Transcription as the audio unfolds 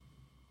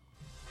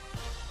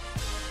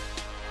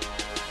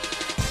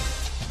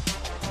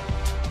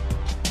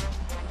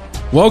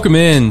Welcome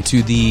in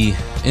to the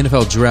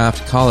NFL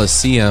Draft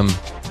Coliseum,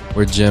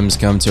 where gems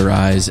come to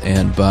rise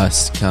and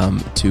busts come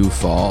to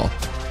fall.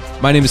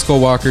 My name is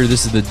Cole Walker.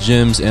 This is the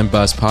Gems and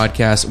Busts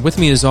podcast. With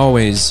me, as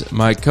always,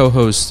 my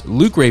co-host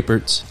Luke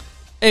Raperts.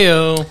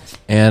 Heyo.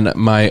 And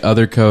my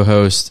other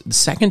co-host, the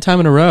second time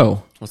in a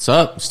row. What's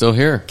up? Still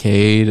here.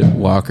 Cade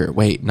Walker.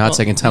 Wait, not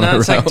second time in a row.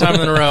 Not second time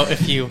in a row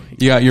if you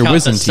got your count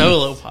wisdom the teeth.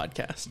 solo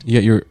podcast. You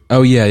got your,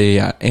 oh,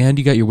 yeah. And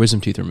you got your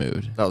wisdom teeth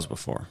removed. That was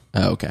before.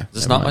 Oh, okay. Is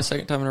this Never not mind. my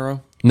second time in a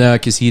row? No,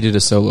 because he did a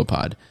solo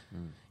pod.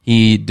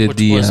 He did Which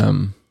the... was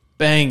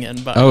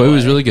banging, by oh, the it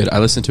was way. really good. I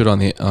listened to it on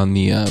the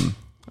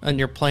On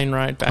your plane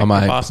ride back on to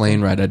my Boston.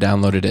 plane ride. I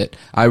downloaded it.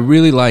 I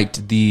really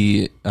liked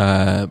the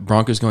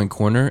Broncos going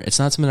corner. It's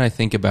not something I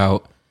think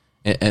about,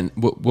 and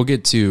we'll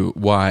get to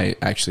why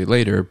actually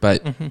later,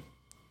 but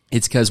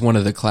it's because one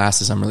of the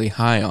classes I'm really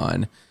high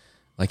on,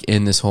 like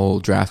in this whole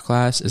draft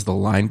class, is the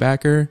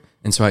linebacker,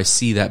 and so I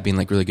see that being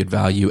like really good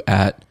value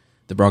at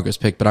the Broncos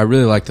pick, but I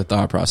really like the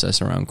thought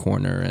process around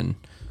corner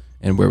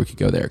and where we could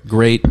go there.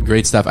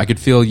 Great stuff. I could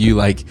feel you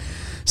like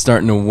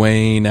starting to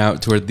wane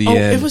out toward the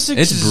end. It was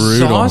It's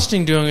brutal.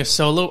 exhausting doing a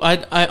solo.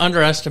 I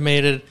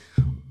underestimated,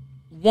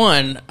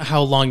 one,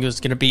 how long it was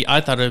going to be.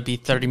 I thought it would be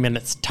 30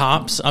 minutes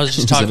tops. I was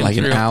just Was it talking like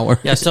an through. hour?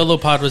 Yeah, solo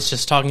pod was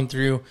just talking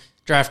through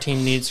draft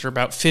team needs for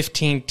about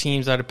 15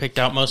 teams that I picked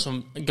out, most of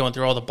them going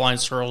through all the blind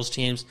swirls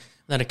teams,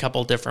 then a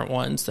couple different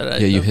ones that I...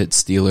 Yeah, you hit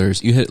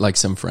Steelers. You hit like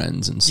some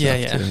friends and stuff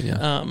Yeah. too.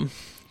 Yeah.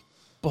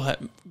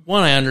 But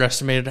one, I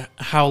underestimated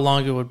how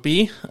long it would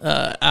be.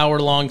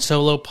 Hour-long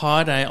solo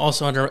pod. I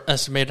also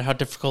underestimated how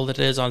difficult it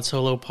is on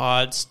solo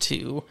pods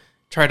to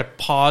try to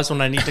pause when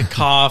I need to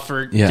cough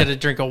or Yeah. get a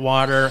drink of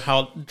water,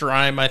 how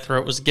dry my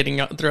throat was getting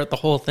out throughout the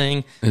whole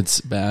thing. It's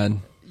bad.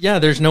 Yeah,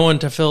 there's no one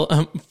to fill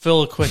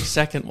a quick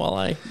second while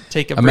I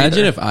take a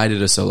Imagine breather. if I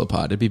did a solo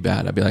pod. It'd be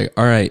bad. I'd be like,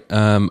 all right,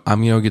 I'm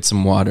going to go get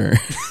some water.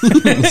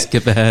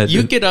 Skip ahead.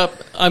 You get up.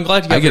 I'm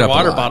glad you got your up a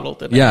water lot. bottle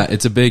today. Yeah,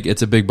 it's a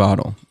big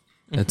bottle.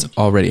 It's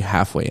already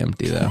halfway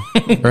empty though.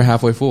 Or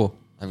halfway full.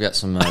 I've got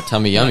some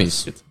tummy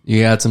yummies.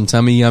 You got some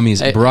tummy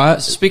yummies. Hey,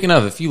 speaking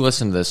of, if you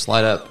listen to this,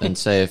 slide up and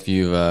say if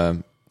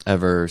you've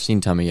ever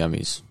seen tummy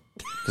yummies.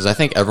 Because I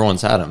think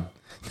everyone's had them.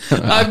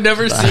 I've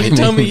never seen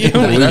tummy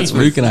yummy. That's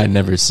Luke and I had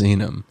never seen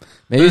them.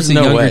 Maybe There's it's a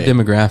no younger way.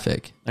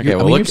 demographic. Okay,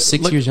 You're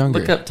 6 years younger.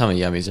 Look up tummy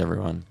yummies,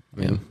 everyone.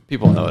 I mean,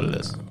 people know what it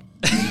is.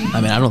 I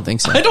mean, I don't think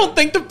so. I don't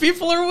think the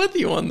people are with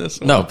you on this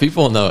one. No,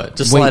 people know it.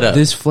 Just Wait, slide up.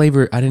 this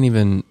flavor,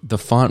 the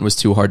font was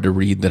too hard to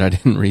read that I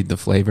didn't read the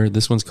flavor.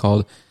 This one's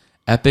called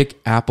Epic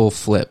Apple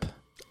Flip.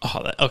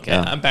 Oh, okay.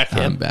 Yeah. I'm back in.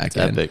 I'm back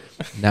in. Epic.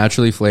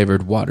 Naturally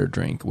flavored water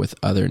drink with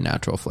other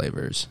natural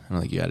flavors. I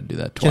don't think you got to do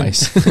that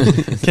twice.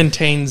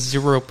 Contains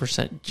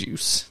 0%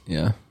 juice.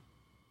 Yeah.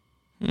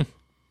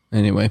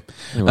 Anyway.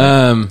 Anyway.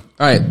 All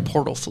right.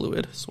 Portal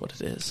fluid is what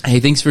it is. Hey,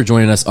 thanks for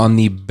joining us on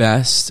the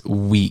best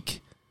week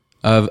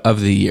of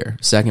the year.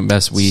 Second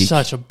best week.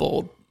 Such a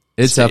bold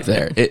It's up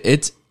there. statement.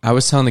 It's. I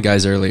was telling the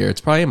guys earlier,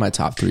 it's probably in my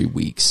top 3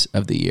 weeks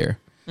of the year.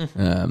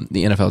 The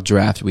NFL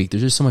draft week.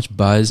 There's just so much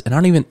buzz. And I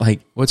don't even,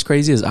 what's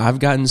crazy is I've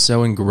gotten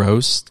so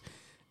engrossed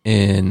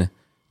in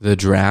the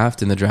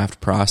draft and the draft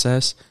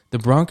process. The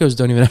Broncos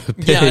don't even have a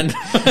pick Yeah,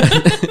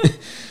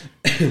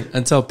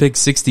 until pick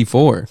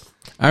 64.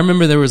 I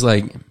remember there was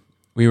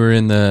we were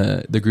in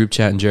the group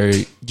chat and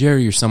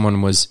Jerry or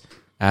someone was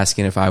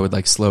asking if I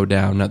would slow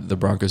down. Not that the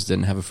Broncos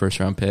didn't have a first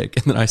round pick.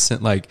 And then I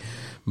sent my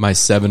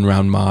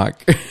 7-round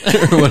mock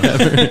or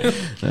whatever.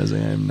 And I was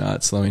like, I'm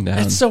not slowing down.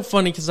 it's so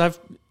funny because I've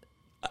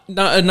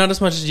not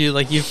as much as you.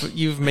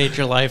 You've made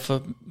your life a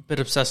bit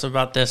obsessive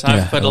about this. I've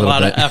Yeah, put a a little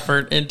lot bit. of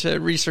effort into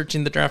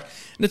researching the draft,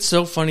 and it's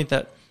so funny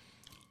that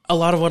a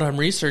lot of what I'm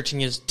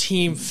researching is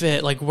team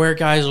fit, like where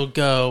guys will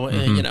go,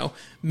 and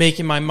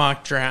making my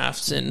mock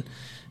drafts, and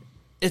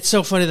it's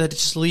so funny that it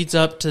just leads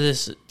up to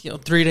this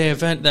 3-day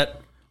event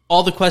that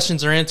all the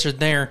questions are answered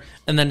there,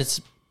 and then it's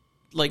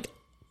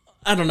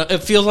I don't know.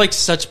 It feels like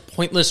such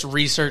pointless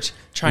research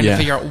trying Yeah. to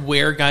figure out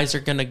where guys are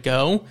going to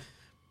go.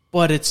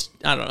 But it's,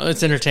 I don't know,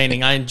 it's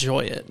entertaining. I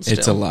enjoy it.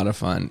 It's a lot of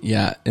fun.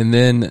 Yeah. And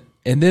then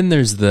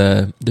there's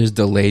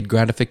delayed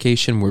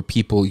gratification where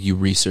people you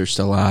researched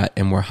a lot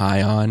and were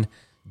high on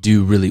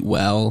do really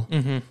well.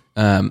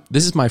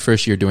 This is my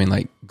first year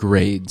doing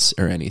grades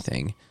or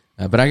anything.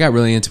 But I got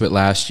really into it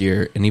last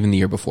year and even the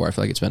year before. I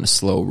feel like it's been a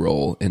slow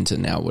roll into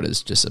now what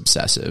is just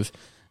obsessive.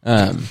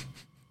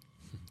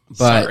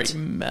 But Sorry,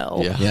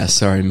 Mel. Yeah. yeah,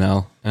 sorry,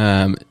 Mel.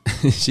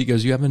 She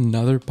goes, "You have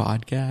another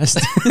podcast?"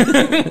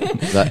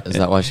 Is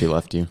that why she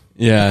left you?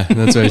 Yeah,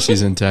 that's why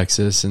she's in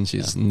Texas and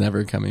she's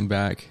never coming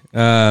back.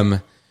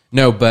 No,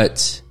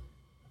 but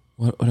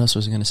what else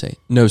was I going to say?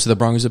 No, so the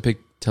Broncos have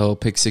picked till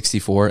pick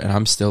 64, and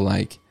I'm still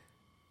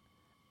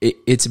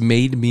it's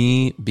made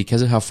me,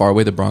 because of how far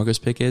away the Broncos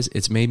pick is,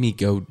 it's made me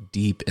go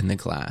deep in the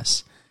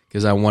class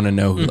because I want to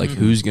know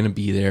who's going to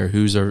be there,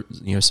 who's are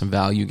some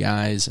value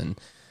guys, and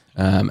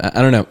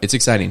I don't know. It's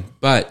exciting,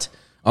 but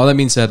all that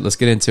being said, let's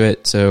get into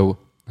it. So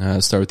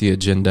start with the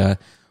agenda.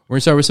 We're going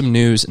to start with some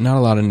news, not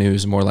a lot of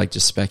news, more like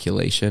just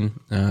speculation.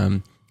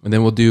 And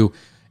then we'll do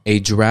a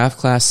draft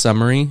class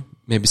summary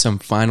maybe some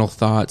final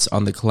thoughts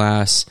on the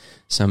class,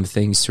 some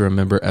things to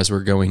remember as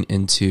we're going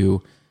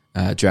into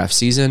draft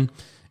season.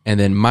 And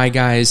then my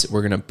guys,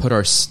 we're going to put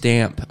our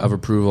stamp of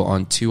approval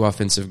on 2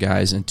 offensive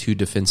guys and 2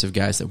 defensive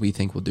guys that we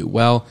think will do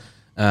well.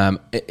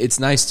 It's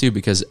nice, too,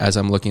 because as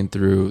I'm looking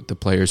through the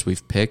players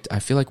we've picked, I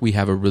feel like we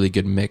have a really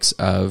good mix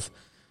of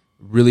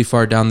really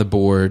far down the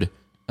board,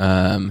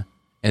 and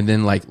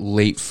then like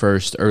late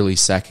first, early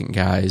second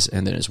guys,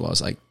 and then as well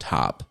as like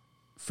top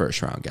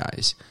first round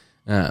guys.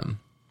 And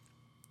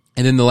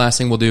then the last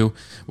thing we'll do,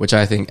 which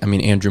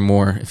Andrew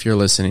Moore, if you're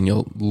listening,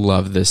 you'll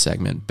love this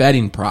segment,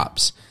 betting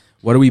props.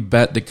 What do we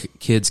bet the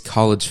kids'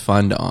 college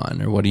fund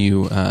on, or what do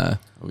you?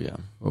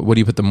 What do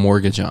you put the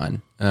mortgage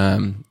on?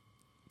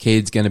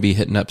 Cade's going to be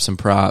hitting up some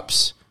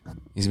props.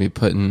 He's going to be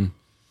putting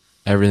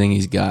everything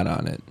he's got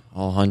on it.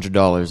 All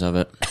 $100 of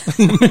it.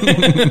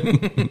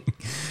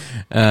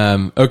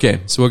 Okay,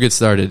 so we'll get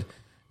started.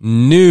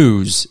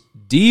 News.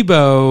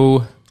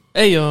 Debo.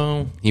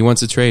 Ayo. He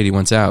wants a trade. He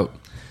wants out.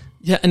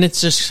 Yeah, and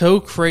it's just so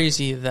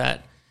crazy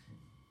that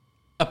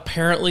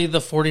apparently the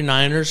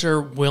 49ers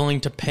are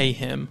willing to pay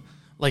him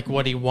like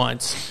what he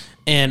wants.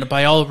 And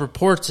by all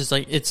reports,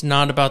 it's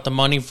not about the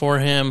money for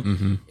him.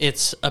 Mm-hmm.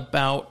 It's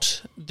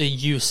about the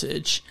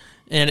usage.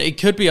 And it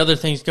could be other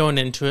things going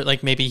into it,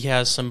 like maybe he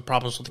has some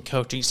problems with the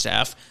coaching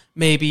staff.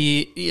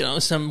 Maybe,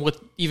 some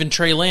with even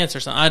Trey Lance or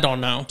something. I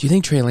don't know. Do you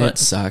think Trey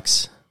Lance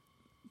sucks?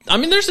 I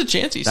mean, there's a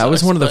chance he sucks. That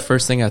was one of the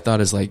first thing I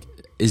thought is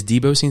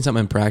Debo seeing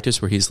something in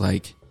practice where he's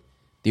like,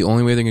 the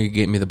only way they're going to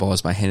get me the ball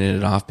is by handing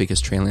it off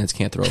because Trey Lance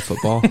can't throw a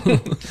football?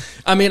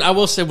 I mean, I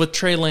will say with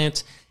Trey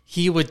Lance,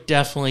 he would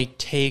definitely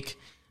take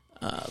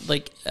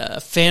a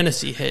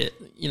fantasy hit,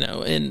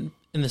 in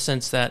the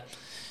sense that,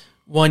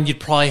 one, you'd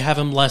probably have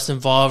him less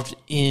involved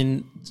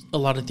in a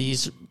lot of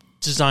these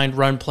designed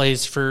run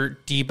plays for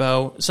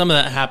Debo. Some of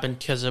that happened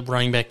because of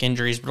running back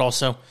injuries, but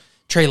also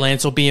Trey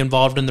Lance will be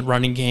involved in the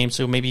running game,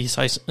 so maybe he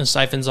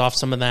siphons off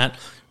some of that.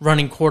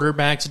 Running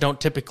quarterbacks don't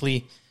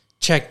typically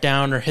check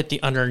down or hit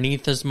the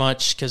underneath as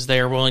much because they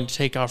are willing to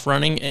take off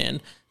running,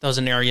 and that was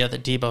an area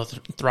that Debo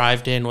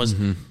thrived in, was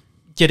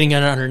getting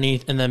it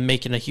underneath and then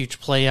making a huge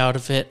play out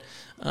of it.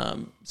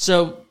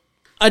 So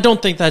I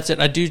don't think that's it.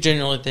 I do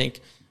genuinely think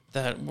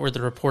that where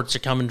the reports are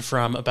coming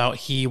from about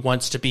he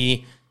wants to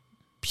be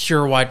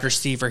pure wide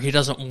receiver. He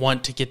doesn't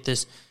want to get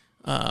this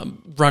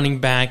running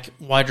back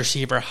wide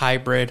receiver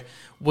hybrid,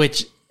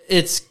 which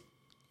it's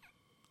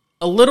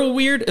a little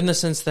weird in the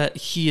sense that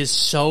he is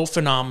so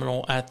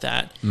phenomenal at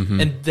that. Mm-hmm.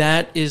 And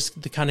that is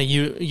the kind of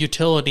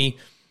utility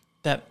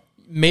that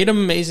made him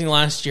amazing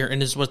last year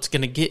and is what's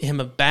going to get him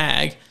a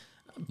bag.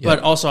 Yep. But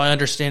also I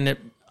understand it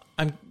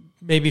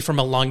maybe from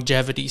a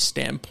longevity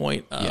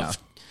standpoint of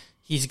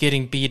he's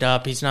getting beat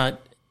up. He's not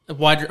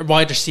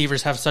wide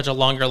receivers have such a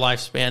longer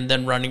lifespan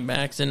than running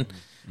backs, and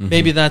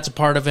maybe that's a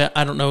part of it.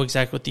 I don't know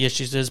exactly what the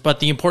issues is, but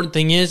the important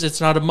thing is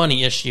it's not a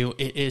money issue.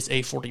 It is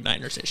a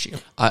 49ers issue.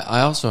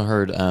 I also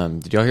heard,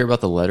 did y'all hear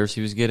about the letters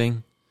he was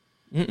getting?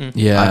 Mm-mm.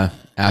 Yeah,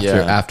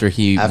 after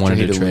he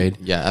wanted to trade.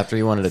 Yeah, after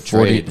he wanted to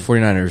trade.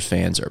 49ers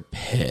fans are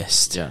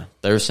pissed. Yeah,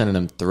 they were sending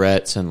him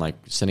threats and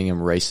sending him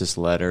racist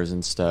letters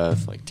and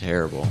stuff,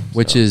 terrible.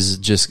 Which is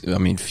just,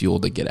 fuel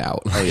to get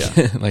out. Oh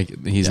yeah,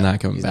 he's not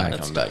coming back. Not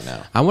coming back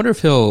now. I wonder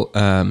if he'll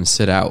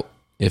sit out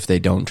if they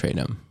don't trade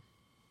him.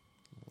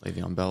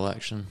 Le'Veon Bell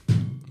action.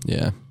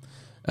 Yeah.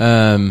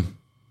 I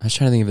was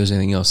trying to think if there's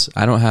anything else.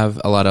 I don't have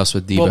a lot else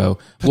with Debo.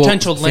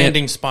 Potential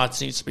landing spots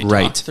needs to be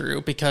talked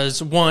through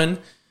because one.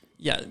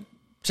 Yeah,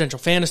 potential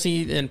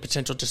fantasy and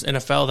potential just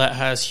NFL that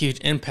has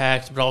huge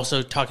impact, but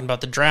also talking about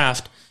the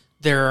draft,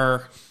 there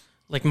are,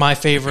 my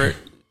favorite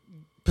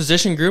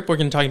position group we're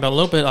going to talk about a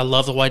little bit. I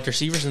love the wide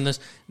receivers in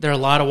this. There are a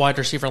lot of wide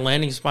receiver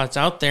landing spots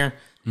out there,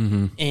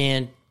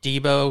 and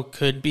Debo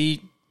could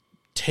be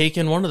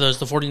taking one of those.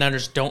 The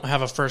 49ers don't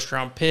have a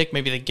first-round pick.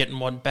 Maybe they're getting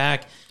one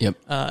back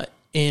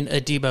in a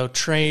Debo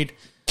trade.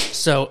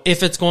 So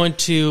if it's going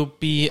to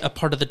be a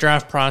part of the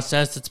draft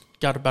process, it's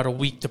got about a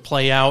week to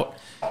play out.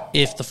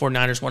 If the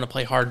 49ers want to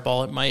play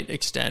hardball, it might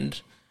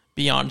extend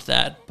beyond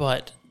that.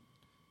 But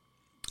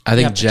I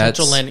think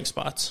potential landing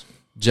spots.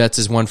 Jets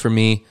is one for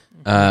me.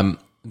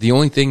 The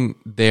only thing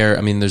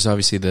there, there's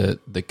obviously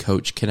the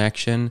coach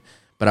connection,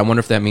 but I wonder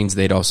if that means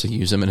they'd also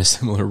use him in a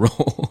similar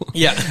role.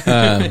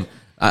 Yeah.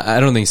 I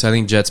don't think so. I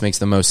think Jets makes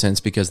the most sense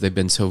because they've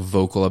been so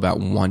vocal about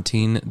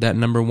wanting that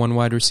number one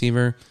wide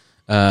receiver.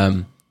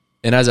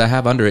 And as I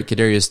have under it,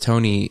 Kadarius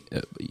Toney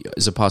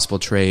is a possible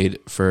trade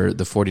for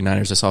the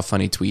 49ers. I saw a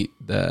funny tweet,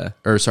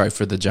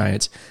 for the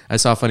Giants. I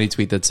saw a funny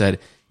tweet that said,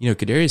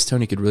 Kadarius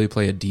Toney could really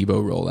play a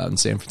Debo role out in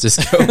San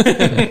Francisco,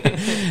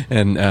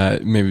 and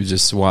maybe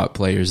just swap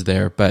players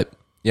there. But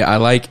yeah, I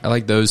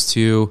like those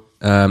two.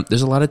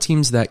 There's a lot of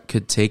teams that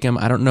could take him.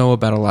 I don't know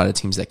about a lot of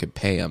teams that could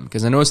pay him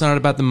because I know it's not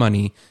about the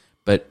money,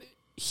 but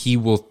he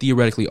will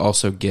theoretically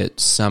also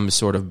get some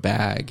sort of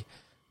bag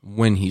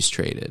when he's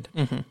traded.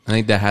 Mm-hmm. I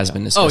think that has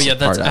been discussed. Oh yeah,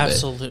 that's part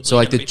absolutely. Of it.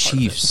 So the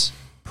Chiefs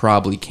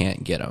probably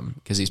can't get him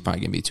because he's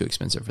probably going to be too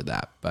expensive for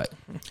that. But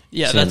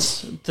yeah,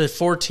 that's the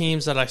 4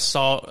 teams that I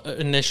saw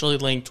initially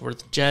linked were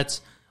the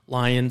Jets,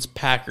 Lions,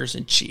 Packers,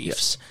 and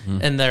Chiefs.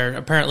 And there are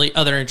apparently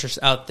other interests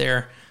out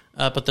there,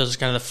 but those are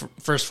kind of the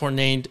first 4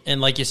 named. And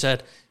like you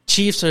said,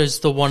 Chiefs is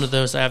the one of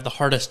those I have the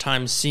hardest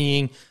time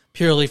seeing,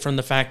 purely from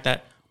the fact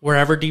that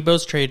wherever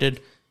Debo's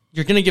traded,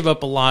 you're going to give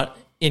up a lot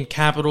in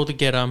capital to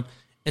get him.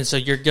 And so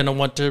you're going to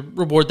want to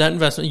reward that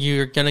investment.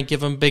 You're going to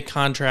give him a big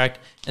contract.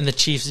 And the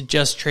Chiefs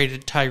just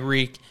traded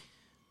Tyreek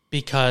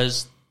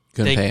because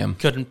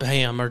couldn't pay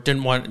him or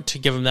didn't want to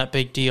give him that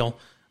big deal.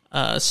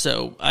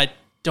 So I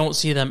don't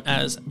see them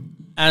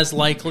as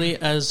likely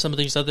as some of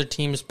these other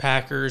teams,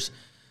 Packers.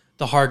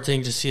 The hard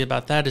thing to see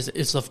about that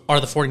is are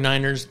the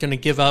 49ers going to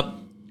give up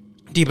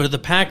Debo to the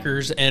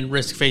Packers and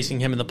risk facing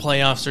him in the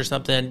playoffs or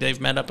something?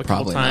 They've met up a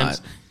couple times.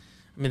 Not.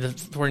 I mean, the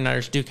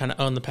 49ers do kind of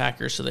own the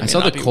Packers, so they may saw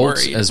not the be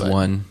Colts worried, as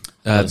one.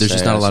 There's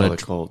just not a lot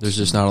of Colts. There's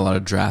just not a lot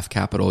of draft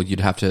capital. You'd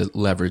have to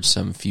leverage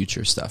some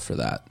future stuff for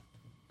that.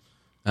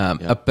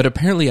 But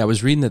apparently, I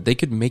was reading that they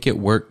could make it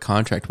work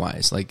contract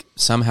wise. Like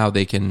somehow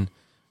they can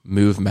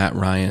move Matt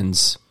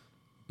Ryan's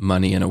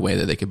money in a way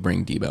that they could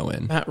bring Debo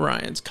in. Matt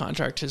Ryan's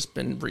contract has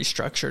been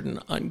restructured an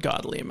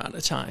ungodly amount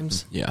of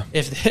times. Yeah.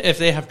 If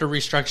they have to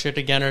restructure it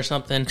again or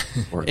something,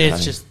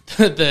 it's just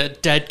the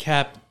dead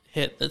cap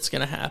hit that's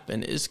going to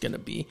happen is going to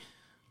be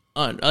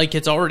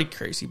it's already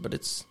crazy, but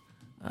it's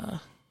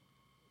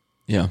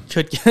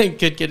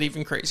could get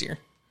even crazier.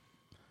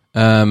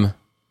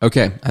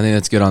 Okay, I think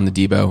that's good on the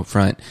Debo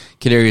front.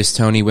 Kadarius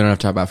Toney, we don't have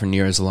to talk about for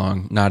near as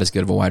long. Not as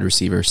good of a wide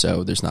receiver,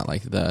 so there's not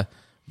like the.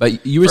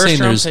 But you were saying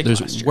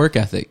there's work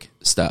ethic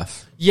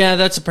stuff. Yeah,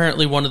 that's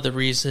apparently one of the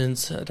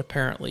reasons that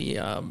apparently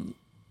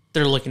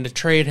they're looking to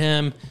trade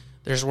him.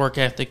 There's work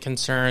ethic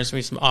concerns,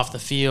 maybe some off the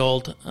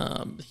field.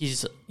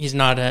 He's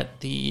not at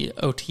the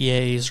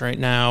OTAs right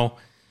now.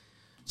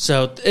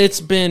 So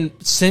it's been,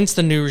 since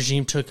the new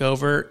regime took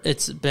over,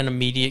 it's been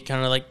immediate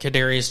kind of like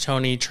Kadarius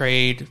Toney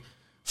trade.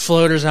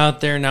 Floaters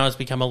out there, now it's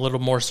become a little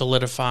more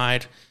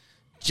solidified.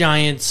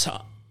 Giants,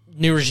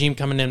 new regime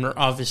coming in, are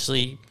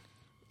obviously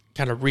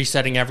kind of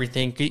resetting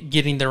everything,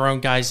 getting their own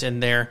guys in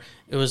there.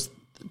 It was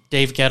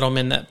Dave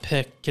Gettleman that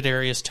picked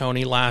Kadarius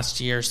Toney last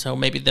year, so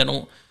maybe they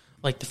don't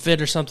like the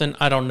fit or something.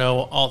 I don't know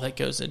all that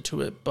goes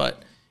into it,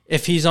 but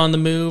if he's on the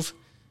move,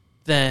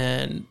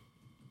 then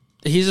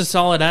he's a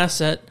solid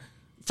asset.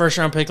 First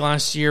round pick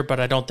last year, but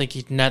I don't think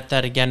he'd net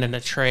that again in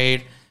a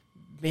trade.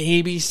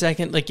 Maybe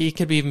second, like he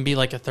could even be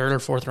like a third or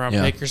fourth round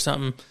pick or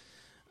something.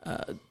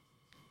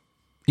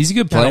 He's a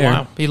good player.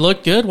 Wow. He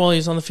looked good while he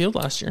was on the field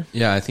last year.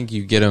 Yeah, I think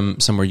you get him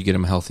somewhere, you get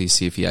him healthy,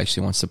 see if he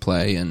actually wants to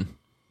play. And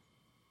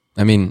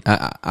I mean,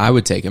 I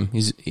would take him.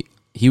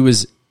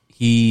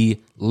 He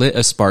lit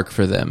a spark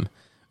for them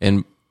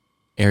in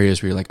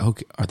areas where you're like, oh,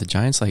 are the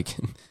Giants like,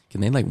 can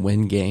they like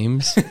win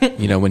games?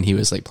 When he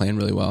was like playing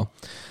really well.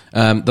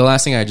 The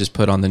last thing I just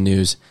put on the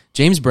news,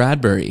 James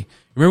Bradbury.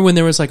 Remember when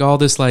there was like all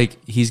this like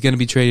he's going to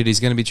be traded? I don't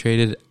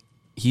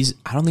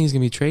think he's going to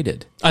be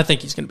traded. I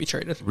think he's going to be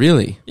traded.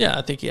 Really? Yeah,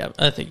 I think he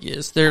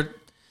is.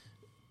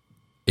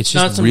 It's just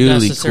not something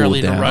really necessarily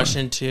cooled to down. rush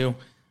into.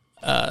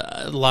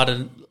 A lot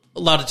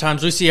of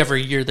times we see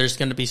every year there's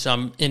going to be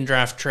some in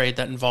draft trade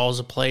that involves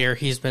a player.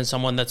 He's been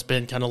someone that's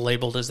been kind of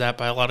labeled as that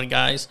by a lot of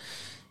guys.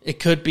 It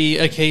could be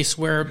a case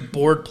where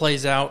board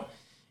plays out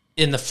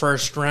in the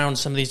first round.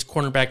 Some of these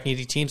cornerback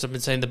needy teams have been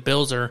saying the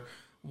Bills are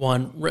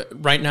one.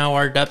 Right now,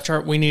 our depth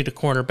chart, we need a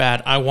corner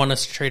bad. I want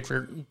us to trade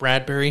for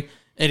Bradbury.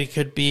 And it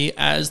could be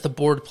as the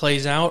board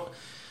plays out,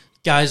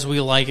 guys we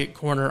like at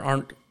corner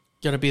aren't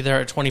going to be there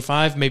at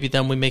 25. Maybe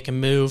then we make a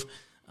move.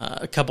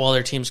 A couple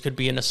other teams could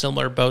be in a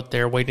similar boat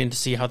there, waiting to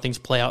see how things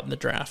play out in the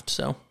draft.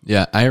 So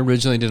yeah, I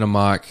originally did a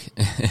mock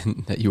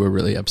that you were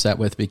really upset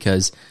with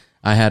because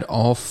I had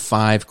all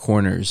 5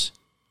 corners,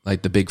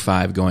 like the big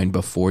 5, going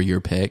before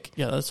your pick.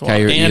 Yeah, that's why.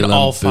 Kyrie, And Elam,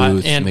 all 5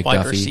 Booth, and McDuffie,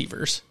 wide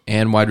receivers.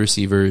 and wide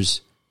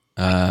receivers.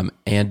 And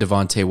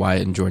Devontae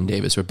Wyatt and Jordan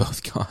Davis were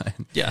both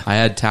gone. Yeah. I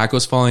had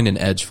tackles falling and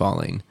edge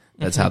falling.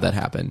 That's how that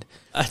happened.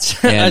 That's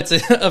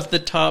of the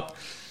top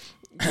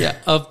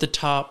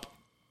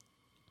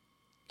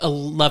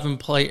 11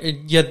 players.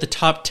 You had the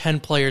top 10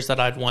 players that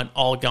I'd want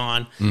all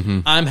gone. Mm-hmm.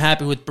 I'm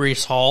happy with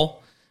Breece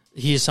Hall.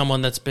 He's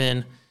someone that's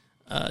been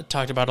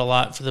talked about a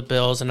lot for the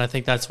Bills, and I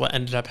think that's what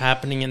ended up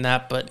happening in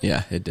that. But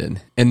yeah, it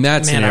did. In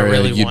that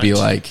scenario, you'd be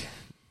like,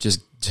 just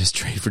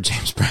trade for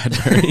James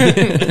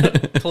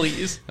Bradbury.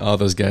 Please. All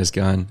those guys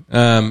gone.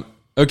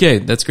 Okay,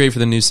 that's great for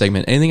the news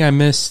segment. Anything I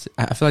missed?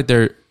 I feel like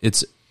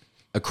it's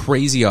a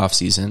crazy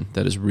offseason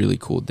that has really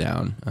cooled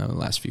down the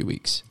last few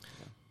weeks.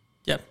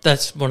 Yeah,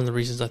 that's one of the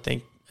reasons I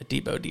think a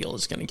Debo deal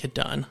is going to get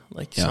done.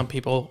 Like some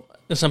people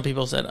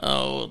said,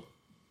 oh,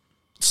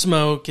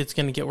 smoke, it's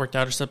going to get worked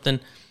out or something.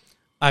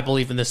 I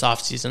believe in this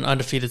offseason.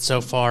 Undefeated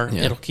so far.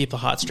 Yeah. It'll keep the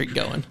hot streak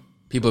going.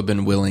 People have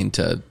been willing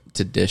to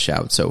dish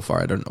out so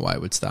far. I don't know why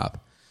it would stop.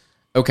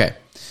 Okay.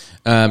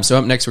 So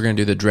up next, we're going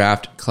to do the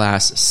draft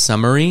class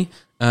summary.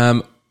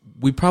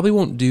 We probably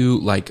won't do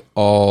like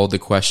all the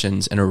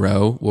questions in a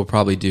row. We'll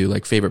probably do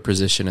like favorite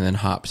position and then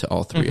hop to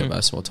all 3 of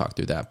us. We'll talk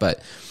through that.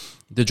 But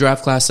the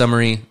draft class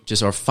summary,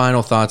 just our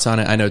final thoughts on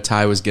it. I know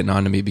Ty was getting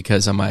on to me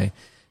because on my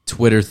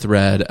Twitter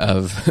thread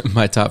of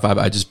my top 5,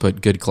 I just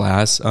put good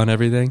class on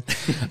everything.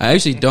 I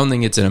actually don't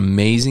think it's an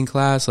amazing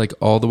class like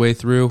all the way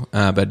through,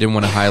 but I did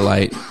want to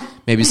highlight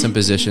maybe some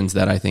positions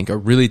that I think are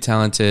really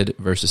talented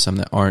versus some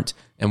that aren't.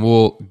 And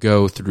we'll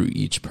go through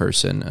each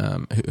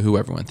person, who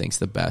everyone thinks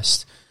the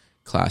best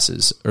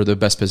classes or the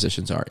best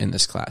positions are in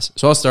this class.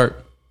 So I'll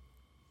start.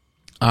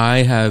 I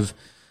have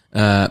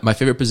my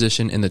favorite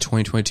position in the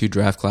 2022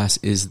 draft class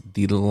is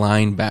the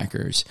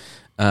linebackers.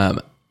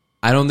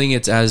 I don't think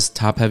it's as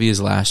top heavy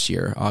as last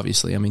year,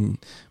 obviously. I mean,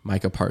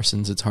 Micah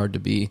Parsons, it's hard to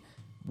be,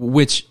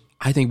 which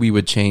I think we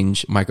would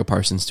change Micah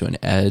Parsons to an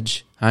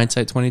edge,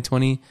 hindsight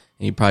 2020, and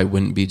he probably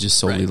wouldn't be just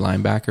solely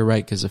linebacker,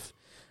 right? Because of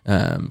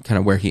kind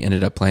of where he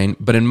ended up playing.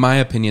 But in my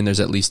opinion,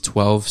 there's at least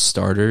 12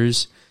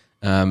 starters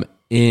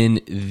in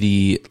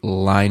the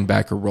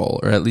linebacker role,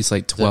 or at least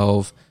like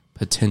 12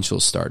 potential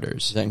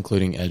starters. Is that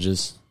including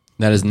edges?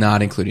 That is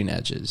not including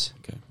edges.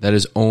 Okay. That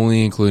is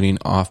only including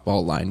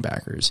off-ball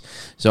linebackers.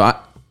 So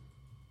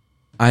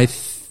I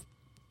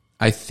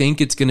think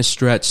it's going to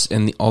stretch,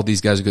 and all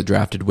these guys will get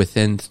drafted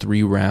within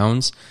 3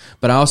 rounds.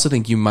 But I also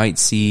think you might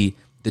see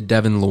the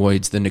Devin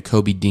Lloyds, the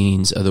Nakobe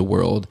Deans of the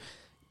world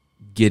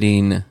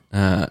getting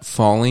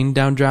falling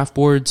down draft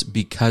boards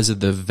because of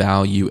the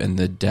value and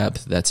the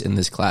depth that's in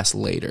this class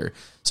later.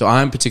 So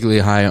I'm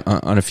particularly high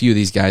on a few of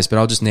these guys, but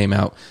I'll just name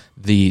out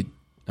the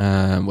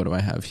what do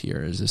I have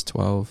here? Is this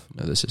 12?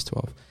 No, this is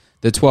 12.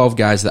 The 12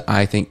 guys that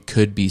I think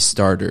could be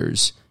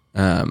starters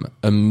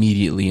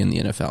immediately in the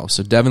NFL.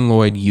 So Devin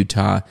Lloyd,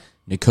 Utah;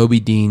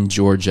 Nakobe Dean,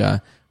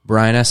 Georgia;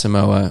 Brian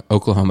Asamoah,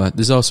 Oklahoma.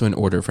 This is also in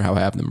order for how I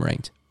have them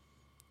ranked.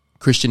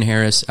 Christian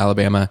Harris,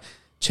 Alabama;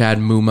 Chad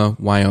Muma,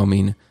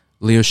 Wyoming;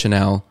 Leo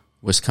Chanel,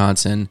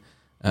 Wisconsin;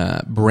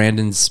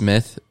 Brandon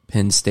Smith,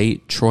 Penn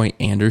State; Troy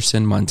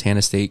Anderson,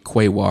 Montana State;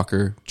 Quay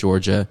Walker,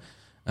 Georgia;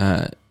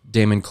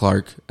 Damon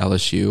Clark,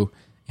 LSU;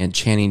 and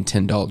Channing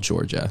Tindall,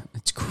 Georgia.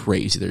 It's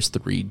crazy. There's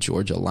 3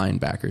 Georgia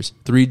linebackers,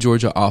 3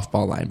 Georgia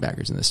off-ball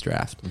linebackers in this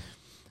draft.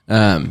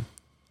 A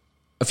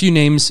few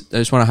names I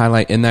just want to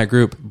highlight in that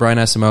group. Brian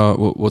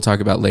Asamoah, we'll talk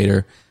about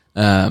later.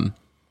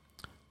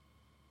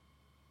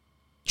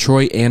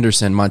 Troy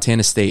Anderson,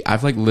 Montana State.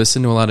 I've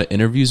listened to a lot of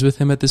interviews with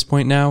him at this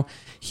point now.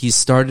 He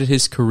started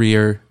his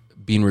career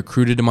being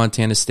recruited to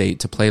Montana State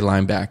to play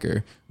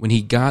linebacker. When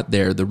he got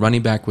there, the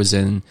running back was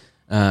in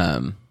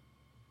what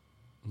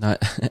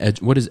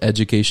is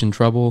education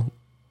trouble?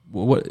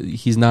 What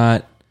he's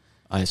not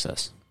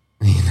ISS.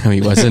 No,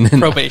 he wasn't in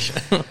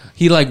Probation.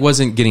 He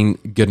wasn't getting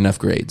good enough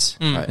grades,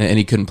 and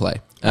he couldn't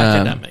play.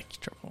 Academic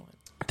trouble.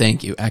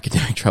 Thank you.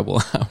 Academic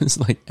trouble. I was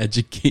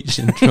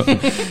education trouble.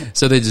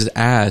 So they just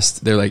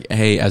asked, they're like,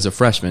 hey, as a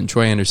freshman,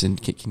 Troy Anderson,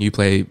 can you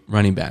play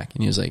running back?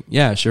 And he was like,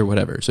 yeah, sure,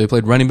 whatever. So he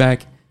played running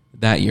back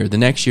that year. The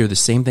next year, the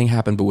same thing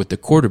happened, but with the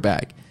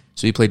quarterback.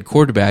 So he played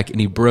quarterback,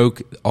 and he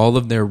broke all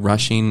of their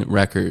rushing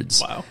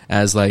records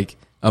as a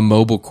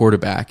mobile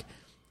quarterback.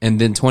 And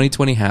then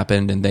 2020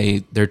 happened, and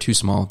they're too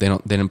small. They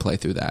didn't play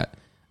through that.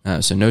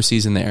 So no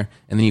season there.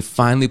 And then he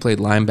finally played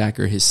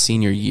linebacker his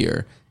senior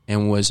year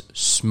and was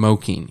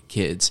smoking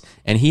kids.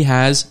 And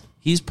he's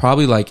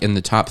probably in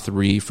the top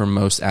 3 for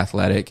most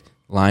athletic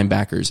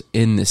linebackers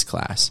in this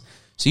class.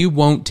 So you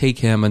won't take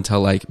him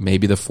until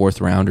maybe the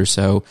 4th round or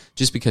so,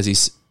 just because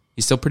he's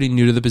still pretty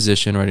new to the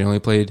position, right?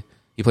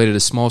 He played at a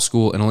small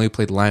school and only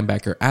played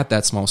linebacker at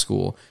that small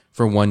school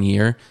for 1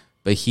 year.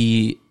 But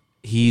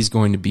he's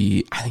going to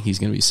be, I think he's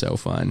going to be so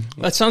fun.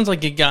 That sounds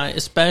like a guy,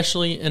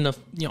 especially in a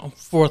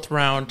 4th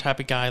round type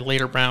of guy,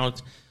 later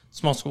rounds,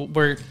 small school,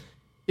 where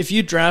if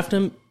you draft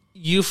him,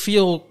 you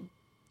feel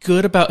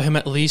good about him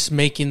at least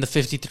making the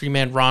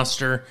 53-man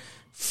roster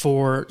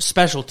for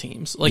special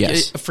teams,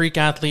 Yes. a freak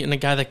athlete and a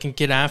guy that can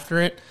get after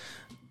it.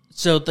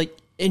 So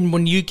and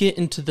when you get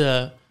into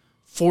the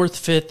 4th,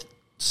 5th,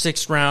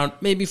 6th round,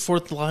 maybe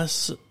 4th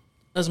less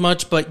as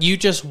much, but you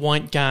just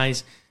want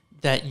guys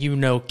that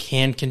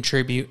can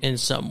contribute in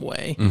some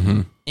way.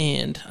 Mm-hmm.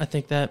 And I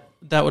think that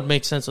would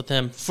make sense with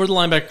him. For the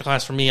linebacker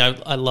class, for me,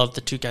 I love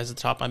the 2 guys at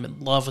the top. I'm in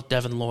love with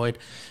Devin Lloyd.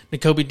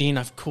 Nakobe Dean,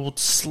 I've cooled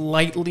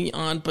slightly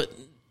on, but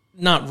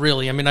not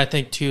really. I mean, I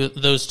think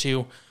those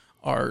 2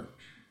 are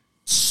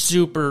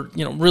super,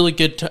 really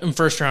good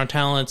first-round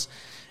talents.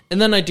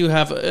 And then I do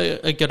have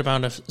a good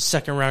amount of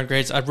second-round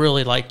grades. I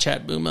really like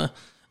Chad Muma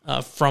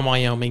from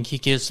Wyoming. He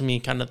gives me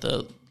kind of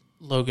the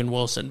Logan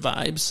Wilson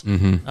vibes.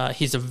 Mm-hmm.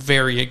 He's a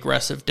very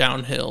aggressive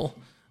downhill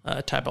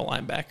type of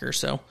linebacker.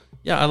 So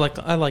yeah, I like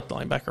the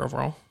linebacker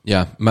overall.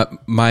 Yeah,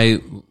 my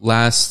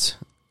last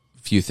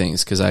few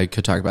things, because I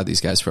could talk about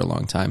these guys for a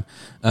long time.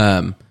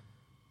 The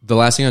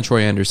last thing on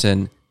Troy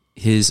Anderson,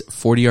 his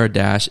 40-yard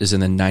dash is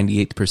in the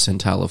 98th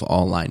percentile of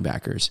all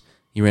linebackers.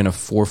 He ran a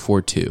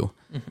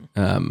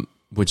 4.42,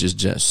 which is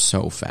just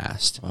so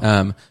fast.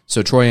 Wow.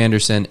 So Troy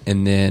Anderson,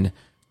 and then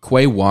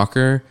Quay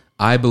Walker,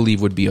 I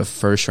believe would be a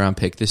first-round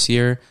pick this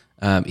year.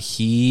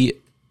 During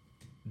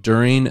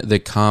the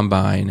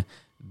combine,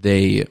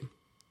 I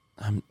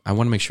want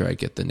to make sure I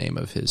get the name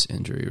of his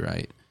injury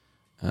right.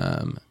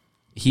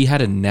 He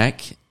had a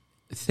neck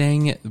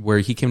thing where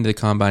he came to the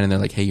combine and they're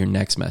like, hey, your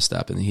neck's messed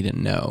up, and he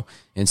didn't know.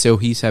 And so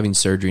he's having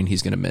surgery and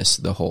he's going to miss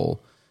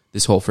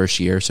this whole first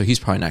year. So he's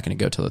probably not going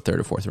to go till the third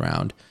or fourth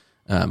round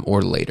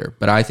or later.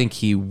 But I think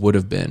he would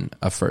have been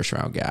a first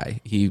round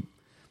guy.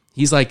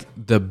 He's like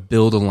the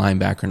build a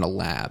linebacker in a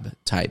lab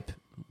type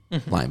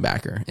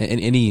linebacker.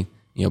 And he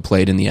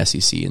played in the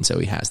SEC, and so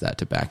he has that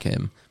to back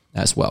him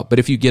as well. But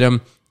if you get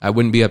him, I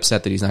wouldn't be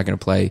upset that he's not going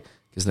to play,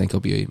 because I think he'll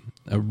be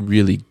a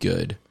really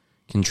good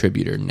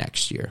contributor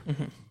next year.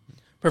 Mm-hmm.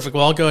 Perfect.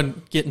 Well, I'll go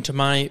and get into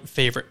my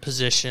favorite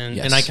position,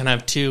 and I can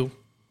have two: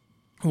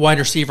 wide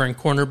receiver and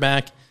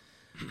cornerback.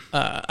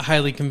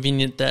 Highly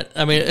convenient that,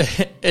 I mean,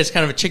 it's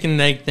kind of a chicken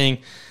and egg thing.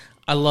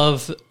 I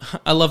love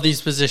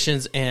these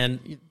positions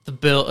and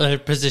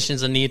the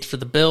positions and needs for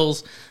the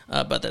Bills,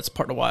 but that's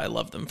part of why I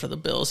love them for the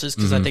Bills, is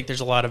because I think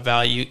there's a lot of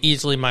value.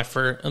 Easily my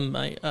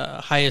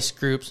highest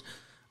groups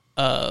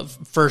of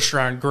first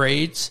round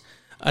grades.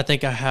 I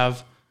think I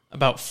have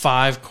about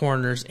 5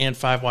 corners and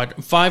 5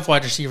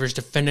 wide receivers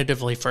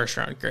definitively first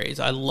round grades.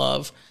 I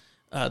love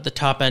the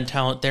top end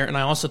talent there, and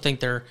I also think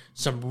there are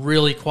some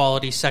really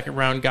quality second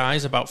round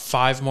guys, about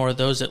 5 more of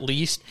those at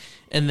least,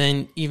 and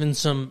then even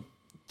some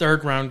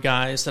third round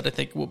guys that I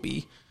think will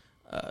be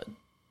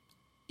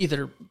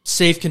either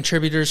safe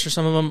contributors for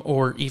some of them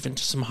or even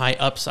just some high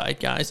upside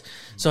guys.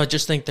 So I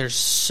just think there's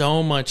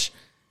so much.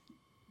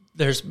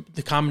 There's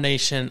the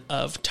combination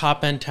of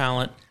top end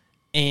talent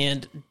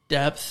and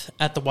depth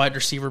at the wide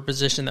receiver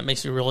position that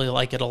makes me really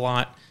like it a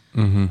lot.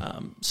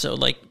 So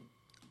like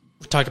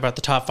we talked about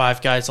the top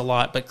 5 guys a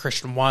lot, but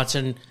Christian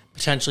Watson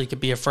potentially could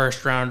be a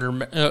first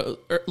rounder,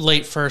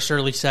 late first,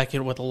 early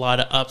second, with a lot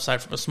of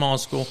upside from a small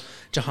school.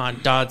 Jahan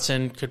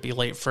Dodson could be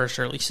late first,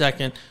 early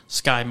second.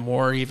 Sky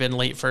Moore, even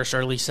late first,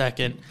 early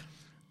second.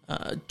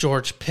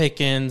 George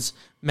Pickens,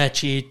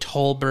 Mechie,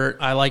 Tolbert.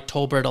 I like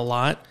Tolbert a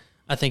lot.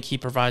 I think he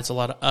provides a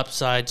lot of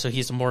upside, so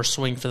he's a more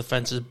swing for the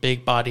fences,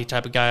 big body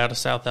type of guy out of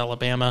South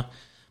Alabama.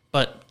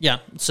 But yeah,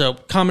 so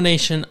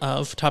combination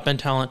of top end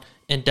talent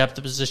and depth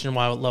of position,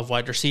 why I love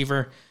wide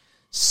receiver.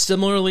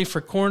 Similarly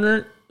for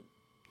corner,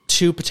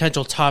 2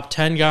 potential top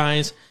 10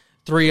 guys,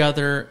 3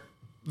 other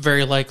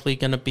very likely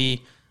going to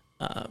be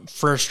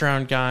first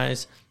round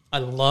guys. I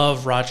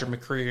love Roger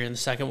McCreary in the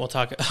second.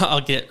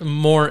 I'll get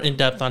more in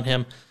depth on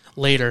him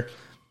later.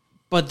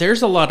 But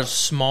there's a lot of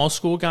small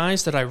school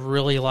guys that I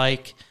really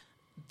like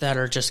that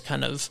are just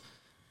kind of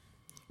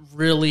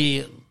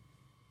really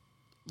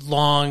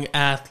long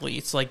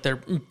athletes. Like they're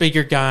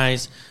bigger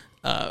guys,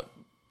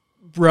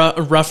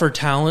 rougher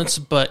talents,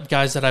 but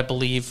guys that I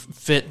believe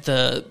fit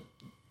the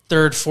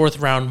 3rd,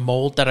 4th round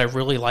mold that I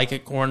really like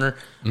at corner,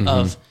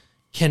 of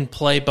can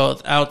play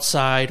both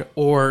outside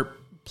or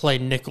play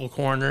nickel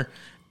corner,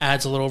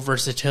 adds a little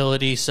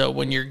versatility. So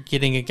when you're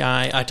getting a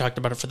guy, I talked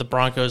about it for the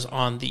Broncos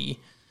on the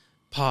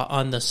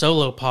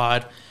solo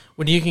pod,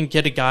 when you can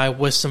get a guy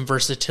with some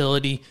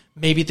versatility,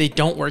 maybe they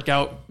don't work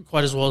out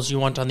quite as well as you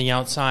want on the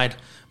outside,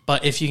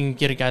 but if you can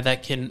get a guy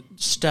that can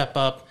step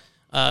up,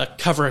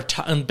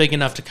 big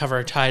enough to cover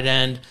a tight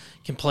end,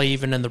 can play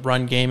even in the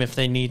run game if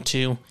they need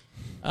to.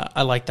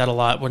 I like that a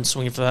lot when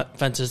swinging for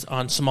fences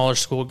on smaller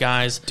school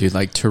guys. Dude,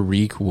 like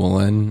Tariq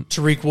Woolen.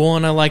 Tariq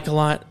Woolen I like a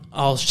lot.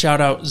 I'll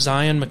shout out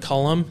Zion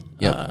McCollum.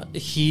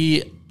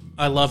 Yep.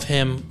 I love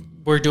him.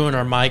 We're doing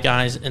our My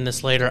Guys in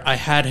this later. I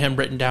had him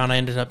written down. I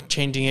ended up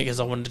changing it because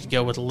I wanted to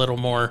go with a little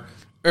more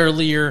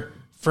earlier,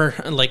 for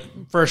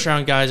like first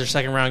round guys or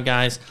second round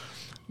guys,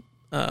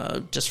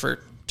 just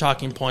for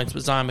talking points.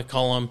 But Zion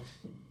McCollum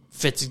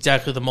fits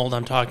exactly the mold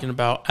I'm talking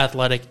about.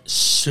 Athletic,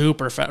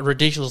 super fast,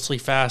 ridiculously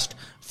fast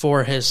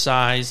for his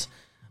size.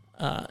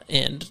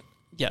 And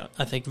yeah,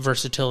 I think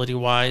versatility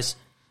wise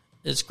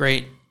is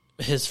great.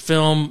 His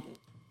film,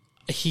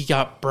 he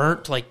got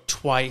burnt like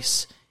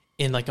twice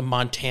in like a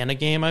Montana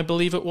game, I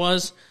believe it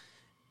was.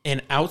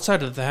 And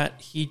outside of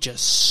that, he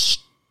just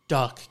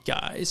stuck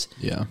guys.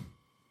 Yeah.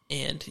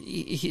 And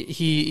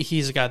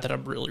he's a guy that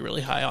I'm really,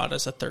 really high on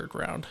as a 3rd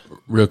round.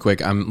 Real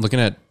quick, I'm looking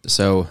at,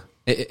 so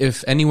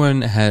if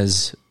anyone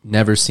has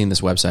never seen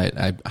this website,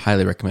 I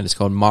highly recommend it. It's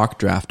called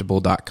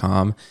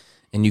mockdraftable.com,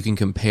 and you can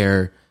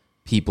compare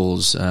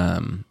people's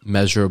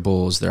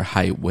measurables, their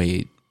height,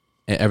 weight,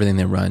 everything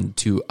they run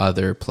to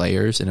other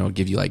players, and it'll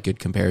give you like good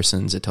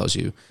comparisons. It tells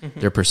you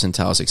their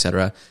percentiles,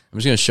 etc. I'm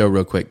just going to show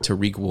real quick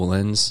Tariq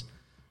Woolen's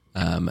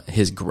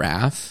his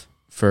graph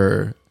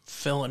for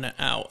filling it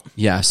out.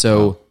 Yeah,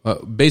 so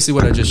basically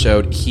what I just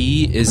showed,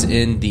 he is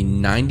in the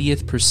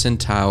 90th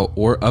percentile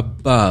or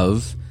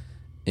above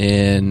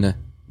in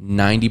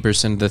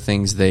 90% of the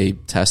things they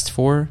test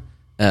for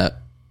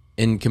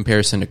in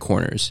comparison to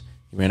corners.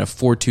 He ran a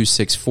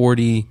 4.26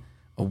 40,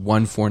 a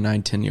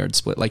 1.49 10-yard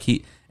split.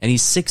 And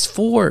he's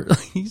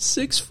 6'4". He's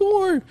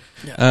 6'4".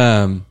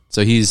 Yeah.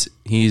 So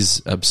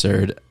he's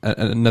absurd.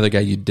 Another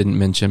guy you didn't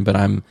mention, but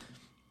I'm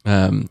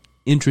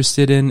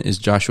interested in is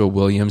Joshua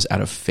Williams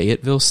out of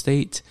Fayetteville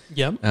State.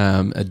 Yep.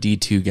 A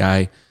D2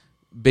 guy.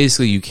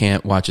 Basically, you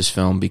can't watch his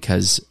film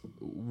because,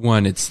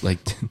 one, it's like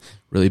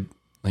really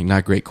like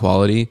not great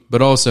quality,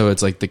 but also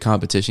it's like the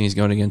competition he's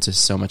going against is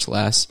so much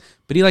less.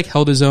 but he like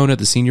held his own at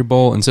the Senior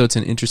Bowl, and so it's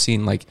an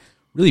interesting, like,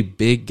 really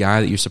big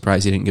guy that you're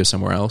surprised he didn't go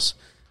somewhere else.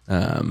 I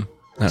don't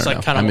It's know.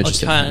 like kind I'm of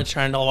interested in him.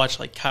 trying to watch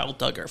like Kyle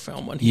Duggar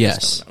film when he Yes.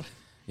 was coming out.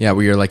 Yeah,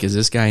 where you're like, is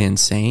this guy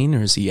insane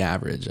or is he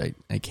average?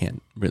 I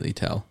can't really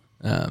tell.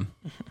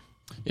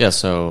 Yeah,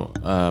 so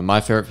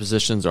my favorite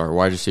positions are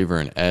wide receiver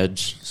and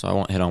edge. So I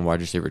won't hit on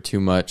wide receiver too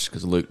much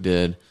because Luke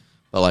did.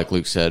 But like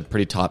Luke said,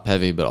 pretty top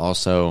heavy, but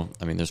also,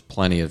 I mean, there's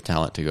plenty of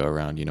talent to go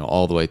around,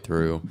 all the way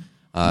through.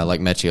 I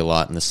like Mechie a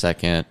lot in the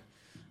second.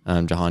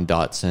 Jahan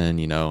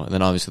Dotson, and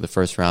then obviously the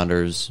first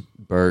rounders,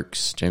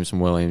 Burks, Jameson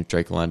Williams,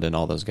 Drake London,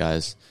 all those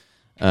guys.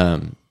 I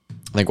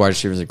think wide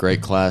receiver is a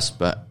great class,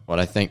 but what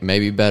I think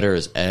maybe better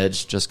is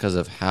edge just because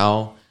of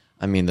how,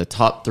 the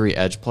top 3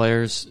 edge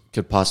players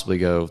could possibly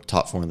go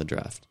top 4 in the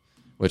draft,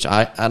 which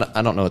I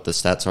don't know what the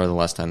stats are the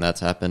last time that's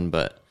happened,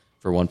 but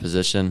for one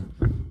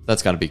position,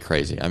 that's got to be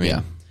crazy.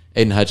 Yeah.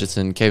 Aiden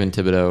Hutchinson, Kayvon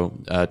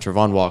Thibodeau,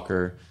 Trevon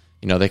Walker,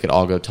 they could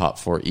all go top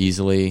 4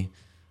 easily.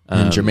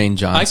 And Jermaine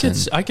Johnson.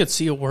 I could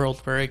see a world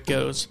where it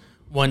goes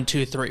 1,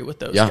 2, 3 with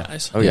those Yeah.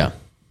 guys. Oh, yeah.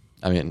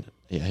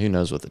 Who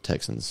knows what the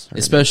Texans are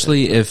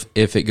Especially if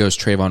it goes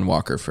Trayvon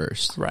Walker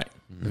first. Right.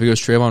 If it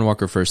goes Trayvon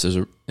Walker first,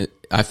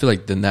 I feel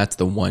like then that's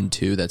the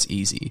 1-2 that's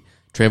easy.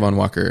 Trayvon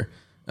Walker,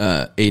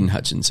 Aiden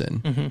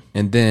Hutchinson.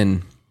 And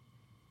then,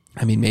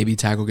 maybe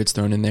tackle gets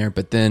thrown in there.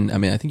 But then,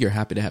 I think you're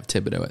happy to have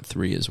Thibodeau at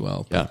 3 as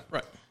well. Yeah.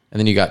 Right. And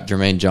then you got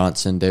Jermaine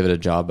Johnson, David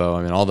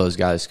Ajabo. All those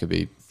guys could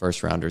be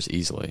first rounders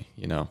easily,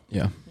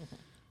 Yeah.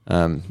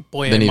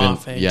 Boye Then even-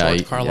 Mafe, yeah,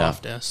 George yeah.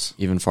 Karlaftis.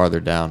 Even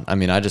farther down.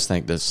 I just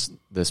think this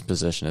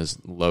position is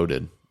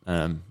loaded.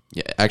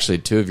 Actually,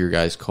 2 of your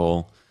guys,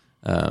 Cole,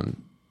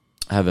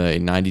 have a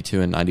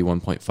 92 and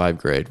 91.5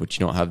 grade, which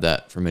you don't have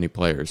that for many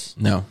players.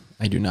 No,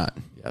 I do not.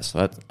 Yeah,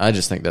 so I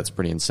just think that's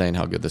pretty insane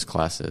how good this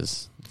class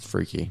is. It's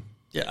freaky.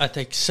 Yeah, I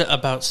think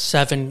about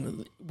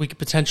 7. We could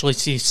potentially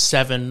see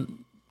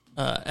 7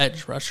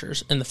 edge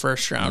rushers in the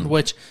first round,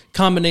 which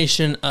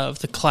combination of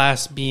the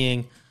class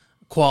being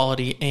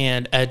quality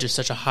and edge is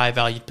such a high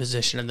valued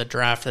position in the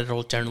draft that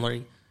it'll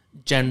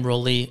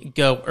generally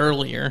go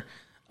earlier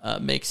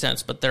makes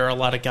sense. But there are a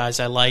lot of guys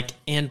I like,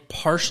 and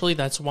partially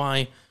that's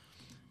why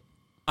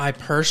I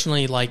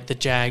personally like the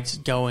Jags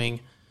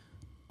going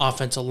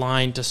offensive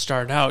line to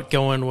start out,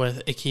 going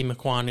with Akeem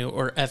Ekwonu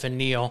or Evan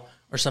Neal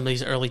or some of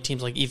these early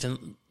teams, like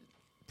even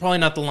probably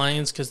not the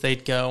Lions because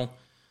they'd go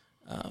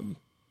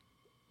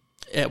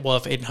if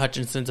Aiden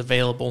Hutchinson's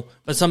available,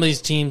 but some of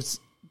these teams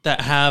that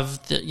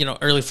have the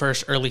early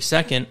first, early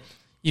second,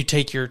 you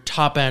take your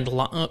top end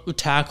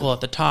tackle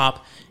at the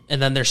top, and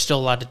then there's still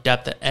a lot of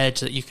depth at edge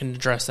that you can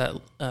address that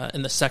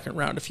in the second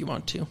round if you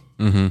want to.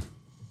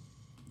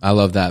 I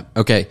love that.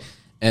 Okay,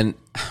 and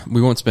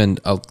we won't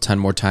spend a ton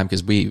more time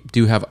because we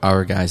do have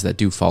our guys that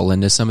do fall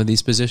into some of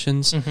these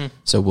positions,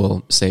 so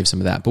we'll save some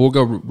of that. But we'll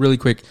go really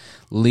quick.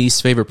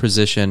 Least favorite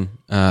position.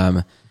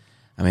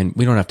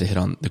 We don't have to hit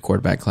on the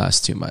quarterback class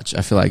too much.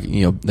 I feel like,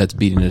 that's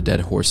beating a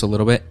dead horse a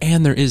little bit,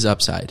 and there is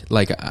upside.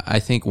 Like,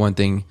 I think one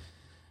thing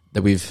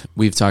that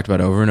we've talked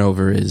about over and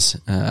over is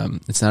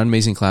it's not an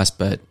amazing class,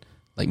 but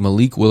like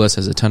Malik Willis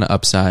has a ton of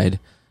upside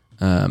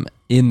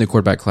in the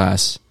quarterback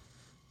class.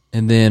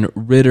 And then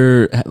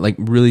Ritter, like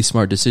really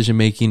smart decision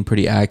making,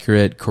 pretty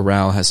accurate.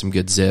 Corral has some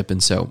good zip,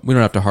 and so we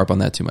don't have to harp on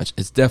that too much.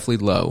 It's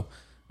definitely low.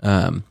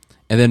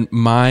 And then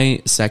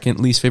my second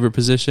least favorite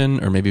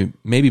position, or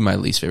maybe my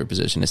least favorite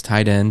position, is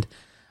tight end.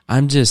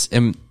 I'm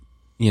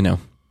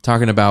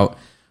talking about,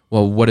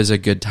 well, what does a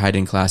good tight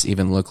end class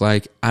even look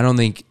like? I don't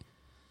think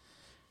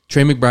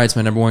Trey McBride's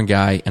my number 1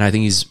 guy, and I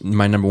think he's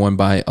my number 1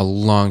 by a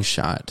long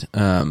shot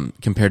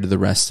compared to the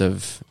rest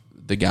of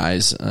the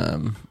guys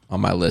on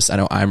my list. I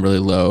know I'm really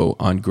low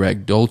on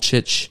Greg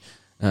Dulcich.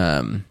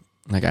 I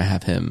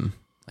have him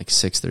like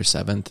 6th or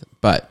 7th,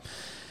 but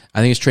I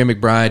think it's Trey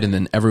McBride and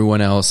then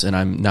everyone else, and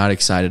I'm not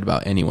excited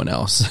about anyone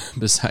else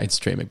besides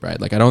Trey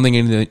McBride. Like, I don't think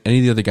any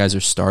of the other guys are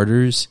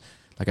starters.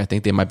 Like, I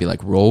think they might be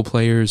like role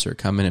players or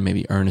come in and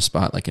maybe earn a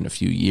spot like in a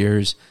few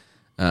years.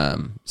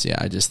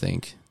 I just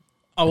think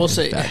I will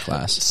say that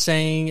class.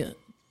 Saying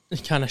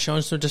kind of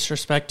showing some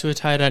disrespect to a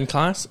tight end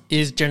class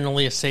is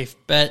generally a safe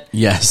bet.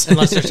 Yes.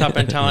 Unless they're top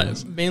end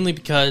talent, mainly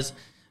because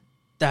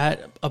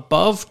that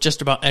above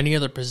just about any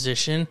other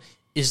position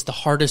is the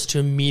hardest to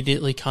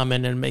immediately come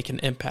in and make an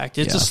impact.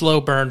 It's a slow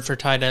burn for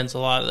tight ends a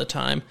lot of the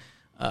time.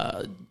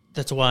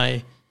 That's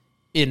why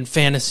in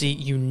fantasy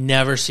you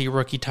never see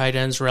rookie tight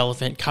ends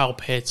relevant. Kyle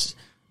Pitts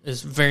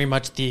is very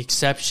much the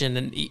exception,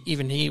 and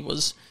even he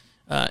was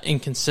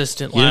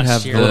inconsistent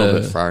last year. A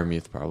little bit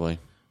Freiermuth probably.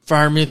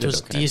 Freiermuth was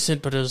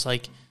decent, but it was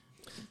like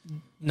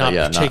not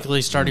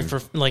particularly starting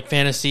for like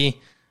fantasy.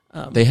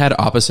 They had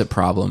opposite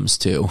problems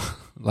too,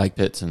 like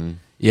Pitts and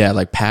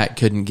like Pat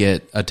couldn't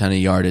get a ton of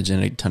yardage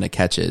and a ton of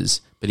catches,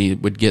 but he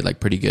would get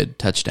like pretty good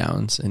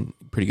touchdowns and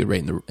pretty good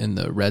rate in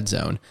the red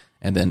zone.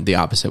 And then the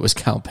opposite was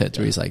Kyle Pitts,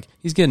 where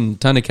he's getting a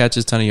ton of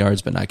catches, ton of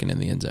yards, but not getting in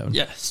the end zone.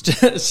 Yeah,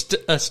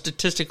 a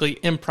statistically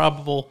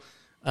improbable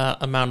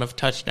amount of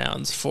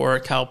touchdowns for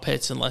Kyle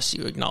Pitts, unless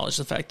you acknowledge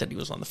the fact that he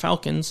was on the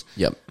Falcons.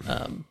 Yep.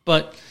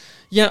 But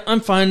yeah,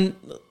 I'm fine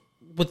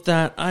with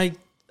that, I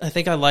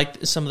think I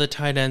like some of the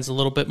tight ends a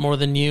little bit more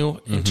than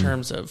you in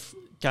terms of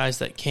guys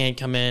that can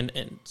come in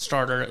and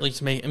start or at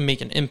least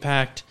make an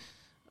impact.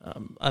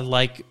 I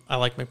like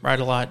McBride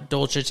a lot.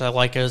 Dulcich I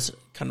like as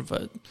kind of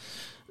a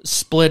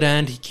split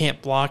end. He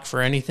can't block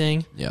for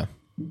anything. Yeah.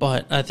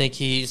 But I think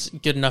he's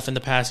good enough in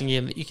the passing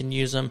game that you can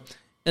use him.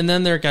 And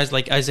then there are guys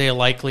like Isaiah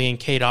Likely and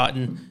Cade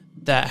Otton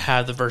that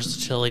have the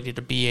versatility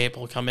to be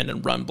able to come in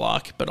and run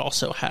block, but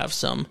also have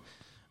some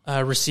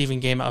receiving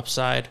game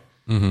upside.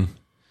 Mm-hmm.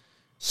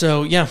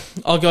 So, yeah,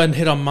 I'll go ahead and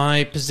hit on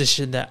my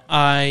position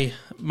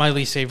my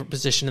least favorite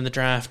position in the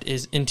draft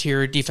is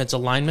interior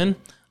defensive lineman.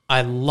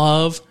 I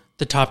love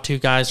the top two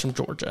guys from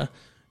Georgia.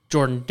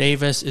 Jordan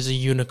Davis is a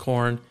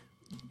unicorn.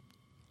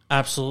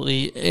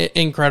 Absolutely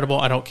incredible.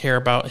 I don't care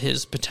about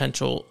his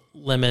potential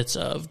limits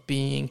of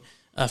being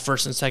a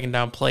first and second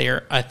down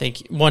player. I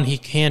think, one, he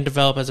can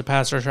develop as a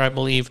pass rusher, I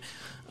believe.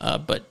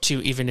 But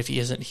two, even if he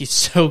isn't, he's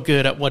so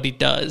good at what he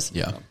does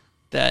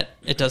that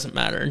it doesn't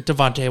matter. And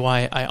Devontae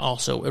Wyatt, I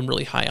also am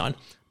really high on.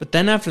 But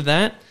then after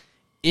that,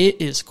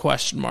 it is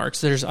question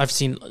marks. I've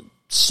seen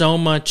so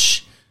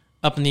much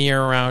up in the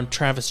air around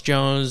Travis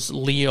Jones,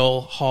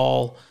 Leo,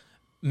 Hall,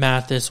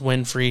 Mathis,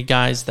 Winfrey,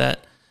 guys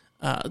that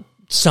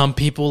some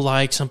people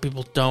like, some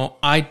people don't.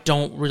 I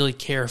don't really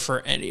care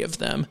for any of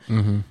them.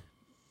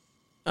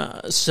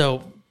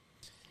 So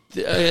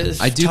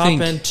I do top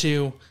think end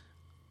to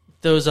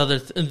those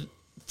other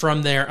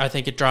from there, I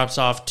think it drops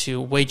off to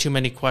way too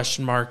many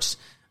question marks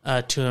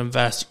to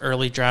invest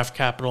early draft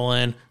capital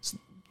in.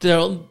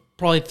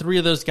 Probably three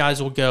of those guys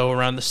will go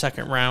around the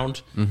second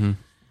round.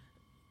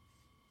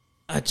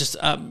 I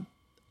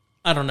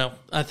don't know.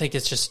 I think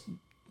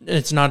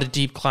it's not a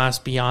deep class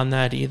beyond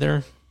that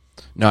either.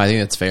 No, I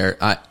think that's fair.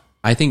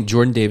 I think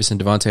Jordan Davis and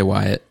Devontae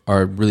Wyatt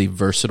are really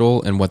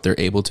versatile in what they're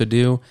able to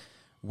do,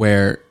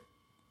 where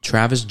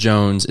Travis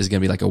Jones is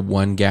going to be like a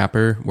one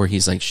gapper where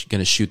he's like going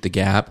to shoot the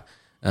gap.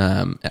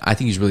 I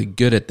think he's really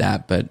good at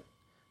that, but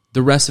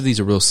the rest of these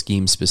are real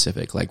scheme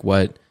specific. Like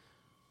what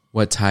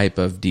type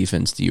of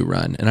defense do you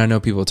run? And I know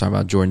people talk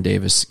about Jordan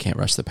Davis can't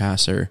rush the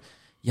passer.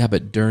 Yeah,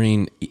 but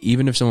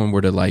even if someone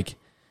were to like,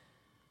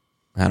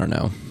 I don't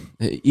know,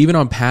 even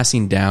on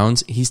passing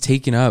downs, he's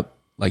taking up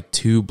like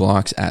 2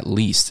 blocks at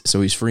least.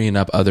 So he's freeing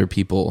up other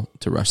people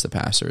to rush the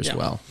passer as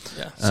well.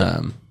 Yeah.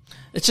 So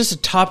it's just a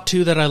top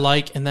 2 that I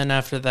like. And then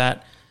after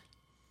that,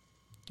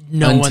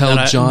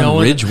 John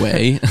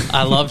Ridgeway.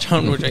 I love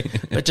John Ridgeway,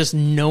 but just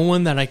no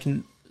one that I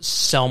can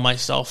sell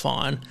myself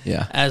on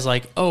as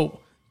like, oh,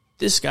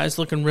 this guy's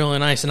looking really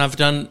nice. And I've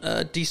done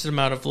a decent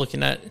amount of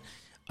looking at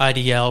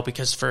IDL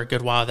because for a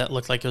good while that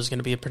looked like it was going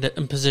to be a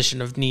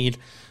position of need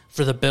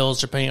for the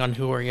Bills, depending on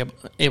who we're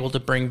able to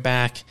bring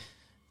back.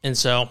 And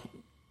so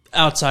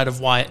outside of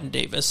Wyatt and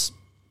Davis,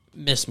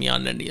 miss me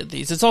on any of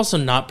these. It's also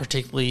not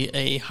particularly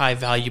a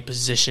high-value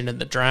position in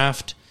the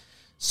draft,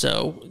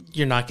 so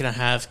you're not going to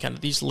have kind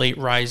of these late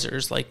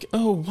risers like,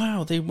 oh,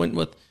 wow, they went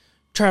with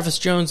Travis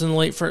Jones in the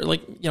late first.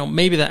 Like,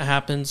 maybe that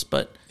happens,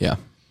 but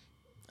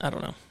I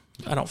don't know.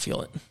 I don't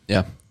feel it.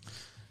 Yeah.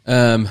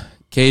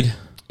 Cade?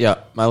 Yeah,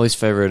 my least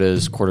favorite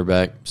is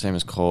quarterback, same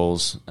as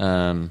Cole's.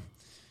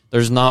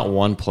 There's not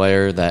one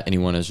player that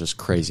anyone is just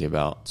crazy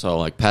about. So,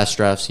 like past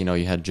drafts,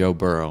 you had Joe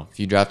Burrow.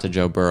 If you drafted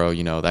Joe Burrow,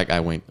 that guy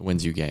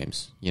wins you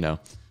games.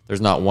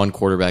 There's not one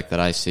quarterback that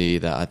I see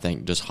that I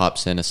think just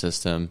hops in a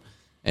system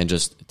and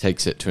just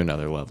takes it to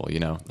another level,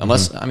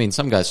 Unless,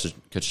 some guys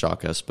could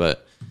shock us,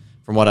 but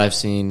from what I've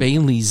seen...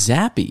 Bailey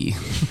Zappi.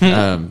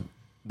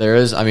 There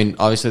is,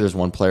 obviously there's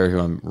one player who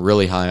I'm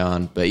really high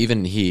on, but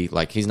even he's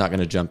not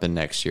going to jump in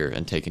next year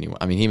and take anyone.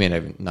 He may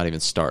not even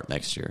start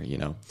next year,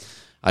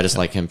 I just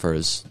like him for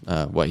his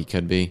what he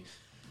could be.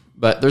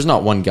 But there's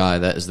not one guy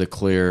that is the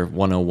clear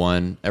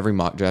 101. Every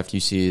mock draft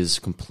you see is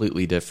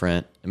completely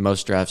different. In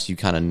most drafts, you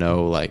kind of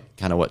know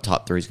what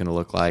top 3 is going to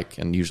look like,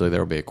 and usually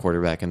there will be a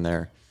quarterback in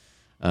there.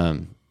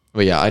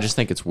 But yeah, I just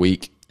think it's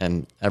weak,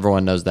 and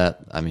everyone knows that.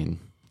 I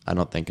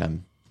don't think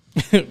I'm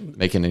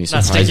making any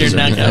surprises. Not sticking your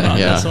neck out on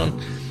this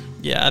one.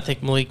 Yeah, I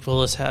think Malik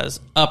Willis has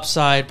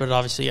upside, but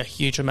obviously a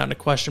huge amount of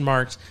question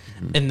marks.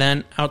 Mm-hmm. And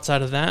then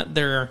outside of that,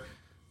 there are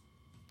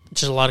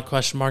just a lot of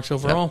question marks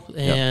overall,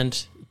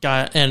 and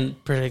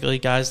particularly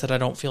guys that I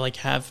don't feel like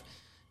have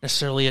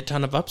necessarily a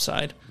ton of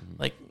upside.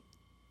 Like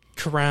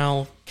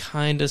Corral,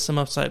 kind of some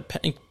upside.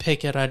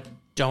 Pickett, I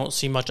don't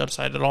see much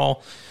upside at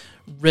all.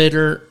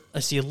 Ritter,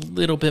 I see a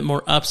little bit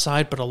more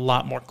upside, but a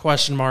lot more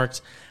question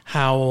marks.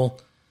 Howell,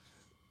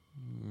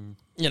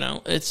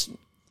 it's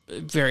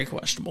very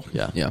questionable.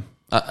 Yeah.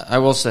 I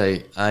will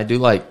say I do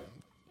like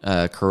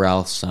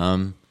Corral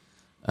some.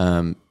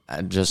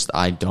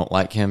 I don't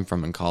like him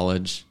from in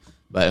college.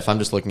 But if I'm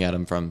just looking at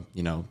him from,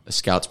 a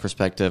scout's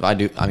perspective, I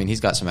do. He's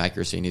got some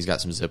accuracy and he's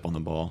got some zip on the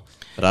ball,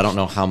 but I don't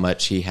know how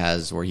much he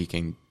has where he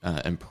can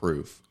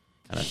improve.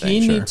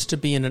 He needs to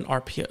be in an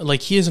RPO.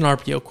 Like, he is an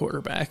RPO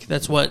quarterback.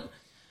 That's what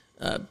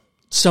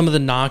some of the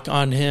knock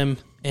on him,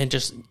 and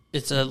just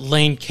it's a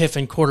Lane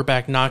Kiffin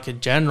quarterback knock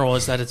in general,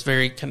 is that it's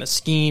very kind of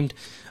schemed.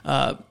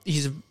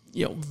 He's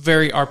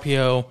very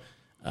RPO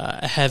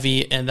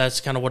heavy, and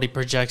that's kind of what he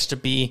projects to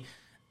be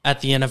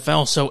at the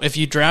NFL. So if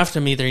you draft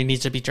him, either he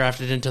needs to be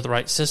drafted into the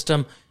right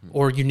system,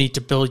 or you need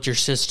to build your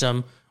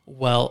system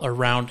well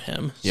around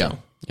him. So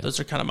those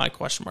are kind of my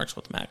question marks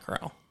with Matt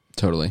Corral.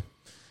 Totally.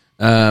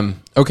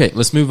 Okay,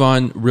 let's move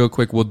on real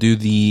quick. We'll do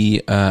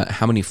the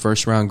how many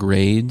first round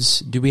grades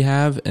do we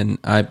have? And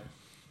I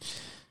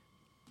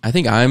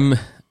think I'm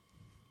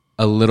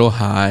a little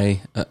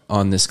high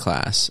on this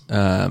class.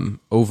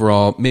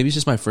 Overall, maybe it's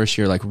just my first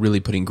year, like really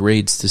putting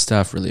grades to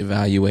stuff, really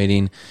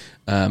evaluating.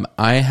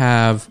 I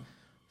have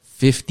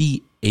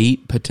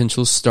 58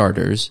 potential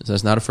starters. So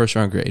that's not a first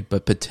round grade,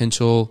 but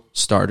potential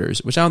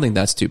starters, which I don't think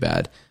that's too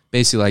bad.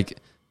 Basically, like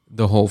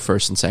the whole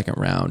first and second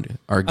round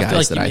are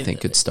guys that I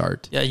think could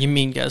start. Yeah, you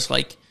mean guys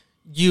like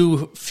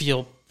you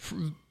feel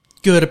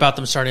good about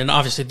them starting. And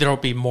obviously, there will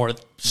be more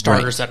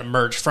starters that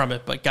emerge from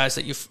it, but guys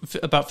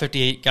that about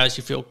 58 guys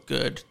you feel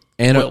good.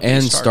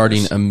 And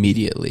starting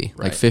immediately,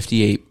 like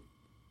 58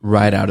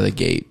 right out of the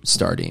gate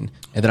starting.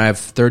 And then I have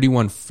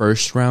 31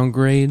 first round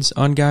grades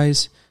on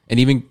guys. And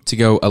even to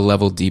go a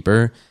level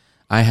deeper,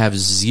 I have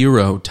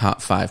 0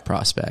 top 5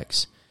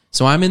 prospects.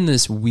 So I'm in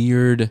this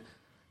weird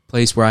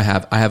place where I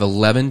have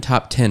 11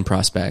 top 10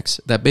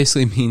 prospects. That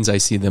basically means I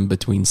see them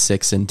between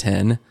 6 and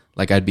 10.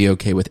 Like I'd be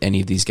okay with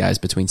any of these guys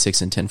between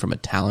 6 and 10 from a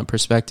talent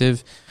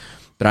perspective.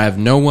 But I have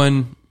no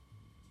one,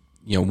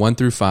 1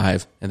 through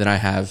 5. And then I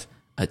have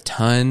a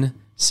ton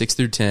 6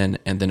 through 10,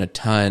 and then a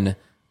ton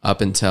up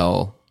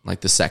until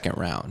like the second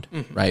round,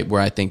 right?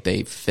 Where I think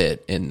they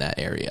fit in that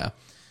area.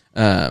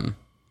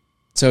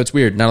 So it's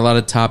weird. Not a lot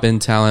of top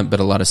end talent, but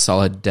a lot of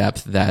solid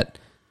depth that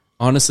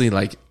honestly,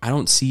 like I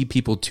don't see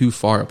people too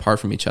far apart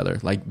from each other.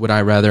 Like would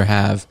I rather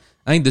have,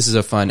 I think this is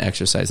a fun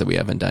exercise that we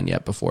haven't done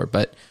yet before,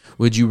 but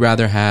would you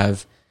rather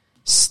have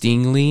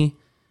Stingley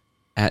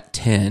at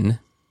 10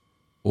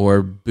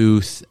 or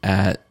Booth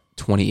at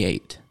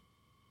 28?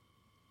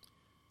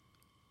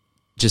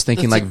 Just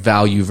thinking like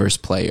value versus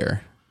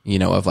player,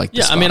 of like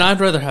the spot. I mean, I'd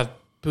rather have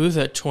Booth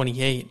at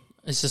 28.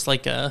 It's just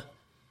like I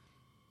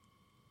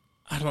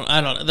don't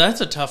know.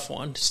 That's a tough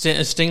one.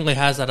 Stingley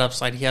has that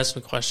upside. He has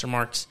some question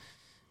marks,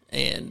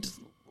 and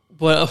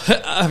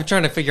I'm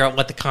trying to figure out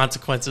what the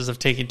consequences of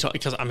taking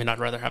because I'd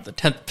rather have the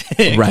 10th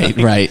pick.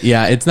 Right.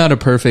 Yeah, it's not a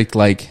perfect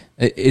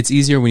it's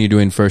easier when you're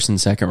doing first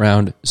and second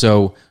round.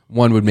 So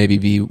one would maybe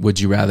be, would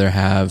you rather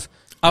have?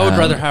 I would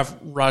rather have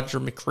Roger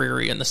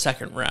McCreary in the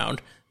second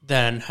round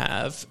than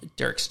have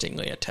Derek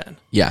Stingley at 10.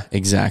 Yeah,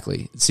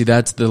 exactly. See,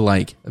 that's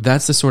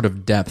the sort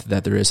of depth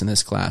that there is in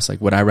this class. Like,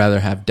 would I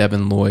rather have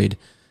Devin Lloyd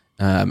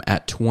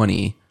at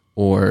 20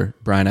 or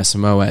Brian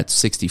Asamoah at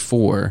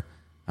 64?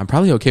 I'm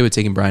probably okay with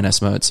taking Brian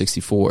Asamoah at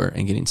 64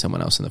 and getting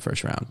someone else in the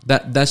first round.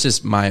 That's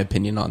just my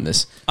opinion on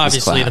this.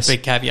 Obviously, this the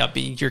big caveat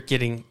being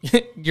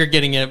you're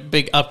getting a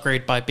big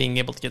upgrade by being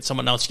able to get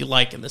someone else you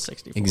like in the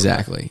 64.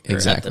 Exactly.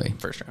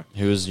 First round.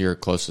 Who is your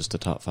closest to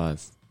top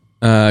 5?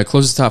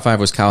 Closest top 5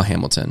 was Kyle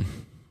Hamilton.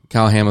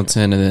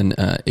 And then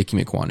Ike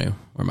Mekwonu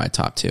were my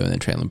top 2, and then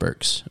Traylon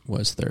Burks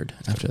was third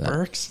after that.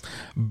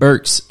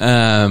 Burks.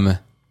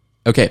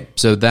 Okay,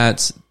 so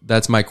that's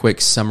my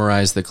quick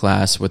summarize the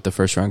class with the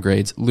first round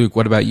grades. Luke,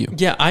 what about you?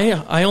 Yeah,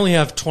 I only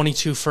have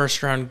 22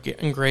 first round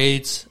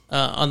grades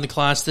on the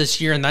class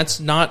this year, and that's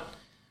not.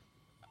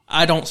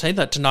 I don't say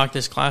that to knock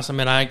this class. I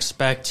mean, I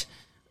expect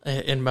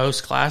in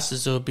most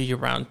classes it will be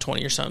around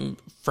 20 or something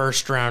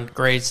first round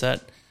grades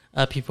that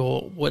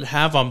people would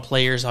have on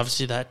players.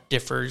 Obviously, that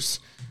differs.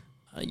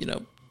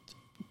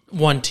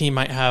 One team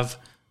might have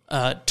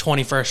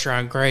 20 first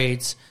round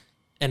grades,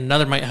 and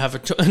another might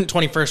have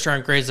 20 first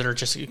round grades that are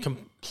just a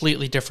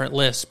completely different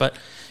list. But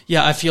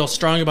yeah, I feel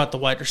strong about the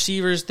wide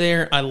receivers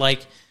there. I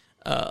like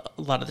a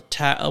lot of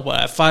the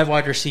I have 5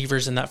 wide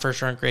receivers in that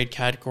first round grade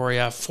category.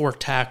 I have 4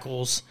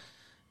 tackles.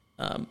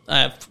 I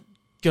have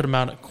a good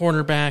amount of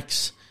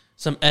cornerbacks,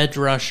 some edge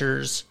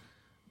rushers.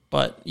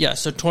 But yeah,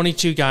 so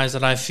 22 guys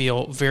that I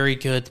feel very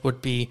good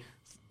would be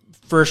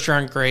first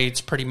round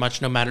grades pretty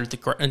much no matter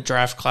the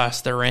draft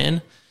class they're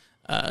in.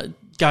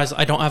 Guys,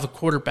 I don't have a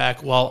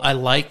quarterback. While I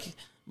like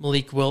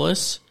Malik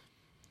Willis,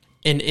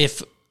 and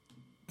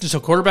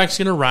quarterback's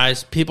going to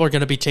rise, people are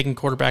going to be taking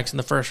quarterbacks in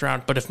the first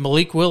round. But if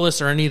Malik Willis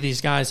or any of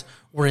these guys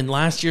were in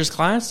last year's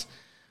class,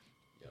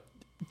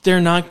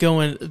 they're not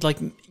going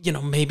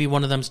maybe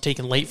one of them's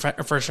taken late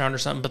first round or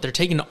something, but they're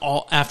taking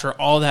after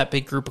all that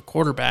big group of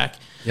quarterback.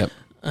 Yep.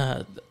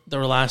 That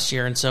were last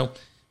year. And so,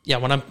 yeah,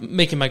 when I'm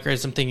making my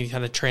grades, I'm thinking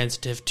kind of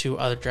transitive to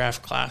other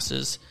draft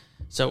classes.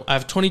 So I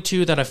have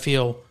 22 that I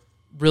feel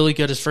really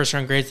good as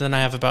first-round grades, and then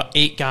I have about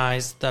 8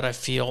 guys that I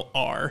feel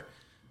are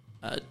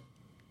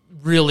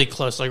really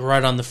close, like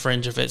right on the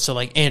fringe of it. So,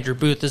 like, Andrew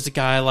Booth is a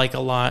guy I like a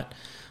lot,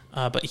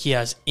 but he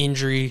has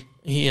injury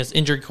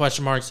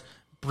question marks.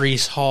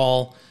 Breece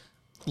Hall,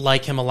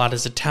 like him a lot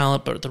as a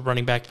talent, but the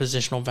running back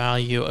positional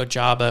value.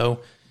 Ojabo,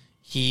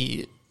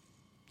 he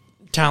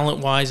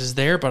talent-wise is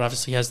there, but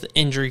obviously has the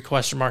injury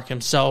question mark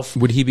himself.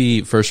 Would he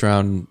be first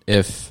round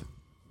if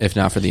if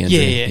not for the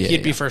injury. Yeah.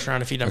 He'd be first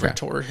round if he never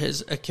tore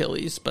his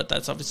Achilles, but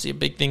that's obviously a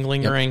big thing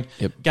lingering.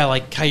 Yep. Guy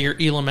like Kyer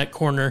Elam at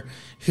corner,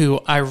 who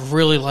I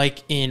really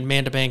like in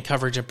man-to-man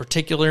coverage in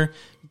particular,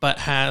 but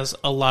has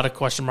a lot of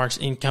question marks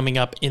in coming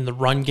up in the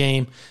run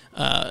game.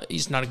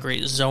 He's not a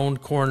great zone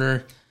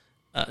corner,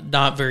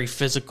 not very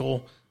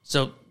physical.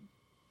 So,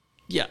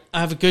 yeah,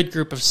 I have a good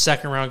group of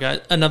second-round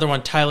guys. Another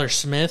one, Tyler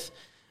Smith.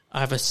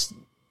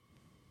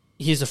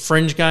 He's a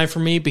fringe guy for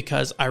me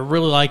because I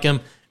really like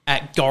him.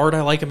 At guard,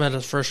 I like him as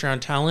a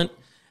first-round talent.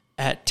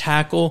 At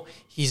tackle,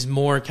 he's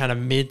more kind of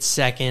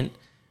mid-second,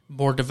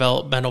 more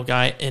developmental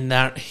guy in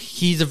that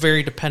he's a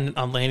very dependent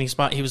on landing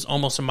spot. He was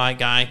almost a my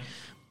guy,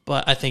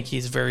 but I think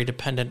he's very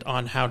dependent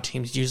on how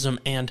teams use him.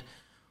 And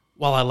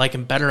while I like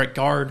him better at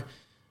guard,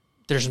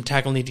 there's some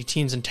tackle-needy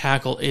teams, and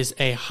tackle is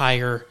a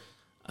higher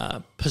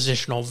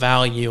positional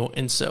value,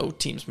 and so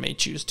teams may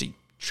choose to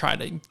try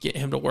to get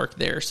him to work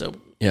there. So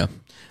Yeah.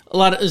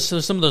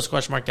 some of those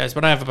question mark guys,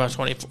 but I have about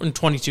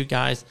 22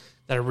 guys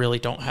that I really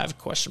don't have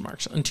question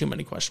marks and too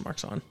many question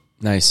marks on.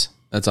 Nice.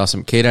 That's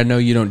awesome. Kate, I know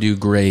you don't do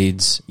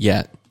grades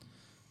yet.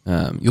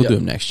 You'll do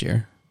them next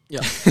year.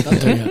 Yeah, not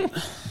there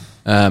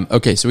yet.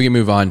 Okay, so we can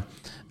move on.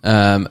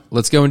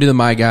 Let's go into the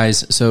my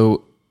guys.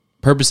 So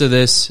purpose of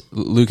this,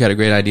 Luke had a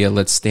great idea.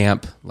 Let's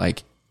stamp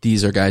like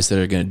these are guys that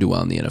are going to do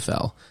well in the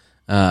NFL.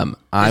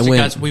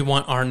 Guys we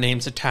want our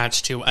names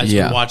attached to as we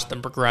watch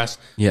them progress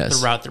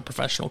throughout their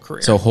professional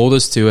career. So hold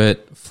us to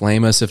it.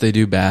 Flame us if they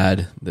do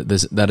bad.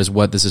 That is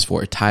what this is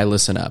for. Ty,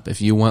 listen up. If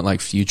you want like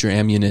future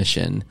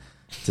ammunition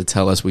to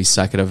tell us we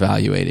suck at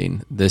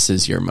evaluating, this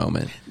is your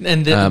moment.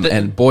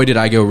 And boy, did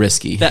I go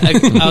risky.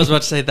 I was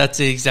about to say that's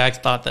the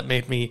exact thought that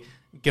made me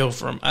go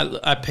from.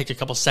 I picked a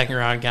couple second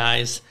round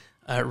guys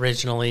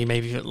originally,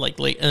 maybe like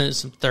late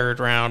some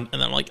third round,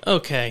 and then I'm like,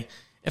 okay.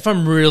 If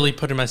I'm really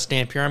putting my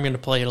stamp here, I'm going to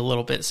play it a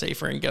little bit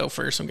safer and go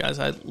for some guys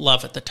I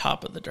love at the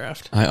top of the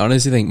draft. I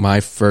honestly think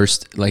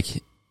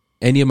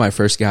any of my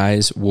first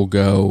guys will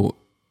go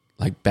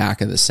like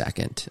back of the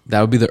second.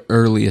 That would be the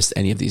earliest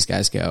any of these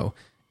guys go.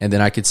 And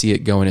then I could see it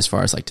going as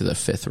far as like to the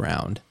 5th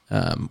round,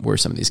 where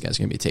some of these guys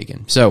are going to be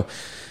taken. So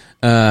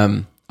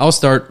I'll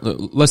start.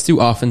 Let's do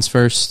offense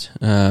first.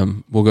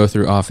 We'll go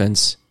through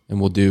offense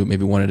and we'll do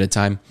maybe one at a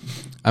time.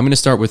 I'm going to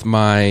start with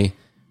my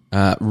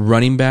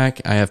running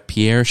back. I have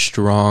Pierre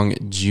Strong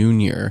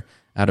Jr.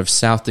 out of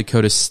South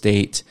Dakota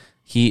State.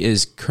 He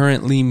is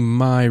currently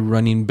my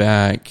running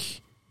back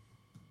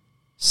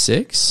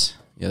 6.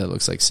 Yeah, that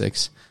looks like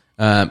 6.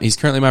 He's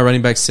currently my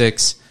running back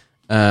 6.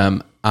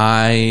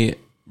 I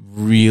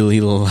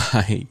really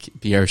like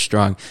Pierre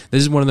Strong.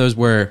 This is one of those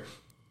where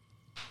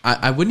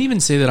I wouldn't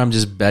even say that I'm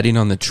just betting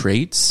on the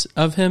traits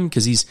of him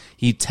because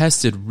he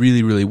tested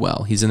really, really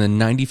well. He's in the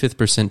 95th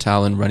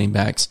percentile in running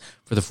backs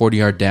for the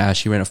 40-yard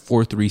dash. He ran a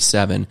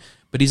 4.37,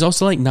 but he's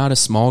also like not a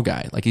small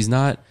guy. Like he's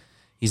not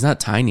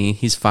tiny.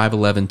 He's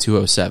 5'11",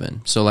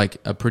 207. So like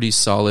a pretty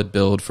solid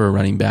build for a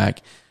running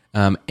back.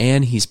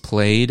 And he's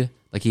played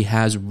like he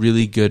has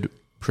really good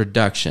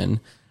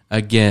production.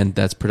 Again,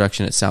 that's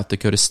production at South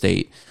Dakota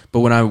State. But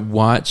when I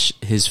watch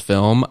his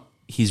film,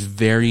 he's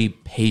very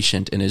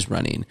patient in his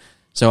running.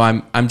 So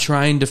I'm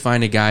trying to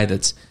find a guy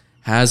that's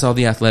has all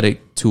the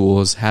athletic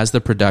tools, has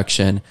the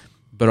production,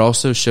 but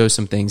also shows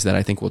some things that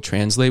I think will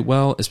translate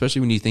well,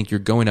 especially when you think you're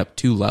going up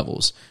 2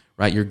 levels,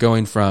 right? You're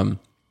going from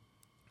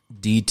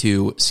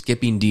D2,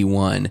 skipping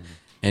D1,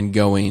 and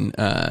going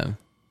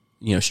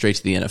straight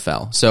to the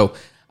NFL. So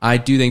I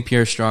do think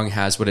Pierre Strong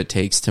has what it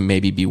takes to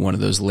maybe be one of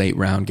those late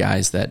round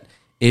guys that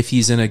if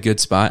he's in a good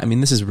spot, I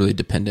mean, this is really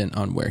dependent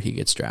on where he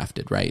gets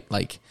drafted, right?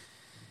 Like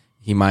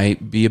he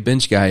might be a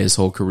bench guy his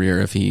whole career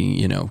if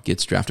he,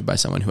 gets drafted by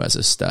someone who has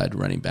a stud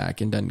running back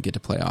and doesn't get to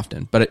play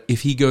often. But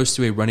if he goes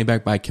to a running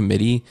back by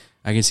committee,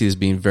 I can see this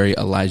being very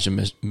Elijah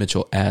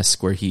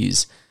Mitchell-esque, where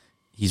he's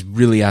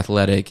really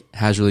athletic,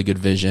 has really good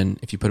vision.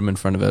 If you put him in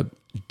front of a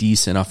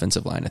decent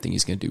offensive line, I think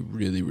he's going to do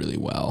really, really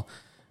well.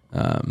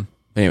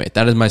 Anyway,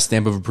 that is my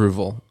stamp of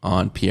approval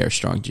on Pierre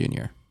Strong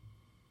Jr.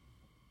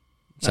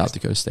 South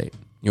Dakota State.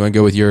 You want to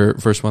go with your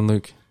first one,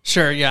 Luke?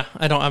 Sure, yeah.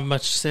 I don't have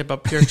much to say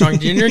about Pierre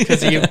Strong Jr.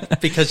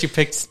 because you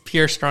picked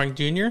Pierre Strong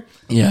Jr.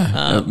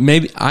 Yeah,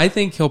 maybe I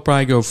think he'll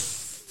probably go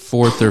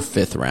 4th or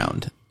 5th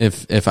round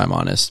if I'm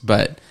honest.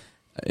 But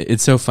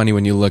it's so funny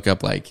when you look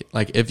up like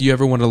if you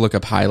ever want to look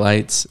up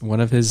highlights, one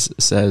of his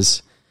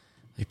says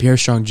like Pierre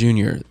Strong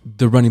Jr.,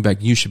 the running back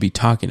you should be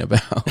talking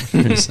about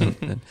or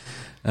something.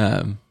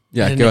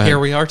 Yeah, and go ahead. Here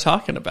we are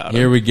talking about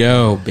Here him. we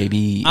go,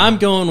 baby. I'm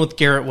going with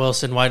Garrett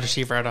Wilson, wide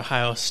receiver at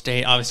Ohio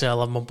State. Obviously, I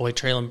love my boy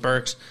Traylon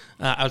Burks.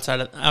 Outside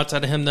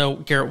of him, though,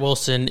 Garrett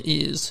Wilson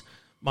is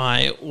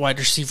my wide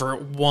receiver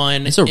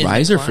 1. It's a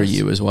riser for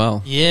you as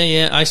well.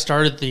 Yeah. I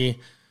started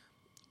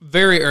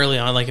very early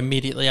on, like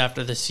immediately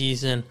after the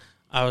season.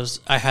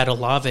 I had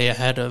Olave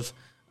ahead of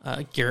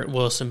Garrett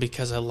Wilson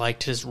because I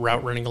liked his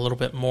route running a little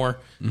bit more,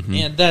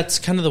 and that's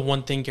kind of the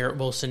one thing Garrett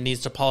Wilson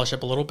needs to polish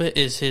up a little bit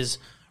is his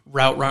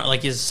route run.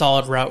 Like he's a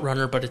solid route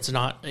runner, but it's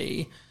not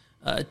a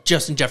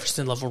Justin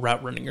Jefferson level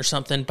route running or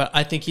something. But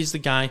I think he's the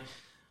guy.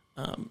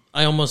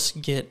 I almost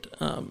get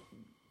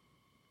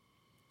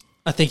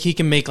I think he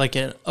can make like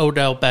an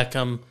Odell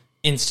Beckham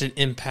instant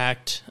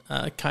impact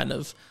kind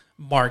of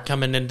mark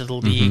coming into the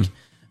league,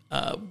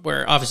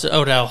 where obviously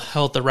Odell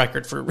held the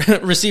record for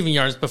receiving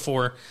yards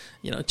before,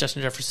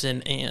 Justin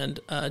Jefferson and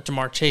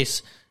Jamar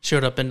Chase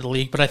showed up into the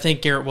league. But I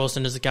think Garrett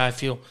Wilson is a guy I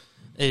feel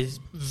is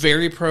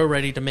very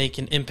ready to make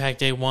an impact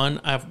day one.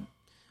 I have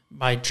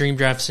my dream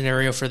draft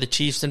scenario for the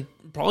Chiefs and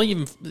probably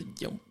even,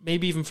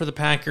 maybe even for the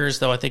Packers,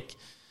 though I think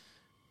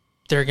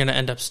they're going to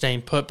end up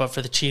staying put. But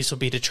for the Chiefs will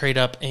be to trade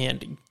up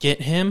and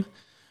get him.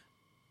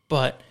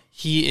 But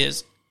he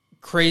is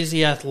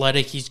crazy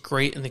athletic. He's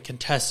great in the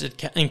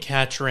contested and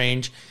catch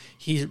range.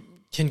 He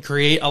can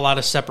create a lot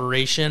of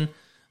separation.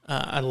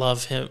 I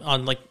love him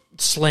on like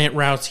slant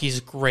routes.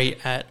 He's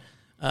great at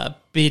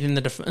beating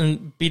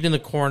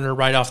the corner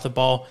right off the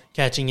ball,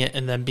 catching it,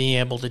 and then being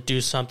able to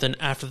do something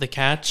after the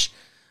catch.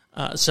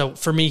 So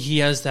for me, he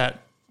has that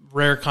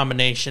rare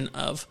combination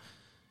of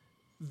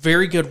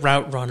very good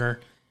route runner,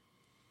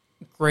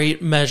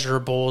 great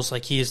measurables.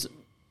 Like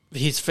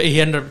he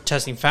ended up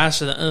testing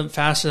faster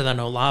than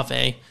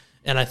Olave,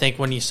 and I think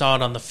when you saw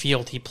it on the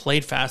field, he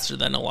played faster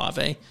than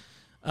Olave,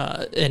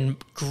 and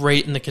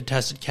great in the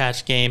contested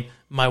catch game.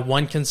 My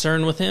one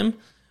concern with him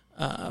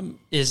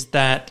is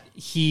that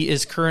he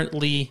is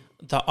currently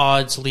the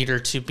odds leader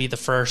to be the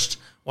first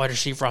wide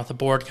receiver off the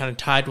board, kind of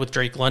tied with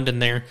Drake London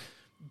there.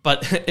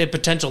 But a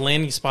potential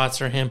landing spots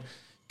for him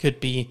could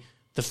be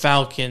the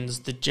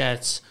Falcons, the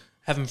Jets,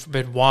 heaven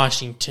forbid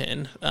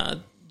Washington,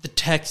 the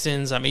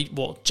Texans. I mean,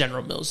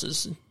 General Mills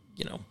is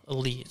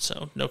elite,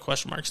 so no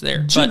question marks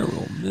there.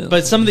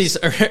 But some of these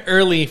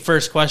early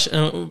first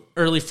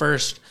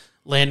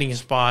landing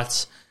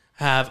spots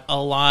have a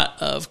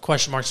lot of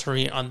question marks for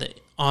me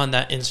on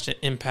that instant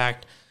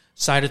impact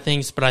side of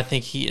things. But I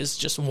think he is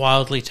just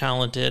wildly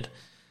talented,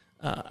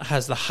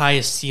 has the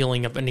highest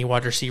ceiling of any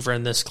wide receiver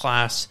in this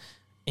class,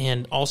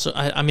 and also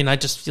I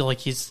just feel like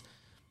he's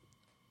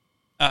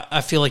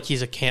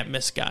a can't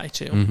miss guy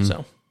too. Mm-hmm.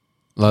 So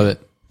love it.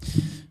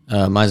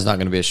 Mine's not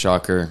going to be a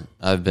shocker.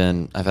 I've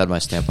had my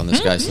stamp on this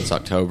guy since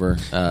October.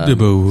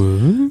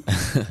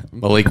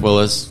 Malik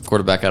Willis,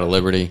 quarterback out of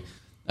Liberty.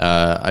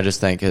 I just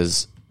think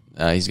he's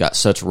got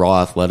such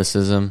raw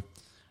athleticism,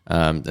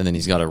 and then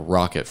he's got a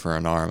rocket for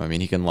an arm. I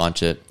mean, he can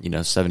launch it,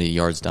 70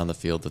 yards down the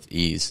field with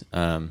ease.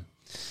 I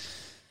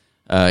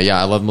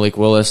love Malik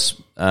Willis.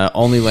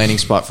 Only landing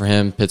spot for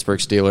him, Pittsburgh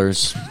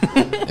Steelers.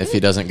 If he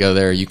doesn't go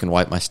there, you can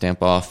wipe my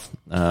stamp off.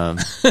 Not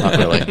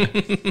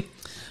really.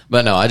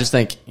 But no, I just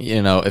think,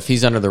 if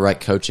he's under the right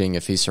coaching,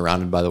 if he's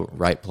surrounded by the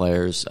right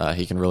players,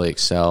 he can really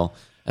excel.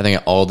 I think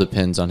it all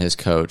depends on his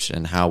coach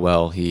and how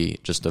well he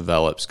just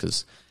develops,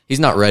 because he's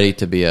not ready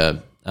to be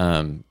a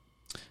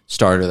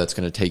starter that's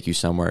going to take you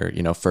somewhere,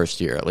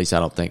 first year. At least I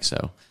don't think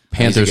so.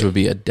 Panthers would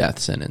be a death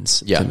sentence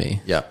to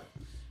me. Yeah.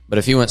 But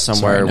if he went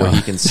somewhere where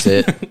he can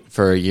sit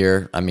for a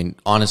year, I mean,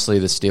 honestly,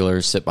 the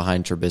Steelers sit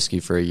behind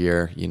Trubisky for a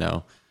year,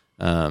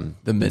 the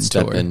mentor.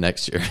 Step in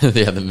next year.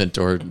 The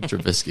mentor,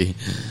 Trubisky.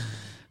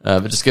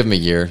 But just give him a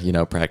year,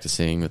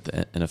 practicing with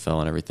the NFL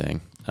and everything.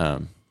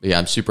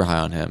 I'm super high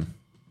on him.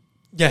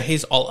 Yeah,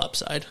 he's all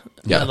upside.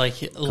 Yeah,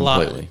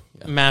 lot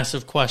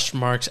massive question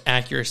marks,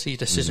 accuracy,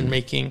 decision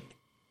making,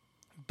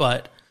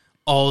 but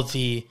all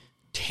the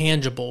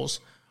tangibles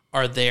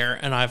are there.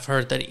 And I've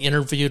heard that he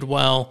interviewed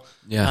well.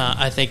 Yeah,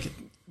 I think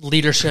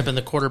leadership in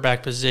the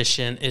quarterback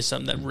position is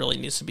something that really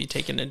needs to be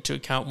taken into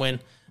account when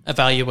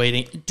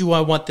evaluating. Do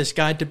I want this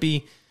guy to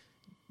be?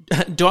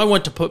 Do I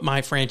want to put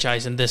my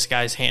franchise in this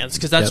guy's hands?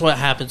 Because that's what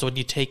happens when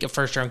you take a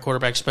first-round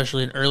quarterback,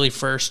 especially an early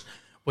first,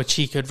 which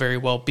he could very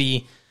well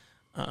be.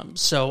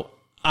 So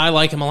I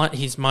like him a lot.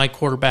 He's my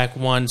quarterback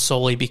one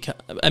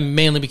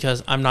mainly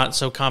because I'm not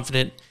so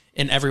confident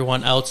in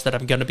everyone else that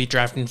I'm going to be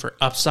drafting for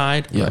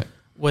upside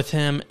with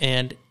him.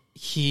 And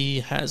he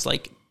has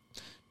like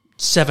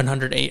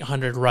 700,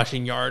 800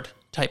 rushing yard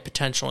type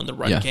potential in the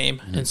run game.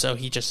 Mm-hmm. And so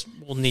he just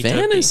will need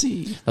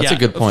fantasy. to be. That's a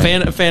good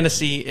point.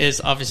 Fantasy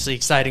is obviously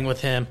exciting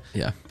with him.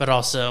 Yeah. But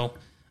also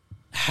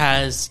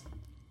has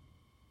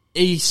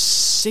a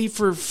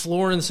safer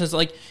floor in the sense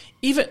like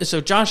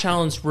Josh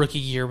Allen's rookie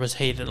year was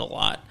hated a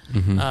lot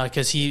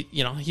because he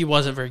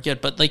wasn't very good,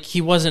 but like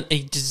he wasn't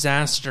a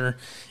disaster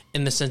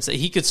in the sense that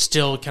he could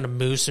still kind of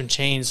move some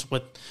chains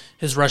with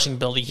his rushing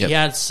ability. He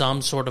had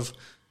some sort of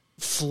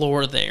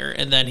floor there,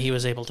 and then he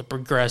was able to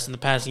progress in the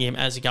passing game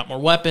as he got more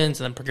weapons,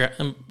 and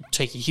then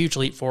take a huge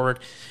leap forward.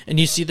 And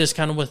you see this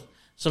kind of with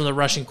some of the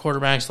rushing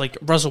quarterbacks, like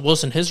Russell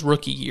Wilson. His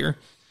rookie year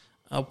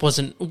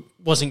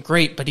wasn't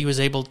great, but he was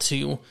able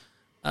to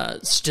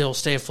still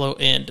stay afloat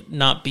and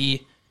not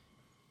be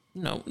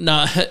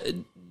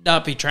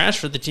trash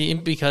for the team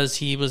because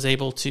he was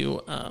able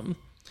to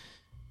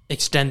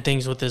extend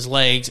things with his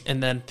legs,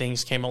 and then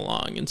things came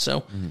along. And so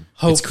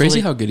hopefully, it's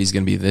crazy how good he's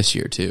going to be this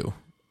year too.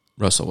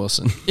 Russell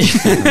Wilson.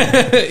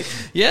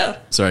 Yeah.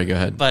 Sorry, go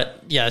ahead.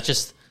 But yeah,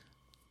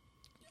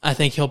 I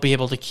think he'll be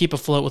able to keep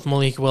afloat with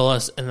Malik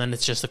Willis, and then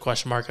it's just the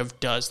question mark of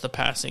does the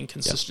passing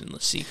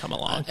consistency come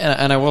along?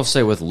 And I will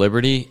say with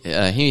Liberty,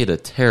 he had a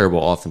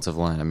terrible offensive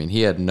line. I mean,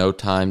 he had no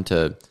time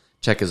to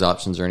check his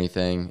options or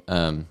anything.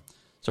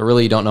 So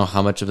really, you don't know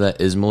how much of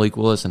that is Malik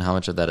Willis and how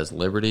much of that is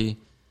Liberty,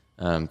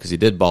 because he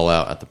did ball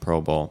out at the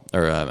Pro Bowl,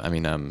 or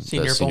the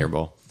Senior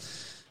Bowl.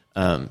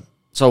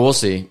 So we'll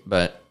see.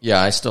 But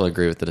yeah, I still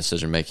agree with the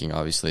decision making.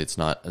 Obviously, it's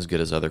not as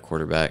good as other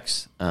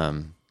quarterbacks.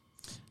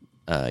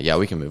 Yeah,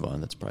 we can move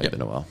on. That's probably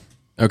been a while.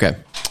 Okay.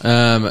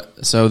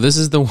 So this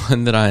is the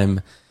one that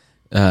I'm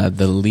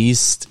the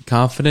least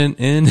confident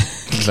in,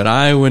 but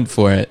I went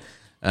for it.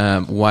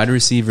 Wide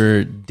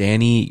receiver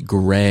Danny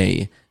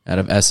Gray out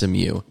of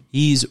SMU.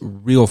 He's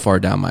real far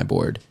down my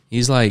board.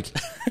 He's like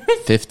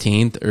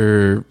 15th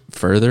or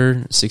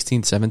further,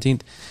 16th,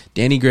 17th.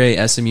 Danny Gray,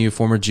 SMU,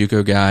 former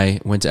JUCO guy,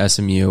 went to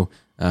SMU,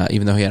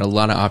 even though he had a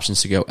lot of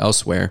options to go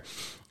elsewhere.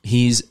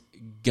 He's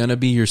going to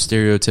be your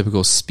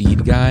stereotypical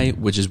speed guy,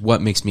 which is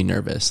what makes me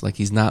nervous. Like,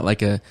 he's not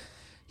like I'm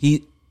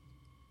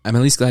at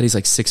least glad he's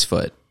like 6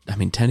 foot. I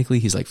mean, technically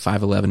he's like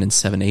 5'11" and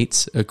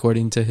 7/8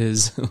 according to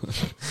his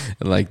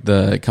like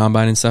the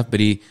combine and stuff, but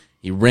he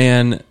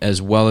ran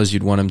as well as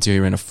you'd want him to. He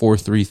ran a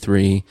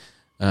 4.33,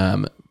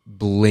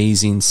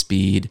 blazing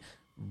speed.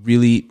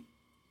 Really,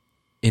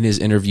 in his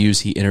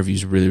interviews, he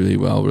interviews really, really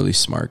well, really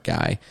smart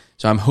guy.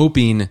 So I'm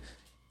hoping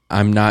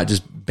I'm not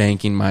just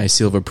banking my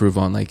seal of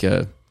approval on like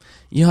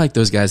like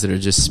those guys that are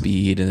just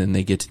speed and then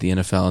they get to the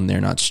NFL and they're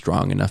not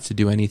strong enough to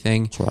do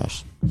anything.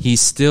 Trash.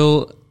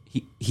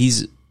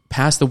 He's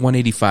past the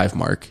 185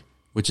 mark,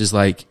 which is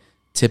like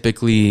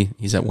typically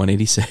he's at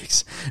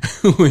 186,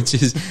 which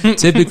is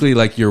typically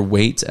like your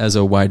weight as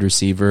a wide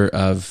receiver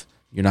of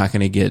you're not going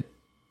to get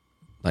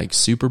like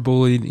super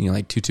bullied.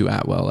 Like Tutu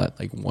Atwell at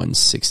like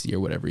 160 or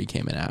whatever he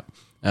came in at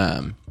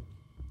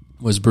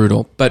was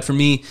brutal. But for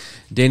me,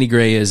 Danny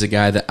Gray is a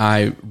guy that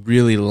I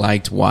really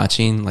liked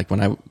watching. Like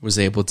when I was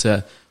able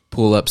to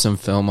pull up some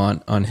film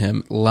on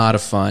him, a lot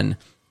of fun.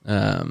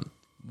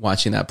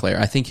 Watching that player.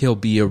 I think he'll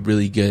be a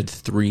really good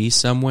 3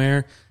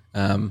 somewhere.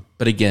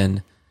 But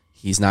again,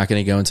 he's not going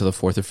to go into the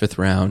 4th or 5th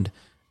round,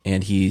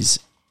 and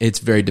it's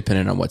very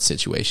dependent on what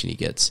situation he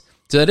gets.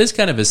 So that is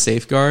kind of a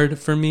safeguard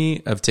for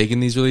me of taking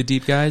these really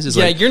deep guys. Is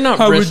you're not.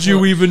 How would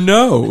you even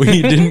know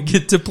he didn't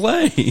get to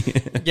play?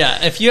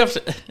 Yeah, if you have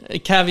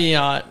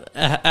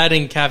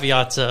adding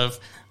caveats of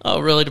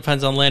really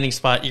depends on landing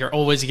spot, you're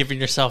always giving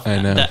yourself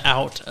the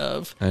out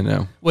of. I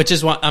know. Which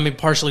is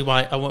partially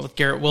why I went with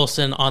Garrett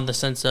Wilson on the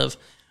sense of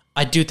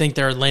I do think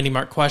there are landing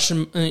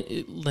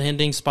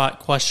spot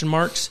question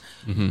marks,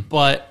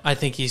 but I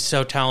think he's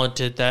so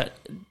talented that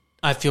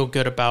I feel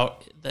good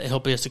about that he'll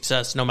be a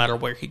success no matter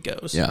where he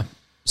goes. Yeah.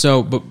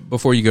 So, but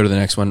before you go to the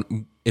next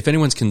one, if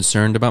anyone's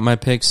concerned about my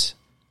picks,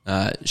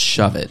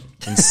 shove it.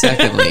 And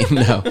secondly,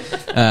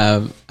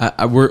 I'm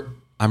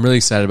really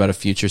excited about a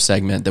future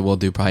segment that we'll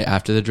do probably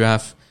after the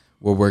draft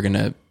where we're going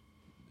to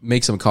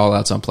make some call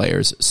outs on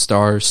players,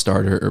 star,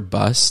 starter, or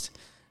bust.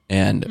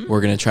 And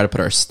we're going to try to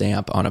put our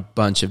stamp on a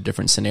bunch of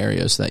different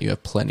scenarios so that you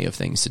have plenty of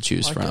things to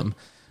choose from.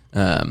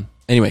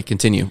 Anyway,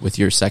 continue with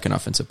your second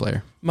offensive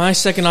player. My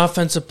second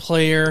offensive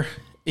player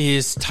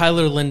is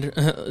Tyler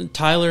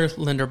Linderbaum,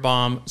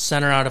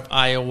 center out of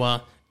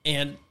Iowa.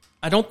 And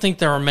I don't think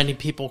there are many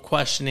people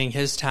questioning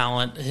his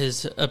talent,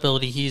 his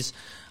ability. He's,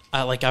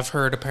 I've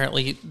heard,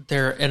 apparently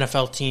there are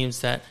NFL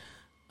teams that,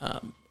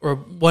 or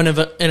one of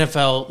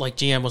NFL, like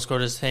GM was going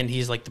to say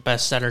he's like the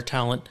best center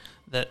talent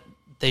that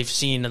they've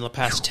seen in the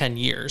past 10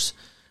 years.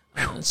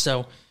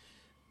 So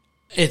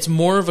it's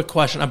more of a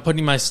question. I'm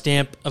putting my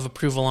stamp of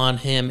approval on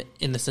him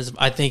in the sense of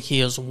I think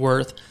he is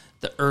worth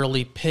the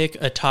early pick,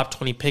 a top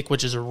 20 pick,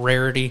 which is a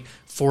rarity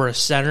for a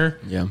center.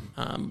 Yeah.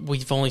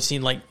 We've only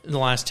seen, like, in the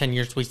last 10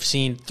 years, we've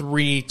seen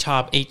 3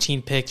 top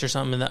 18 picks or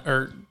something that,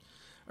 or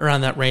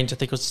around that range. I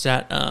think it was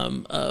stat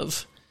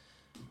of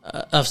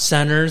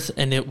centers,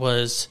 and it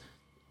was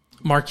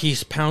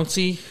Marquise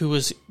Pouncey, who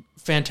was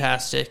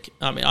fantastic.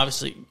 I mean,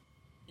 obviously,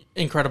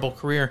 incredible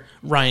career.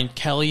 Ryan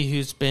Kelly,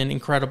 who's been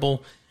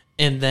incredible,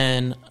 and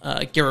then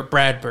Garrett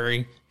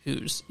Bradbury,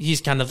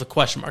 he's kind of the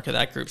question mark of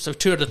that group. So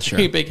 2 out of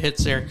 3 big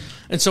hits there.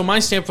 And so my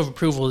stamp of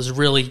approval is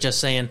really just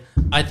saying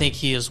I think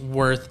he is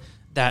worth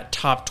that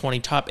top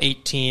 20, top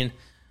 18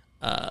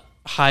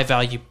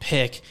 high-value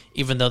pick,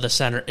 even though the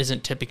center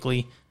isn't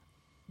typically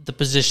the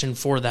position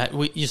for that.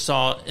 You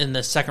saw in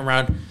the second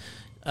round,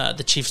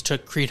 the Chiefs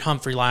took Creed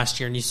Humphrey last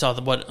year, and you saw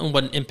what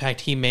an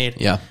impact he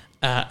made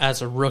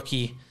as a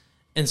rookie.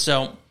 And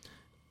so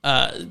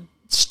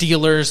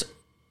Steelers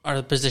are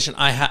the position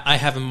I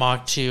have him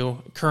mocked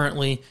to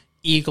currently.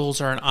 Eagles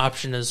are an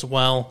option as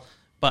well,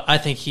 but I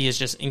think he is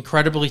just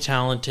incredibly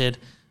talented.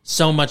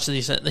 So much that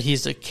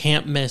he's a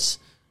can't-miss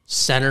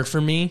center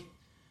for me.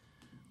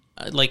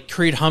 Like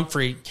Creed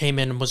Humphrey came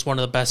in and was one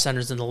of the best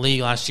centers in the league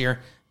last year,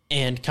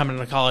 and coming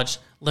into college,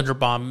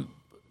 Linderbaum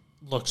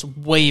looks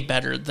way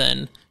better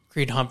than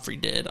Creed Humphrey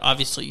did.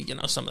 Obviously,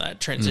 some of that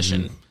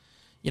transition,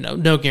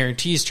 no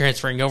guarantees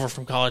transferring over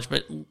from college,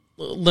 but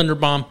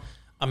Linderbaum,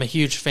 I'm a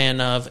huge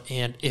fan of,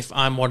 and if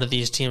I'm one of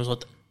these teams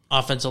with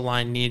offensive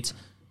line needs,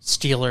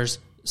 Steelers,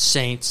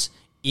 Saints,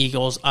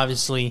 Eagles,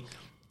 obviously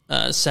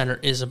center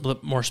is a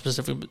bit more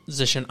specific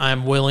position.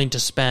 I'm willing to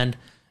spend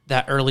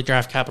that early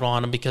draft capital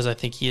on him because I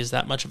think he is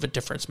that much of a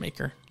difference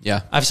maker.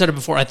 Yeah. I've said it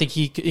before. I think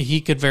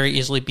he could very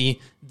easily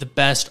be the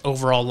best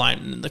overall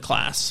lineman in the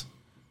class.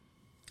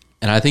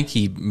 And I think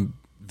he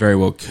very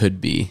well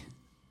could be.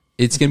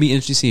 It's going to be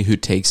interesting to see who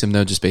takes him,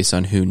 though, just based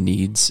on who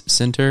needs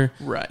center.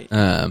 Right.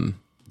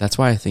 That's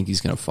why I think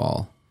he's going to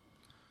fall.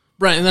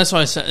 Right, and that's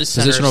why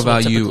positional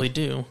value typically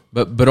do.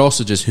 But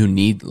also just who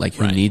needs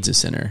a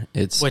center.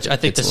 Which I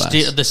think the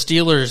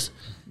Steelers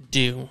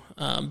do.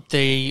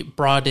 They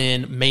brought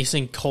in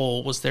Mason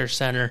Cole was their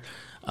center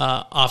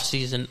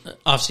off-season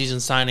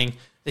signing.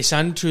 They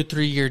signed him to a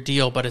 3-year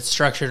deal, but it's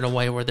structured in a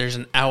way where there's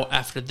an out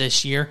after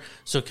this year,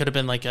 so it could have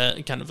been like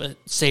a kind of a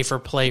safer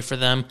play for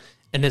them.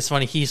 And it's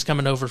funny, he's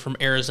coming over from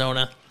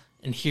Arizona,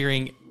 and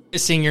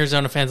seeing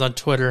Arizona fans on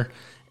Twitter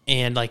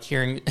and like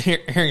hearing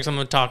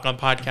someone talk on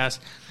podcasts.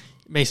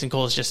 Mason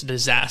Cole is just a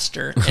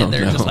disaster, and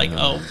they're just like,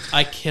 "Oh,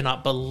 I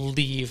cannot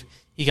believe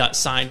he got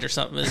signed or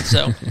something." And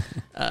so,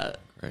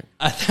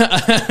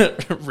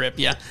 rip,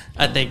 yeah.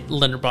 I think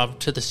Linderbaum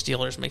to the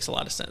Steelers makes a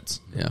lot of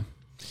sense.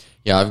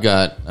 Yeah, I've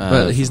got.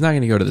 But he's not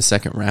going to go to the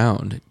second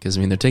round because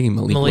they're taking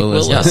Malik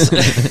Willis.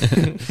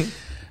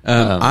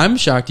 I'm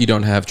shocked you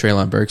don't have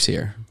Treylon Burks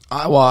here.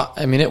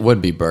 It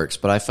would be Burks,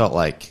 but I felt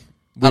like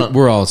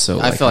we're also.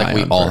 I feel like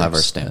we all Burks, have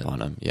our stamp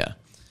on him. Yeah.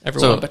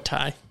 Everyone but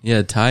Ty.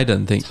 Yeah, Ty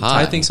doesn't think.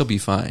 Ty thinks he'll be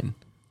fine.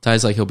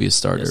 Ty's like he'll be a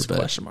starter, but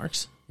question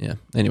marks. Yeah.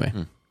 Anyway.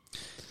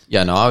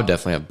 Yeah, no, I would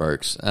definitely have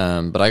Burks.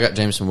 But I got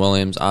Jameson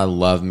Williams. I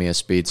love me a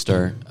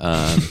speedster.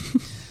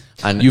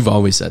 You've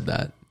always said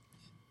that.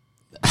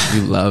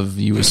 You love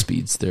you a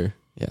speedster.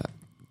 Yeah.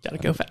 Gotta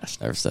go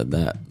fast. Never said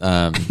that.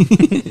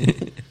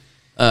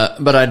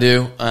 But I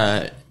do.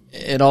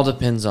 It all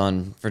depends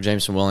on, for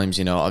Jameson Williams,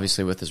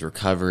 obviously with his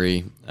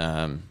recovery,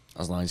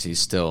 as long as he's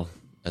still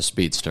a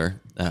speedster,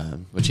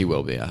 which he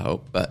will be, I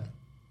hope. But,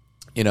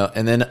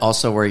 and then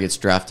also where he gets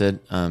drafted,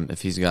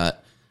 if he's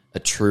got a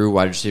true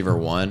wide receiver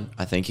 1,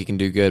 I think he can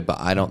do good, but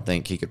I don't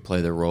think he could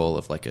play the role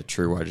of like a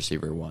true wide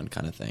receiver 1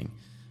 kind of thing.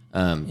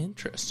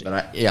 Interesting.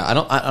 But I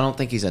don't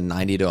think he's a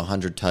 90 to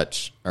 100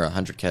 touch or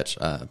 100 catch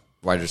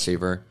wide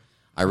receiver.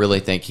 I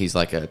really think he's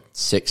like a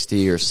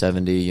 60 or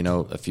 70,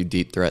 a few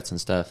deep threats and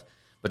stuff.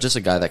 But just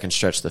a guy that can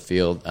stretch the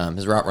field.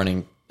 His route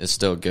running is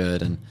still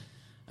good and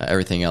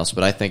everything else.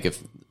 But I think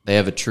if they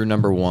have a true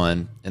number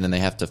 1 and then they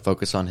have to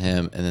focus on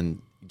him and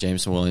then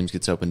Jameson Williams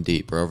gets open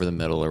deep or over the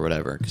middle or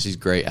whatever, because he's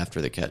great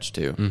after the catch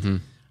too. Mm-hmm.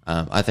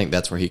 I think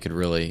that's where he could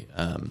really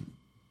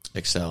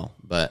excel.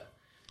 But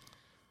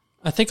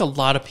I think a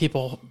lot of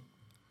people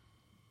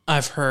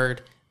I've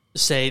heard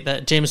say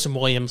that Jameson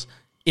Williams,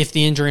 if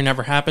the injury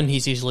never happened,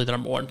 he's easily the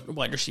number 1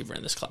 wide receiver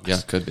in this class.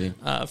 Yeah, could be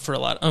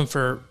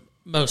for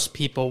most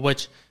people.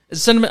 Which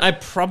is sentiment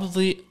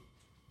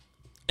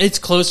it's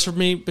close for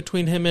me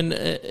between him and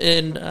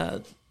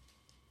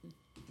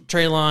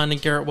Treylon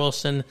and Garrett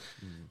Wilson,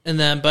 and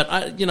them. But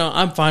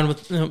I'm fine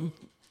with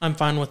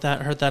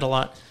that. I heard that a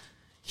lot.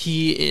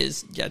 He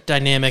is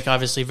dynamic,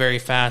 obviously very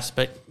fast,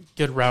 but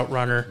good route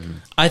runner.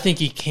 I think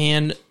he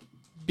can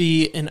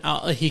be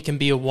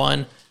a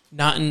 1,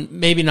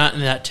 maybe not in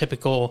that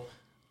typical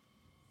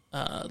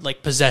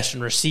like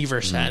possession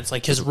receiver sense.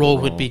 Like his role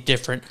would be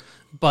different,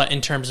 but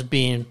in terms of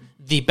being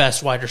the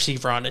best wide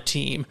receiver on a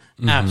team,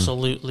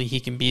 absolutely he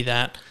can be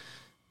that,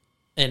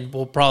 and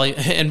will probably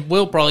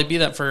be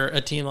that for a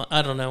team.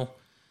 I don't know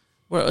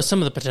what are some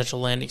of the potential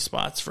landing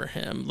spots for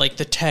him, like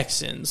the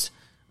Texans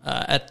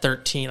at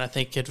 13. I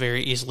think could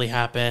very easily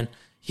happen.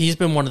 He's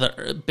been one of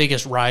the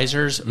biggest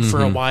risers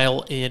for a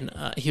while.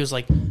 He was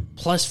like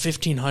plus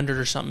 1,500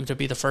 or something to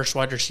be the first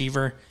wide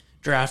receiver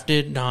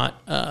drafted, not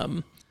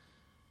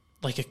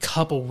like a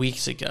couple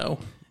weeks ago,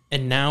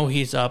 and now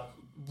he's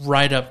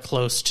right up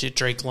close to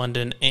Drake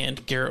London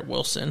and Garrett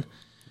Wilson.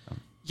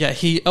 Yeah,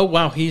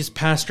 he's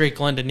past Drake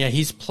London. Yeah,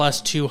 he's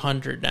plus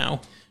 200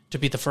 now to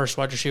be the first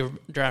wide receiver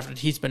drafted.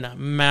 He's been a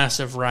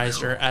massive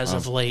riser as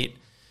of late.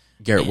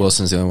 Garrett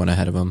Wilson's the only one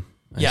ahead of him.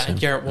 And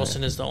Garrett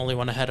Wilson is the only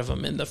one ahead of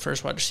him in the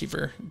first wide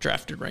receiver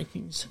drafted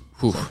rankings.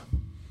 Whew.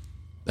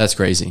 That's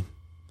crazy.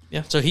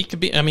 Yeah, so he could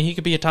be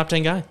a top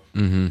 10 guy.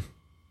 Mm-hmm.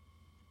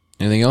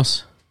 Anything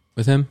else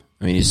with him?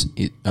 I mean, you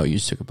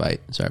just took a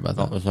bite. Sorry about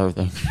that.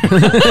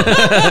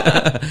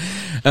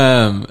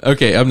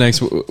 Okay, up next,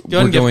 Go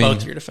ahead and get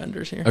both your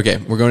defenders here. Okay,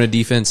 we're going to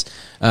defense.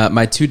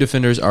 My 2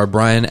 defenders are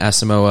Brian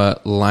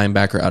Asamoah,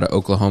 linebacker out of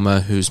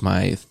Oklahoma, who's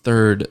my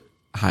 3rd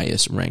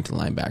highest ranked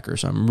linebacker.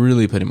 So I'm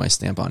really putting my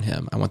stamp on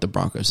him. I want the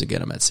Broncos to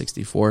get him at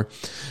 64.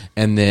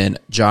 And then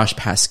Josh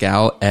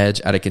Pascal,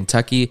 edge out of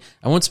Kentucky.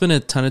 I won't spend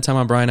a ton of time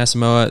on Brian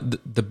Asamoah.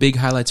 The big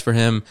highlights for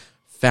him,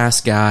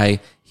 fast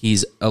guy.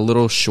 He's a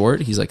little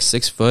short. He's like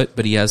 6 foot,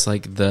 but he has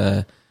like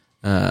I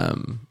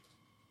think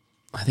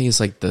it's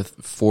like the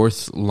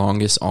 4th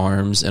longest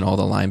arms in all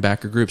the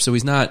linebacker groups. So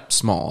he's not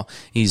small.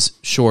 He's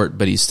short,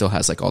 but he still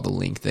has like all the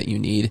length that you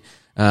need.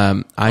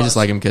 I just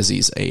like him because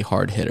he's a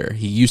hard hitter.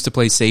 He used to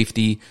play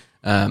safety.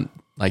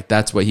 Like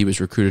that's what he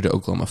was recruited to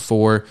Oklahoma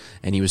for.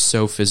 And he was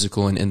so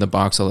physical and in the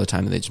box all the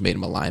time that they just made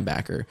him a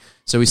linebacker.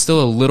 So he's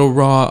still a little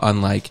raw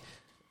on like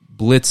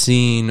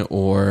blitzing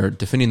or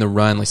defending the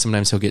run, like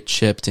sometimes he'll get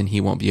chipped and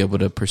he won't be able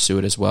to pursue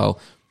it as well.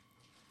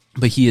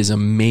 But he is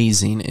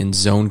amazing in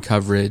zone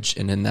coverage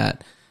and in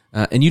that.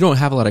 And you don't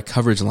have a lot of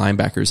coverage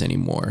linebackers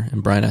anymore.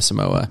 And Brian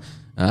Asamoah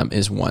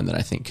is one that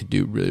I think could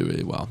do really,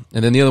 really well.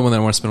 And then the other one that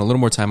I want to spend a little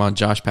more time on,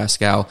 Josh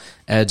Pascal,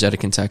 edge out of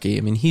Kentucky.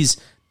 I mean,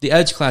 the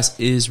edge class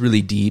is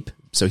really deep,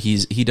 so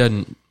he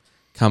doesn't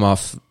come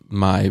off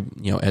my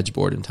edge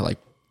board until like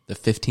the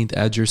 15th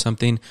edge or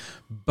something.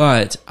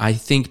 But I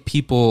think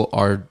people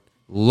are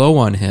low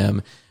on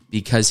him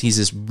because he's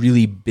this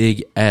really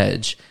big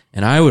edge,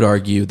 and I would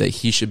argue that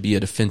he should be a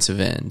defensive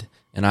end.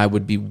 And I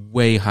would be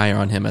way higher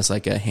on him as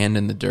like a hand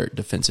in the dirt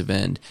defensive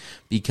end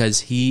because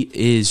he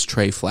is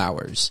Trey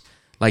Flowers.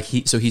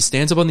 So he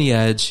stands up on the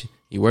edge,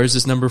 he wears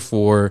this number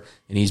 4,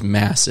 and he's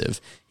massive.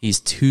 He's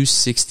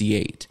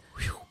 268.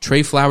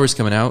 Trey Flowers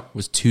coming out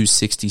was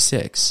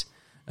 266.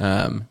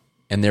 And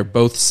they're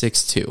both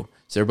 6'2". So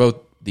they're both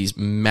these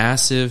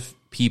massive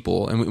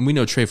people. And we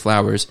know Trey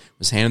Flowers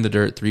was hand in the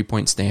dirt,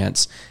 3-point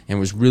stance, and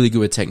was really good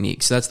with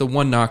technique. So that's the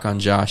one knock on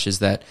Josh, is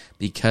that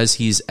because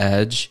he's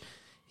edge,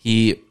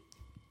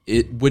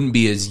 it wouldn't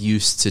be as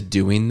used to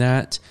doing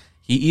that.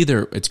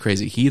 It's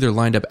crazy. He either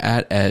lined up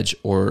at edge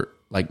or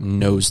like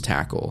nose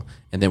tackle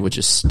and then would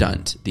just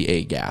stunt the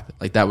A gap.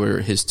 Like that were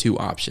his two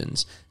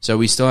options. So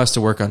he still has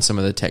to work on some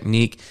of the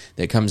technique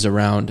that comes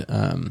around,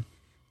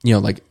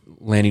 like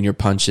landing your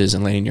punches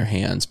and landing your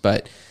hands.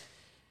 But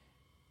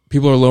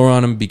people are lower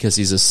on him because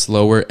he's a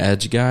slower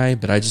edge guy,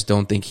 but I just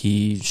don't think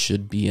he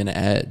should be an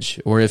edge.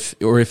 Or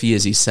if he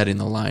is, he's setting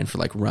the line for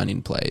like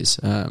running plays.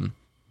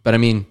 But I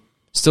mean,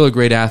 still a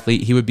great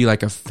athlete. He would be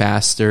like a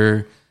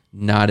faster,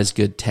 not as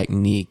good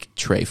technique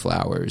Trey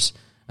Flowers,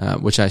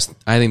 which I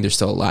think there's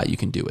still a lot you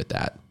can do with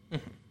that.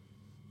 Mm-hmm.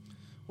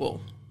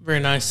 Well, very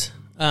nice.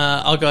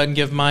 I'll go ahead and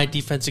give my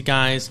defensive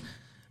guys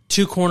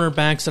two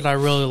cornerbacks that I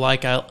really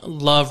like. I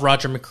love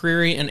Roger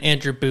McCreary and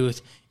Andrew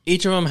Booth.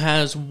 Each of them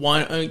has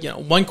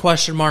one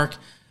question mark,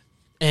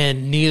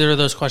 and neither of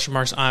those question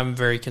marks I'm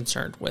very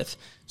concerned with.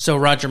 So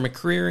Roger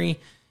McCreary,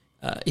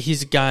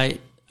 he's a guy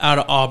out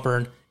of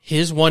Auburn.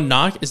 His one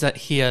knock is that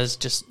he has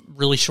just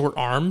really short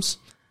arms.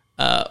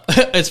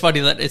 It's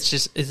funny that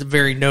it's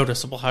very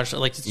noticeable how it's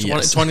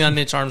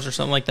 29-inch arms or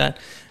something like that.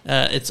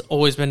 It's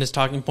always been his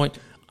talking point.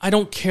 I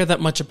don't care that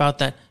much about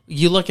that.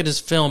 You look at his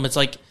film, it's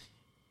like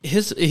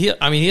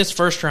his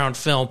first round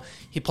film.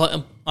 He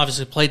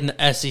obviously played in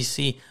the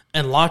SEC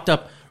and locked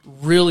up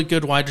really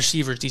good wide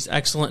receivers. He's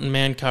excellent in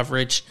man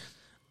coverage.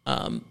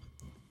 I'm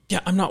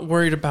not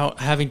worried about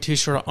having too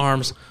short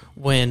arms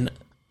when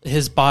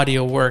his body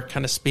of work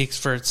kind of speaks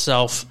for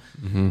itself.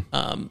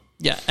 Mm-hmm.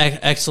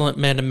 Excellent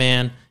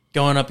man-to-man,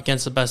 going up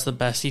against the best of the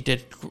best.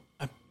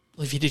 I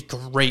believe he did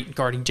great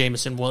guarding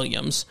Jameson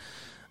Williams.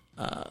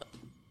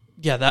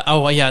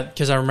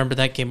 Because I remember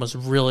that game was a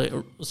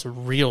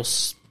real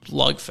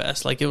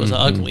slugfest. Like, it was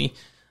ugly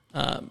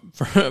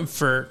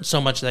for so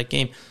much of that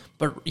game.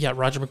 But, yeah,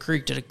 Roger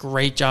McCreary did a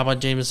great job on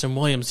Jameson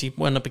Williams. He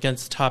went up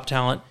against the top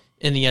talent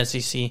in the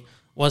SEC,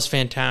 was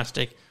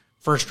fantastic.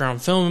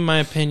 First-round film, in my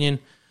opinion.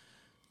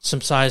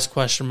 Some size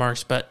question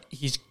marks, but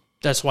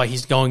that's why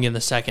he's going in the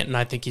second, and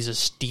I think he's a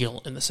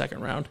steal in the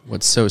second round.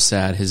 What's so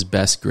sad, his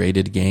best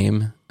graded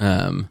game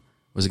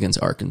was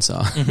against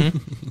Arkansas.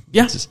 Mm-hmm.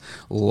 Yeah. Just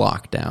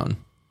locked down.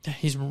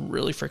 He's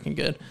really freaking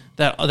good.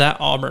 That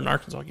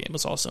Auburn-Arkansas game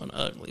was also an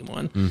ugly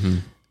one. Mm-hmm.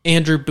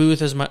 Andrew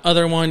Booth is my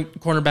other one,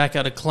 cornerback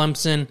out of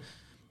Clemson.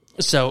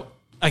 So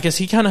I guess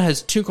he kind of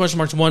has two question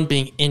marks, one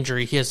being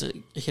injury. He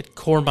had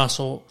core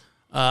muscle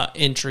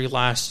injury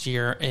last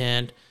year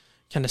and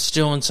kind of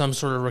still in some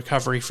sort of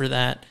recovery for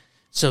that.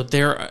 So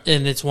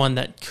and it's one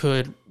that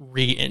could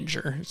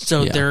re-injure.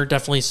 So there are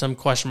definitely some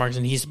question marks,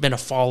 and he's been a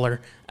faller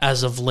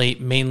as of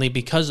late, mainly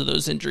because of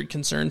those injury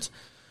concerns.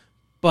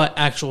 But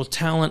actual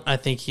talent, I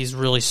think he's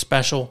really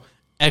special.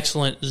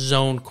 Excellent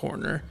zone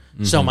corner.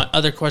 Mm-hmm. So my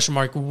other question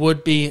mark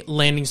would be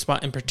landing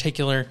spot in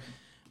particular,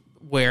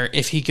 where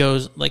if he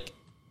goes, like,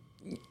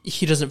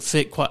 he doesn't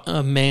fit quite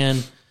a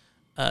man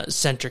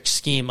centric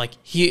scheme. Like,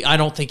 I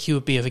don't think he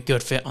would be a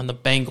good fit on the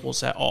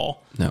Bengals at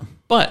all. No.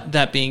 But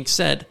that being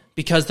said,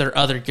 because there are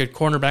other good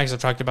cornerbacks,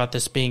 I've talked about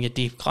this being a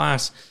deep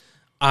class,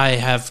 I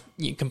have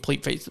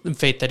complete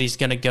faith that he's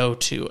going to go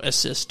to a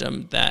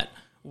system that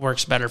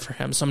works better for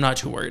him. So I'm not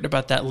too worried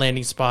about that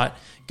landing spot,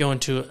 going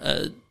to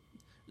a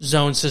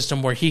zone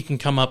system where he can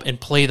come up and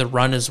play the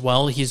run as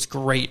well. He's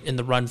great in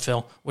the run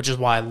fill, which is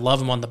why I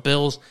love him on the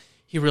Bills.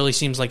 He really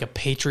seems like a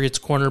Patriots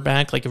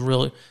cornerback, like a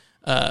really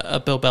a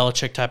Bill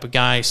Belichick type of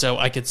guy. So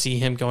I could see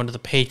him going to the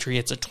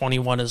Patriots at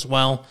 21 as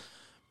well.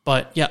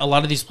 But yeah, a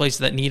lot of these places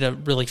that need a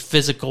really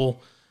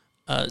physical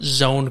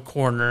zone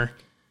corner,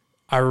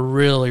 I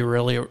really,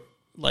 really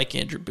like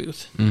Andrew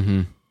Booth.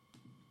 Mm-hmm.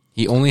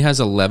 He only has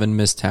 11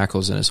 missed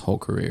tackles in his whole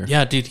career.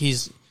 Yeah, dude,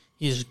 he's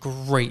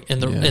great in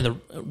the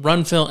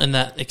run fill and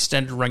that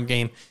extended run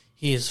game.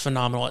 He is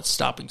phenomenal at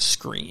stopping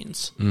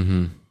screens,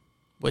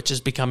 which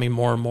is becoming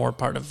more and more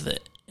part of the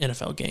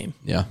NFL game.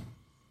 Yeah,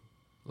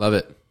 love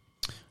it.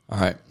 All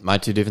right, my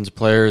two defensive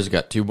players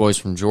got two boys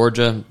from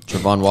Georgia,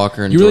 Travon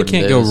Walker and You really Jordan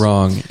can't Davis. go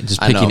wrong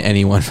just I picking know.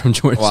 anyone from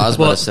Georgia. Well, I was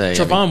about to say,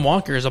 Travon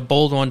Walker is a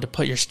bold one to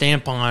put your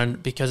stamp on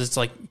because it's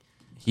like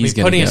He's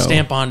gonna putting a go.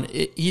 stamp on.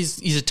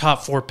 He's a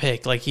top 4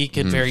 pick. Like he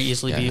could very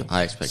easily yeah, be.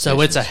 high expectations.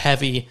 So it's a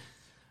heavy.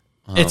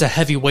 It's a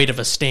heavy weight of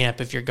a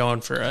stamp if you're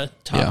going for a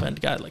top end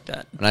guy like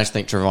that. And I just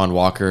think Travon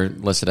Walker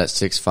listed at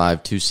 6'5",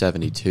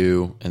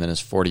 272, and then his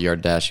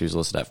 40-yard dash, he was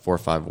listed at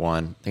 4.51.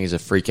 I think he's a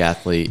freak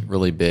athlete,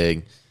 really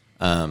big.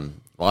 A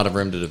lot of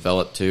room to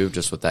develop, too,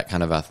 just with that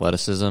kind of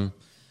athleticism.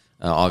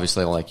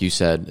 Obviously, like you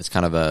said, it's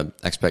kind of a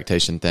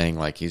expectation thing.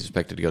 Like, he's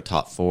expected to go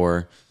top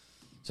 4.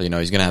 So, he's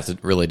going to have to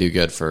really do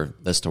good for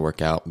this to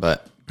work out.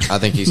 But I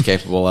think he's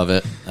capable of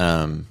it.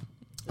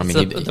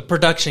 The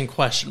production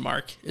question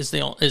mark is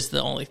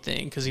the only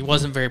thing because he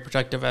wasn't very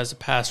productive as a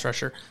pass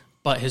rusher,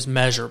 but his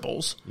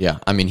measurables. Yeah,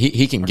 I mean,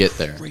 he can get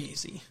there.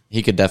 Crazy.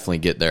 He could definitely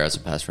get there as a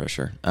pass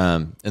rusher.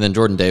 And then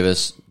Jordan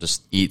Davis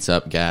just eats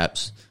up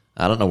gaps.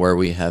 I don't know where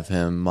we have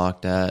him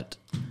mocked at.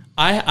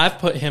 I've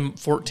put him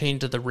 14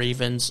 to the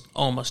Ravens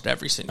almost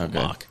every single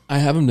mock. I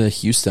have him to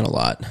Houston a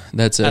lot.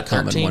 That's a At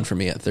common 13? one for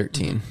me at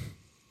 13.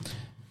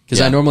 Because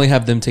Yeah. I normally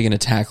have them taking a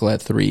tackle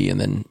at 3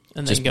 and then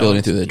just going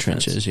building to through the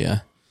defense. trenches. Yeah.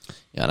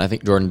 Yeah, and I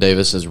think Jordan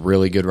Davis is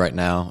really good right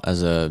now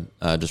as a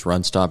just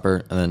run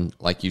stopper. And then,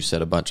 like you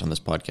said a bunch on this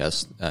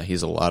podcast,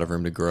 he's a lot of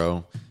room to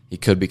grow. He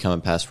could become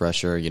a pass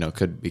rusher,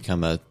 could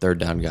become a third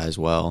down guy as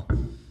well.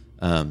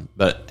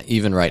 But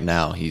even right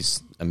now,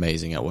 he's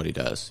amazing at what he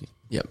does.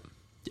 Yep.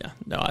 Yeah,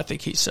 no, I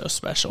think he's so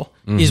special.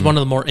 He's one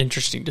of the more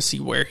interesting to see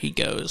where he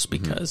goes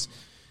because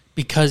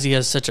he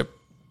has such a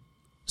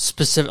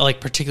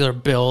specific, particular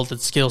build and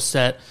skill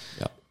set.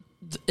 Yeah.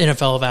 The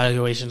NFL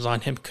evaluations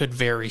on him could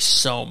vary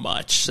so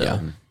much. So,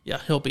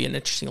 yeah, he'll be an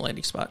interesting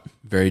landing spot.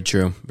 Very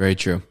true. Very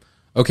true.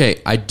 Okay,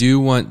 I do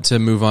want to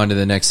move on to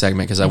the next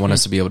segment because I want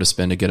us to be able to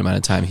spend a good amount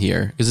of time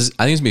here because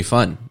I think it's going to be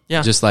fun.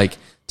 Yeah. Just like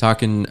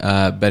talking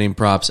betting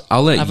props.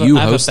 I'll let I you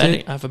have host a betting,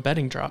 it. I have a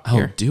betting drop Oh,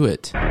 here. do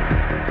it. So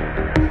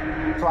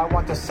I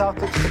want the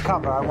Celtics to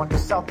cover. I want the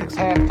Celtics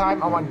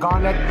halftime. I want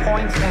Garnett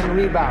points and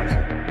rebounds.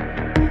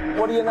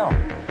 What do you know?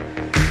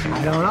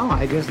 I don't know.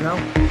 I just know.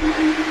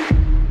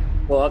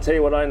 Well, I'll tell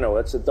you what I know.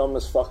 It's the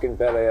dumbest fucking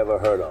bet I ever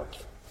heard of.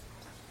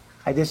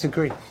 I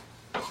disagree.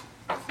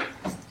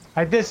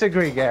 I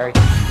disagree, Gary.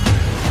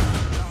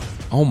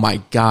 Oh my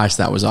gosh,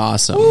 that was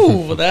awesome.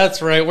 Ooh,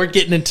 that's right. We're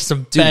getting into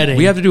some Dude, betting.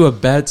 we have to do a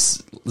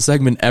bets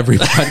segment every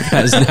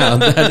podcast now.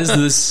 That is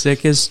the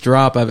sickest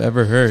drop I've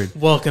ever heard.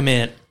 Welcome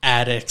in,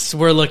 addicts.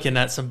 We're looking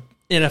at some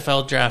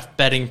NFL draft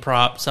betting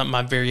prop, something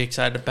I'm very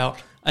excited about.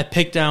 I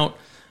picked out,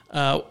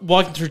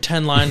 walking through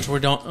 10 lines.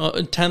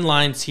 10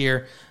 lines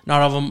here.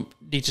 Not all of them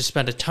need to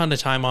spend a ton of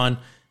time on,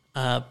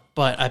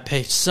 but I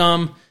picked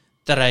some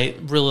that I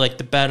really like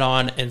to bet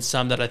on and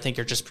some that I think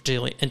are just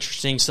particularly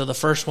interesting. So the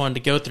first one to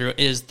go through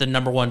is the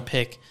number 1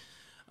 pick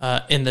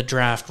in the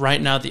draft.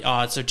 Right now, the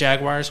odds. So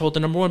Jaguars hold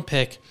the number 1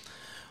 pick.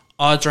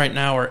 Odds right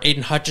now are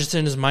Aiden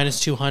Hutchinson is minus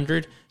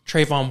 200.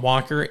 Trayvon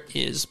Walker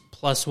is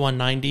plus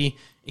 190.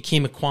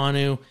 Akeem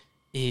Ekwonu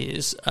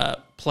is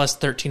plus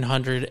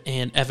 1,300.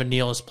 And Evan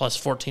Neal is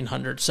plus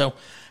 1,400. So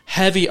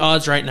heavy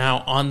odds right now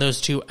on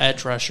those two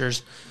edge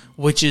rushers,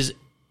 which is,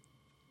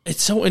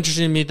 it's so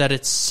interesting to me that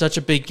it's such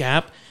a big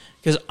gap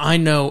because I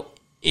know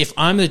if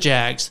I'm the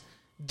Jags,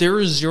 there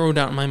is zero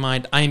doubt in my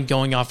mind I am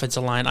going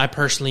offensive line. I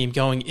personally am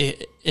going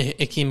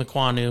Akeem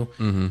Ekwonu.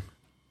 Mm-hmm.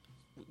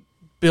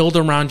 Build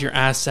around your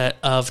asset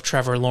of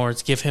Trevor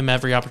Lawrence. Give him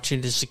every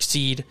opportunity to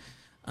succeed.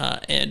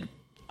 And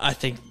I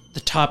think the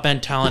top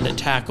end talent at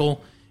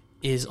tackle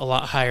is a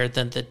lot higher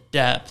than the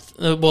depth.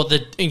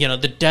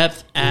 The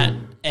depth at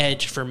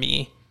edge for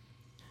me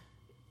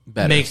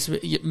Better.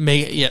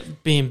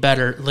 being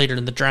better later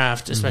in the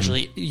draft,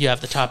 especially you have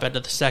the top end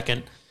of the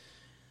second,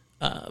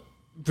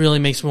 really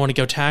makes me want to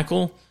go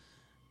tackle.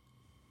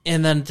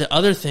 And then the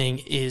other thing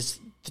is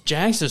the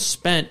Jags have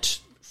spent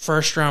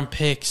first round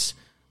picks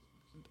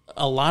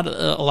a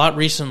lot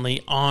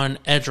recently on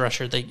edge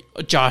rusher.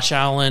 Josh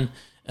Allen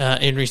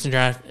in recent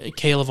draft,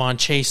 Kayvon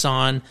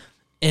Chason,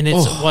 and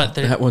it's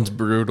That one's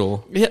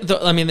brutal. yeah.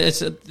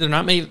 They're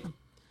not made.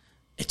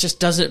 It just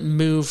doesn't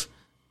move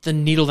the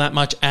needle that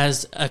much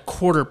as a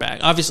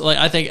quarterback. Obviously,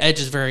 I think edge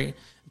is very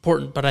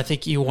important, but I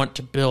think you want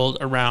to build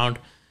around.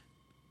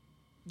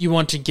 You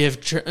want to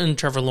give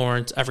Trevor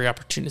Lawrence every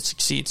opportunity to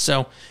succeed.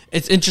 So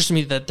it's interesting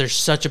to me that there's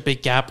such a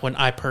big gap when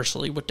I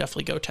personally would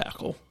definitely go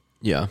tackle.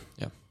 Yeah.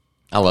 Yeah.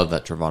 I love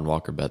that Travon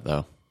Walker bet,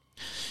 though.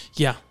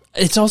 Yeah.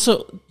 It's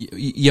also,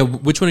 Yeah.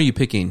 Which one are you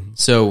picking?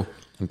 So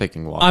I'm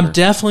picking Walker. I'm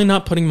definitely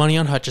not putting money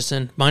on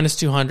Hutchison. Minus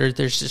 200.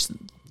 There's just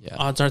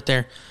odds aren't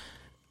there.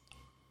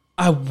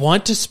 I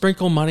want to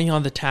sprinkle money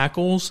on the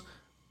tackles,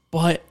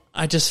 but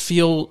I just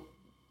feel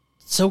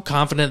so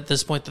confident at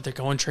this point that they're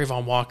going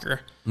Trayvon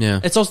Walker. Yeah.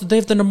 It's also, they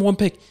have the number 1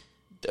 pick.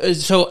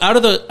 So out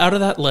of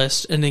that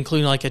list, and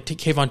including like a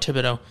Kayvon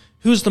Thibodeau,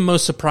 who's the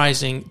most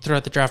surprising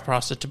throughout the draft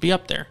process to be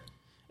up there?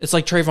 It's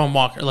like Trayvon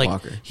Walker.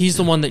 He's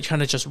the one that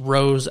kind of just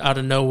rose out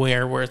of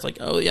nowhere where it's like,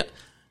 oh, yeah.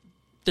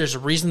 there's a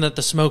reason that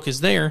the smoke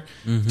is there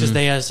because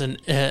they, as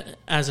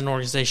an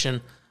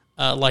organization,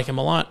 like him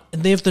a lot,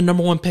 and they have the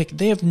number 1 pick.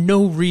 They have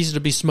no reason to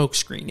be smoke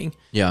screening.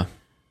 Yeah.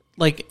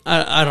 Like,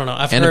 I don't know.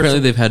 I've And heard apparently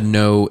they've had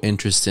no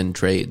interest in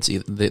trades.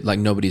 Like,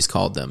 nobody's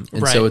called them.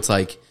 And so Right. it's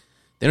like,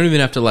 they don't even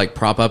have to, like,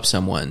 prop up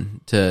someone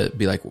to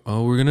be like,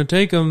 oh, we're going to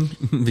take them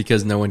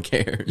because no one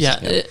cares.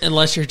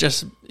 Unless you're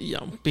just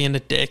being a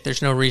dick,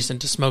 there's no reason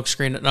to smoke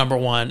screen at number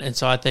 1. And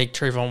so I think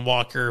Trayvon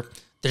Walker,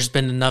 there's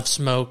been enough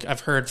smoke.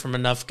 I've heard from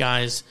enough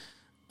guys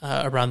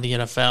around the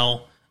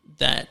NFL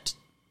that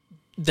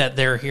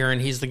they're hearing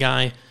he's the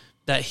guy,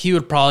 that he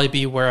would probably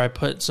be where I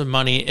put some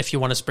money if you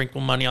want to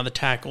sprinkle money on the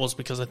tackles,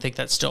 because I think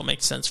that still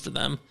makes sense for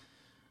them.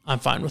 I'm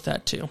fine with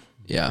that too.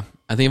 Yeah.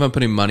 I think if I'm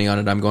putting money on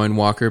it, I'm going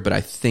Walker, but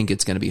I think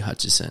it's going to be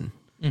Hutchinson.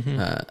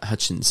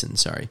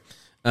 Sorry.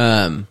 Put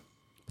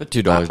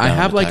 $2 I down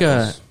have on the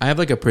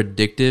tackles. a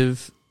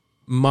predictive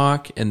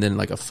mock and then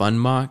like a fun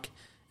mock,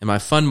 and my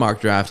fun mock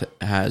draft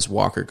has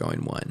Walker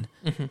going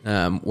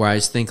 1. Where I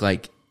just think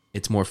like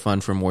it's more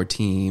fun for more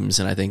teams,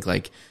 and I think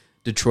like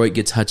Detroit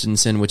gets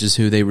Hutchinson, which is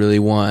who they really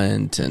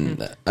want,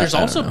 and There's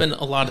also been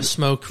a lot of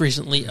smoke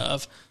recently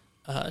of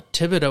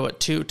Thibodeau at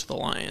 2 to the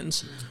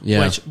Lions,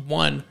 which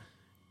one,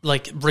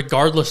 like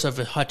regardless of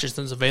if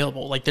Hutchinson's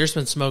available, like there's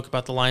been smoke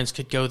about the Lions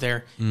could go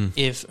there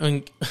if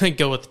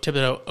go with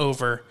Thibodeau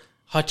over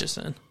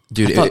Hutchinson.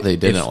 dude, I thought they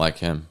didn't like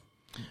him.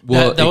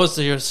 Well, that was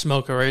the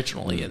smoke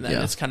originally, and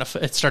then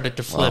it started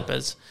to flip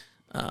as.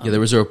 There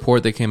was a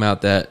report that came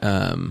out that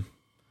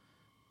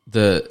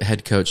the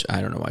head coach,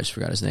 I don't know why I just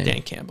forgot his name.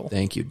 Dan Campbell.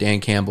 Thank you.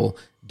 Dan Campbell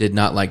did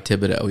not like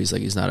Thibodeau. He's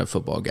like, he's not a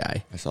football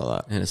guy. I saw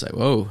that. And it's like,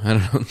 whoa, I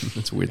don't know.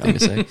 That's a weird thing to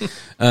say.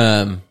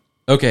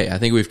 Okay, I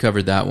think we've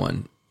covered that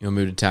one. You want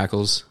to move to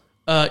tackles?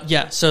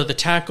 So the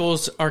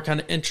tackles are kind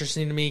of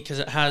interesting to me because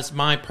it has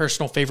my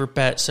personal favorite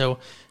bet. So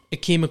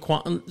Akeem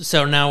Ekwonu.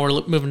 So now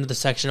we're moving to the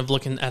section of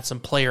looking at some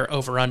player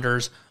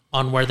over-unders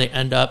on where they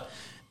end up.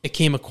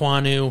 Akeem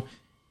Ekwonu,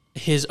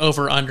 his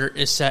over-under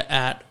is set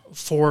at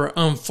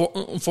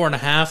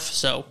 4.5.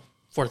 So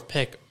 4th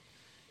pick.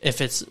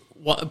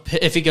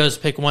 If he goes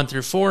pick 1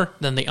 through 4,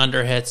 then the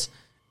under hits.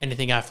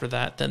 Anything after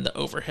that, then the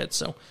over hits.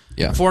 So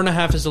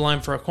 4.5 is the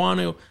line for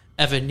Ekwonu.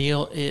 Evan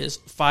Neal is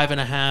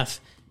 5.5,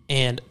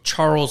 and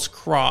Charles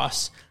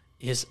Cross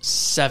is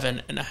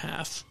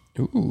 7.5.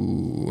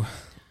 Ooh,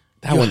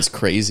 that one's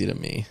crazy to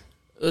me.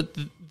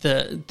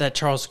 That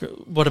Charles,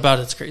 what about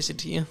it's crazy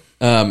to you?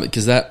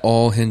 Because that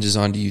all hinges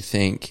on, do you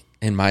think,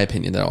 in my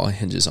opinion, that all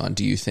hinges on,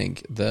 do you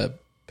think the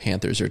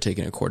Panthers are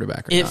taking a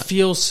quarterback or It not?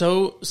 feels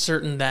so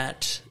certain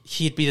that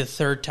he'd be the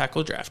 3rd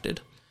tackle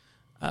drafted.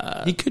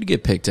 He could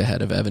get picked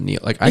ahead of Evan Neal.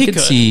 Like I could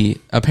see,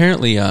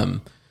 apparently,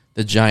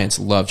 the Giants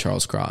love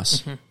Charles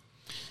Cross.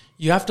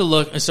 You have to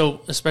look,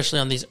 so especially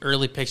on these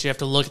early picks, you have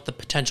to look at the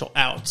potential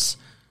outs.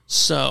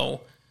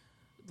 So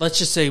let's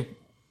just say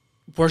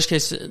worst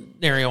case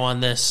scenario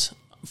on this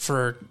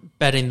for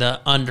betting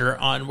the under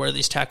on where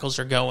these tackles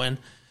are going.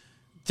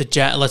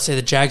 Let's say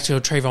the Jags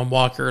go Trayvon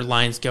Walker,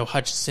 Lions go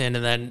Hutchinson,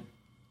 and then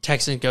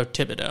Texans go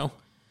Thibodeau.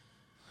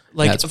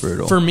 Like, that's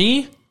brutal. For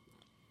me,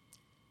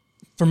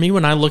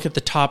 when I look at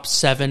the top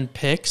 7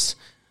 picks,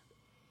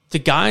 the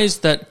guys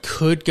that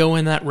could go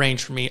in that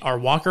range for me are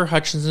Walker,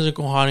 Hutchinson,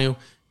 Ekwonu,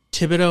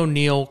 Thibodeau,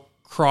 Neal,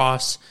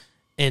 Cross,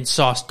 and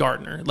Sauce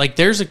Gardner. Like,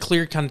 there's a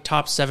clear kind of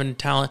top 7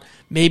 talent.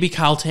 Maybe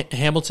Kyle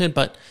Hamilton,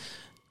 but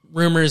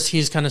rumors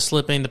he's kind of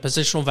slipping. The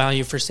positional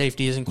value for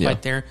safety isn't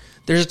quite there.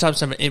 There's a top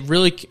 7. It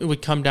really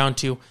would come down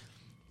to,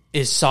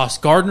 is Sauce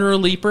Gardner a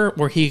leaper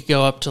where he could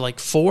go up to like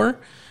 4?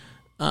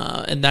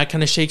 And that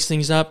kind of shakes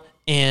things up.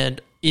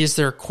 And is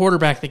there a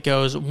quarterback that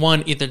goes,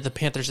 one, either the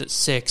Panthers at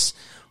 6,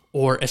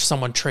 or if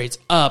someone trades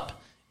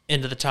up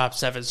into the top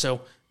 7.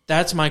 So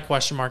that's my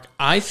question mark.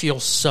 I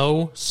feel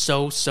so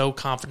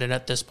confident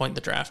at this point in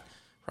the draft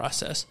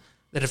process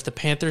that if the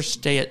Panthers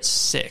stay at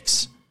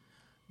 6,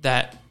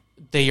 that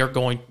they are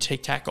going to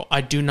take tackle. I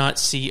do not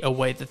see a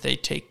way that they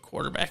take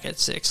quarterback at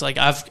 6. Like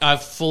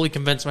I've fully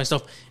convinced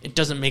myself it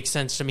doesn't make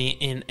sense to me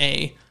in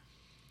a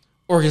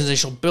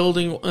organizational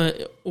building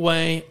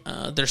way.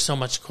 There's so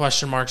much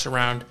question marks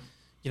around,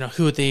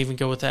 who would they even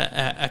go with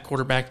at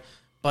quarterback?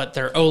 But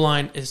their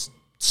O-line is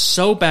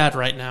so bad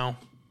right now.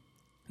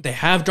 They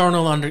have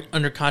Darnold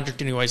under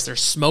contract anyways. There's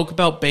smoke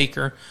about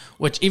Baker,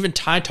 which even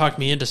Ty talked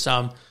me into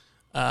some.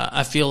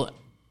 I feel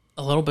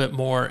a little bit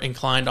more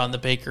inclined on the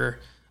Baker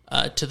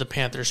to the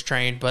Panthers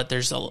train, but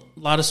there's a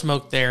lot of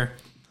smoke there.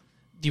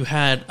 You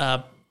had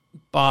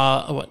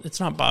Bob. It's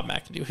not Bob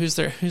McAdoo. Who's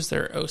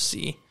their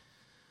OC?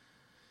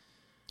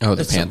 Oh,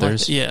 the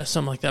Panthers?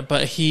 Something like that.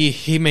 But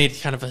he made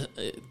kind of a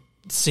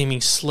seeming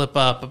slip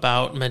up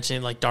about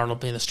mentioning like Darnold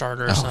being the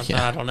starter or something.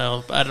 Yeah. I don't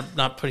know. I'm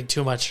not putting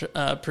too much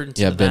prudence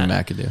into Ben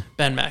that. McAdoo.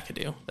 Ben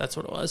McAdoo. That's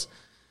what it was.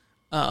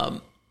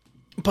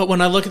 But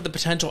when I look at the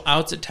potential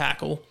outs at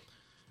tackle,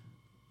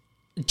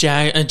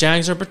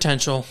 Jags are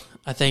potential.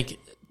 I think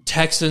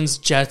Texans,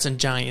 Jets, and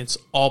Giants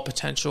all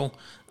potential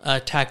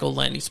tackle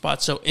landing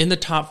spots. So in the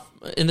top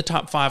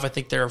 5, I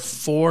think there are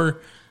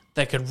 4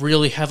 that could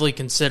really heavily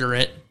consider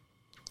it,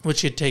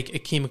 which could take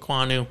Akeem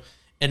Ekwonu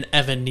and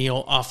Evan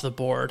Neal off the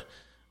board.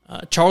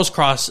 Charles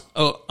Cross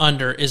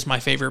under is my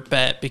favorite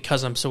bet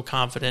because I'm so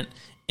confident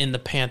in the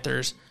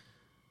Panthers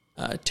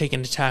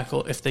taking a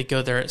tackle if they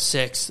go there at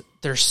 6.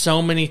 There's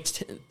so many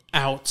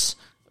outs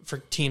for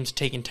teams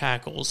taking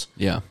tackles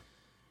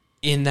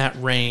in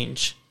that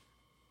range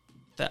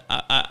that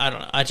I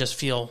don't know. I just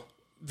feel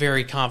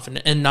very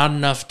confident, and not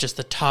enough just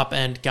the top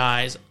end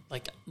guys.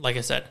 Like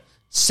I said,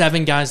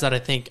 7 guys that I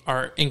think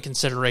are in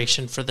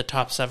consideration for the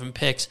top 7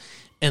 picks,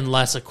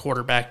 unless a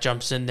quarterback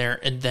jumps in there,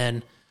 and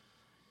then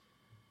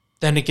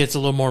it gets a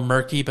little more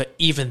murky. But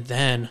even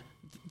then,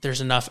 there's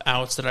enough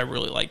outs that I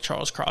really like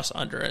Charles Cross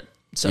under at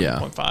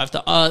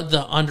 7.5.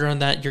 The under on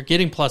that, you're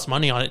getting plus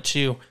money on it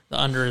too. The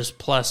under is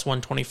plus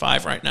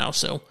 125 right now,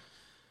 so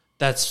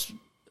that's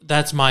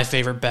my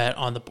favorite bet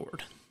on the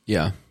board.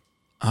 Yeah.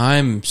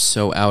 I'm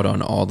so out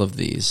on all of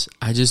these.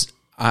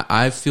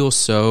 I feel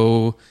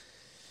so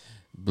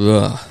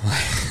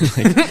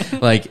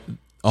like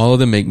all of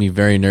them make me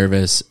very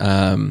nervous.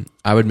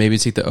 I would maybe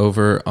take the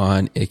over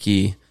on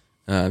Icky,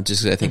 just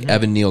because I think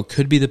Evan Neal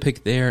could be the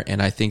pick there,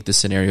 and I think the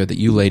scenario that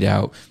you laid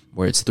out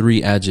where it's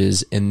 3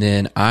 edges, and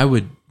then I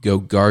would go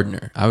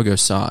Gardner. I would go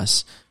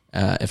Sauce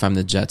if I'm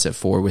the Jets at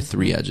 4 with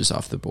 3 edges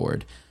off the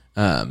board.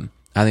 I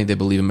think they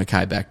believe in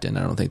Mekhi Becton.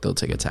 I don't think they'll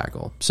take a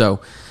tackle.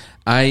 So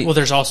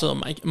there's also a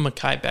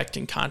Mekhi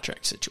Becton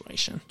contract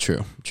situation.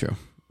 True.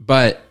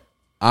 But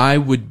I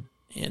would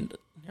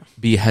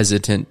be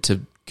hesitant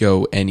to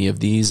go any of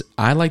these.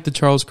 I like the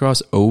Charles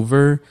Cross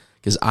over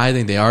because I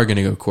think they are going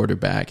to go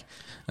quarterback.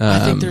 I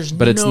think there's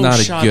it's not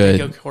shot they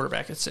go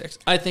quarterback at 6.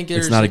 I think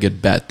it's not a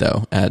good bet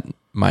though at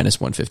minus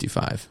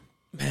 155.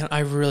 Man, I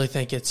really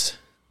think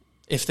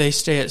if they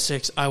stay at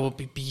 6, I will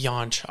be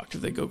beyond shocked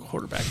if they go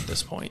quarterback at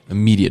this point.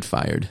 Immediate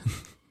fired.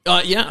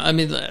 Yeah, I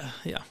mean,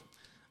 yeah.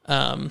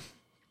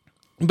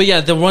 But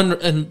yeah,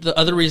 the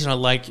other reason I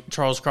like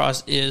Charles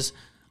Cross is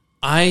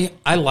I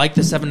like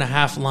the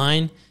 7.5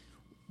 line,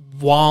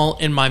 while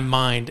in my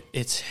mind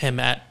it's him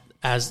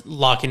as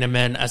locking him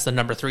in as the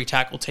number 3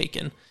 tackle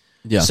taken.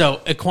 Yeah. So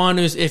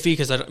Ekwonu's iffy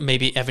because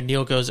maybe Evan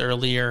Neal goes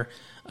earlier.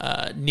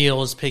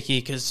 Neal is picky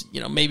because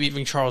maybe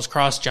even Charles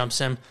Cross jumps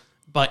him.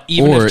 But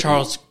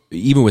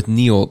even with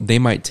Neal, they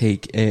might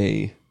take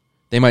an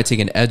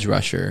edge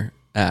rusher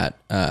at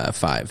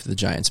 5. The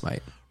Giants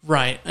might.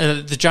 Right.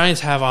 The Giants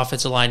have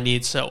offensive line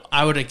needs, so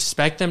I would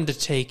expect them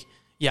to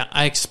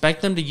I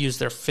expect them to use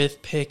their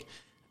 5th pick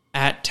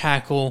at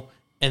tackle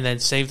and then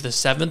save the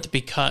 7th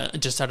because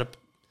just out of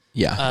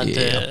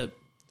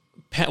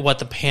what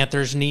the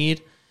Panthers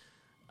need.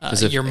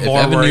 You're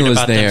more worried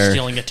about them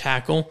stealing a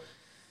tackle.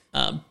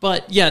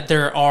 But yeah,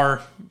 there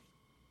are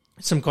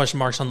some question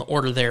marks on the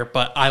order there,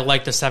 but I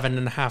like the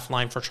 7.5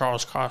 line for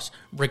Charles Cross,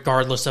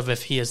 regardless of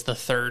if he is the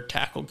 3rd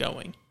tackle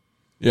going.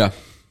 Yeah.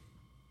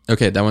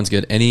 Okay, that one's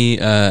good.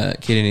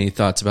 Kate, any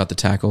thoughts about the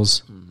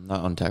tackles?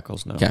 Not on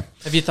tackles, no. Okay.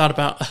 Have you thought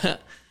about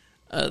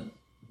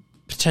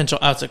potential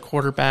outs at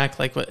quarterback?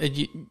 Like,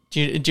 do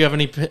you have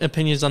any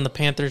opinions on the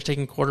Panthers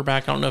taking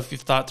quarterback? I don't know if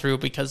you've thought through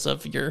because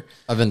of your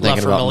I've been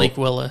thinking love for about Malik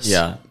Willis.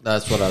 Yeah,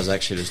 that's what I was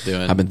actually just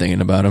doing. I've been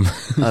thinking about him.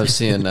 I was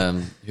seeing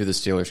who the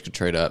Steelers could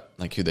trade up,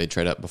 like who they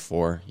trade up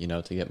before,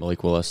 to get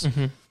Malik Willis.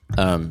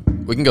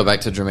 Mm-hmm. We can go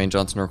back to Jermaine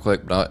Johnson real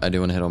quick, but I do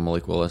want to hit on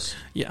Malik Willis.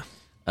 Yeah.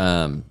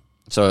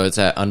 So it's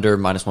at under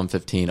minus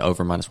 115,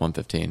 over minus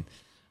 115.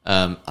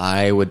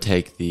 I would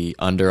take the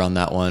under on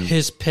that one.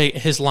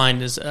 His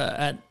line is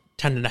at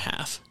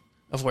 10.5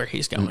 of where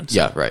he's going. So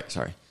yeah, right.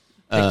 Sorry.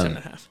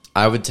 10.5.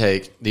 I would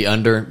take the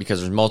under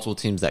because there's multiple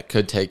teams that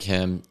could take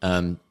him.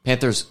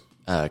 Panthers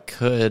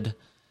could.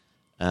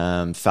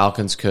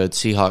 Falcons could.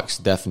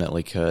 Seahawks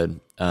definitely could.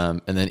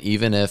 And then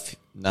even if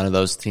none of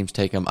those teams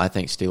take him, I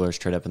think Steelers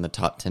trade up in the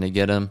top 10 to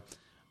get him.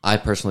 I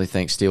personally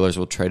think Steelers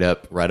will trade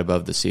up right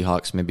above the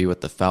Seahawks, maybe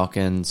with the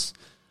Falcons.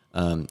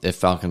 If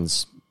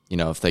Falcons,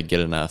 if they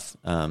get enough.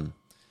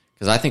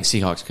 Because I think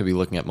Seahawks could be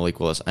looking at Malik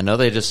Willis. I know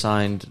they just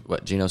signed,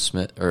 Geno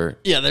Smith?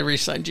 They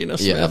re-signed Geno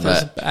Smith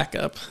as a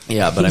backup.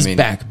 Yeah, but He's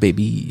back,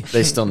 baby.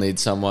 They still need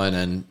someone,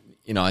 and,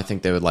 I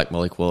think they would like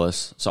Malik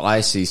Willis. So I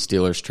see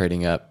Steelers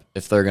trading up.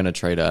 If they're going to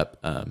trade up,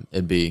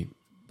 it'd be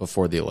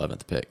before the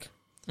 11th pick.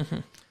 Mm-hmm.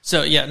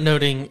 So,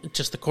 noting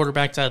just the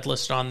quarterbacks I had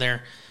listed on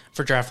there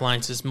for draft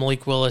lines is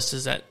Malik Willis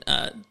is at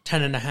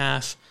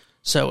 10.5.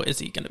 So is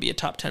he going to be a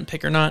top 10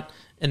 pick or not?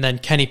 And then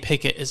Kenny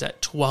Pickett is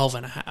at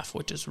 12.5,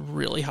 which is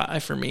really high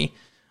for me.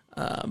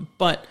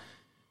 But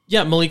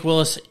Malik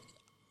Willis,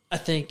 I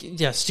think,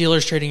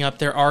 Steelers trading up.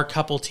 There are a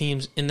couple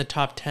teams in the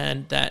top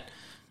 10 that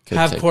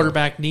have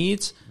quarterback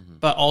needs. Mm-hmm.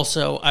 But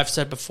also, I've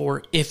said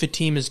before, if a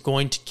team is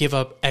going to give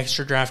up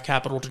extra draft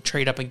capital to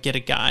trade up and get a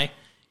guy,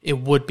 it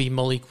would be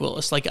Malik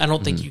Willis. Like, I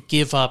don't think you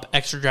give up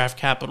extra draft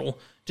capital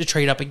to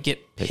trade up and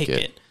get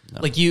Pickett.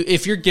 No. Like,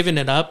 if you're giving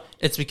it up,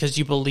 it's because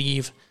you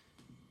believe.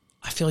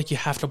 I feel like you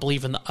have to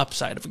believe in the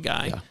upside of a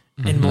guy. Yeah.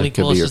 And Malik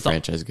Willis is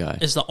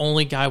the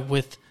only guy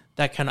with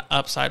that kind of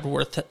upside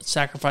worth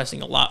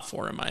sacrificing a lot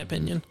for, in my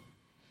opinion.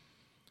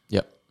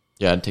 Yep.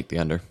 Yeah, I'd take the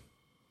under.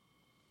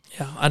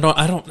 Yeah, I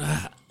don't.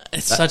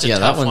 It's such a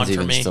tough one for me. That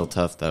one's even still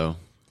tough, though.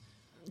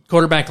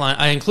 Quarterback line,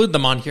 I include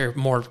them on here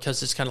more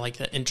because it's kind of like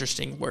the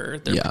interesting where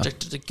they're Yeah.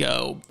 projected to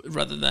go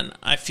rather than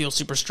I feel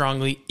super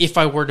strongly. If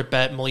I were to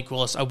bet Malik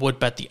Willis, I would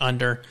bet the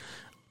under.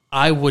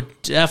 I would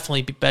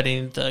definitely be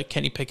betting the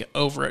Kenny Pickett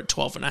over at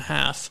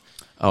 12.5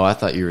 Oh, I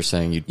thought you were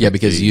saying you'd. Yeah,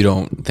 because you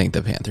don't think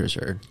the Panthers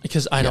are.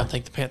 because I don't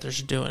think the Panthers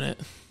are doing it.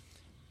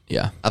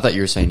 Yeah. I thought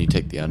you were saying you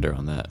take the under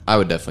on that. I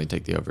would definitely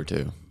take the over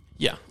too.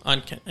 Yeah, on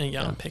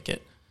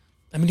Pickett.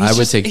 I mean, I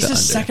would take he's the a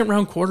under. second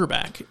round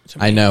quarterback. To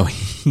me. I know.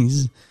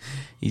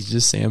 He's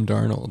just Sam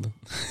Darnold.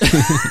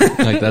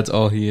 Like, that's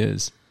all he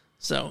is.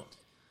 So,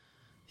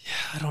 yeah,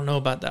 I don't know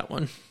about that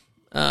one.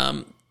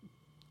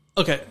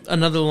 Okay,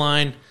 another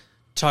line.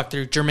 Talk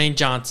through Jermaine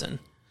Johnson,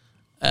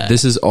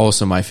 This is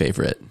also my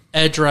favorite.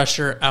 edge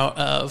rusher out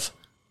of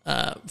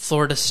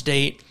Florida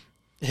State.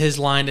 His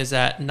line is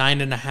at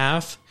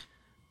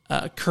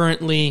 9.5.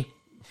 Currently,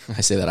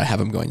 I say that I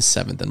have him going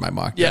 7th in my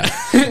mock yeah,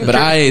 draft. But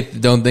I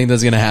don't think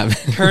that's going to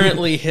happen.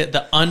 currently hit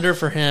the under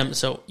for him.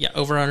 So yeah,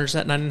 over under's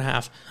at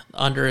 9.5.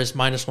 The under is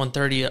minus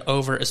 130.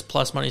 Over is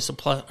plus money. So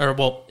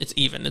it's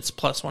even. It's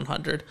plus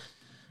 100.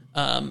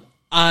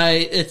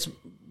 It's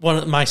one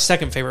of my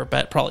second favorite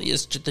bet. Probably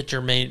is the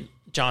Jermaine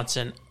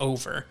Johnson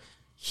over.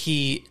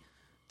 The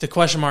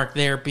question mark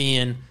there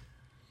being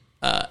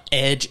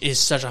edge is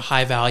such a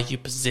high value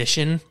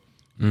position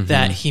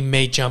that he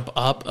may jump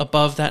up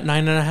above that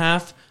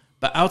 9.5.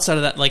 But outside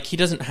of that, like he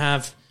definitely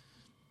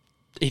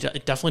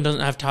doesn't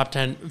have top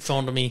 10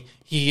 film to me.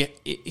 He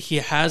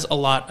has a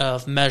lot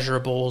of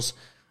measurables.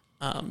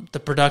 The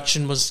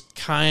production was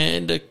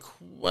kind of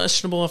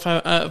questionable if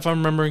I'm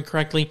remembering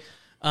correctly.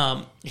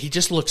 He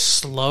just looks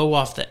slow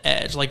off the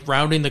edge, like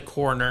rounding the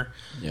corner.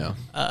 Yeah.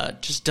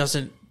 Just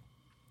doesn't.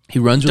 He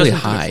runs really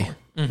Doesn't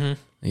look high.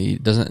 He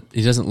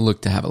doesn't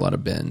look to have a lot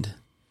of bend.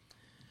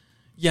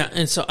 Yeah,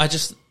 and so I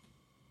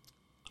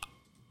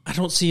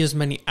don't see as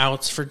many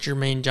outs for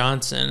Jermaine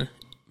Johnson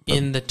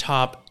in the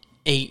top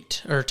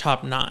 8 or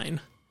top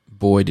 9.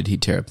 Boy, did he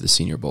tear up the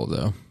Senior Bowl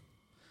though.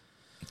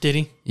 Did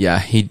he? Yeah,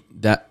 he's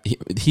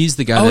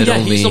the guy Oh that yeah,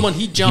 only he's the one.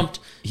 He jumped.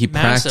 He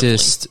massively.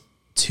 practiced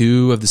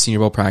 2 of the Senior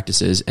Bowl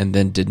practices and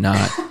then did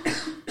not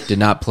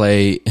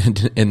play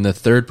in the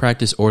third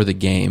practice or the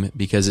game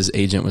because his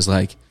agent was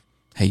like,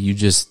 "Hey, you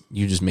just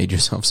made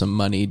yourself some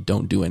money.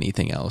 Don't do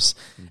anything else."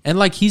 And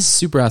like he's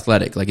super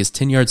athletic. Like his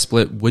 10-yard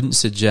split wouldn't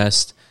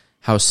suggest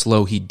how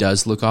slow he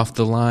does look off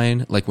the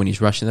line. Like when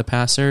he's rushing the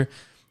passer,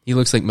 he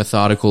looks like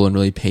methodical and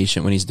really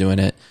patient when he's doing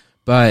it.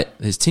 But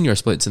his 10-yard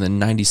split's in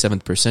the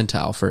 97th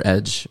percentile for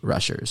edge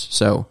rushers.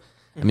 So,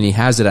 I mean, he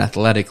has it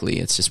athletically.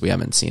 It's just we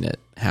haven't seen it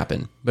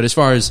happen. But as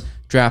far as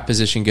draft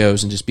position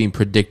goes and just being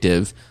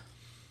predictive,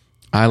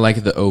 I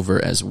like the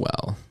over as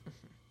well.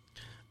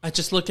 I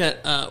just look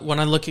at when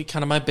I look at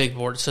kind of my big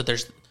board. So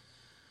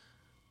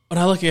when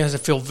I look at guys, I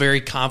feel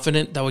very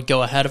confident that would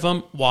go ahead of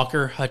him: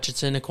 Walker,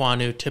 Hutchinson,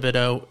 Ekwonu,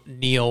 Thibodeau,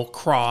 Neal,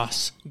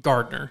 Cross,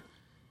 Gardner.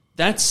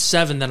 That's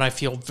 7 that I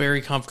feel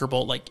very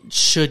comfortable. Like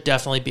should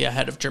definitely be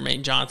ahead of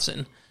Jermaine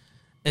Johnson.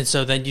 And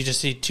so then you just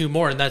see 2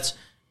 more, and that's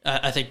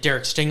I think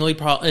Derek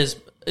Stingley is.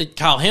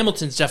 Kyle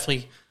Hamilton's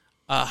definitely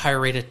higher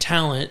rated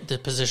talent. The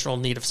positional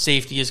need of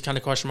safety is kind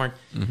of question mark.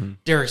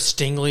 Derek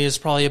Stingley is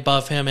probably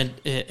above him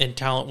in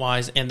talent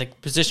wise, and the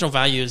positional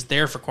value is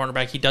there for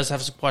cornerback. He does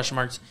have some question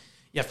marks.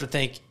 You have to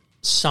think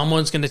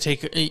someone's going to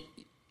take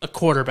a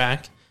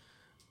quarterback.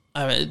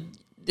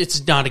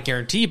 It's not a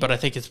guarantee, but I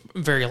think it's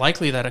very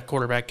likely that a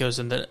quarterback goes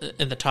in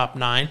the top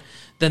 9.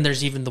 Then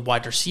there's even the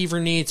wide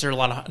receiver needs. There are a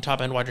lot of top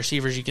end wide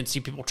receivers. You can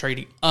see people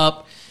trading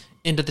up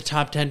into the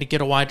top 10 to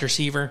get a wide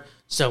receiver.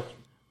 So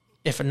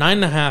if a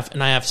 9.5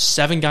 and I have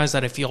 7 guys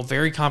that I feel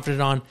very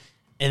confident on,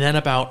 and then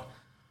about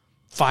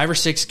 5 or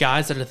 6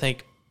 guys that I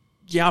think,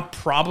 yeah,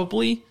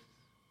 probably,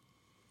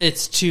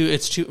 it's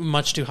too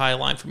much too high a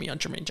line for me on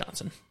Jermaine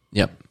Johnson.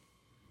 Yep.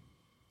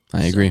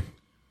 I agree.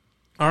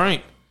 All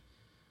right.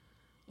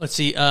 Let's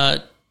see.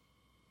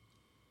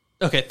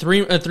 Okay,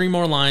 three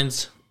more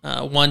lines.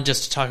 One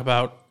just to talk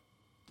about.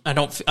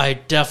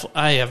 I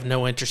have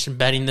no interest in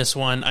betting this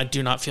one. I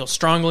do not feel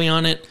strongly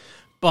on it,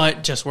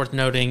 but just worth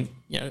noting.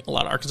 A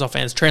lot of Arkansas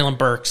fans. Traylon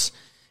Burks,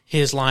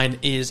 his line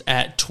is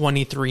at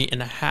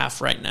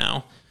 23.5 right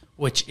now,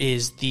 which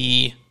is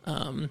the.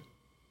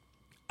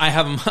 I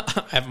have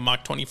him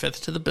mocked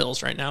 25th to the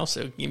Bills right now.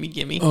 So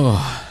gimme.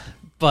 Oh,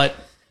 but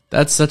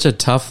that's such a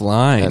tough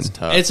line. That's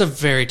tough. it's a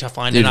very tough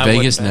line. Dude, and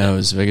Vegas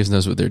knows. Vegas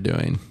knows what they're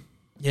doing.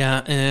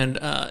 Yeah, and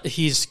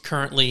he's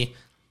currently,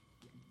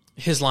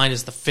 his line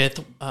is the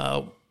 5th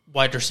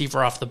wide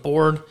receiver off the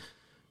board.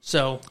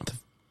 So,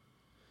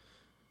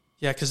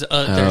 yeah, because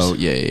there's...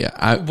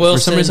 yeah. For Wilson-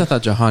 some reason, I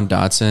thought Jahan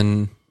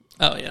Dotson...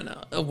 Oh, yeah,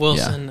 no.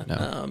 Wilson, Yeah,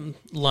 no.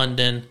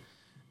 London,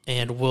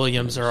 and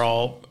Williams are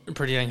all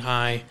pretty dang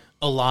high.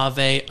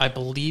 Olave, I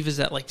believe,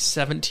 is at like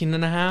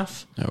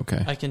 17.5.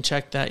 Okay. I can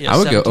check that. Yeah, I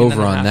would go over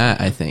 17.5. on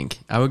that, I think.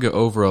 I would go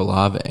over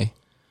Olave.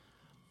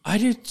 I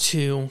do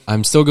too.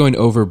 I'm still going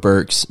over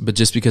Burks, but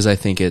just because I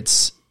think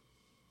it's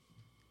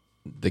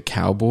the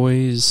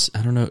Cowboys.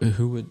 I don't know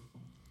who would...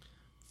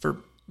 For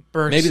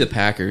Burks. Maybe the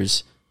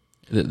Packers.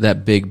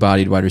 that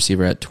big-bodied wide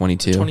receiver at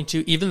 22.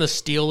 22. Even the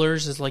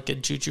Steelers is like a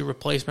Juju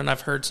replacement.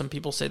 I've heard some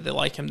people say they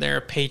like him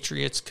there.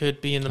 Patriots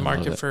could be in the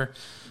market for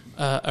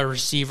a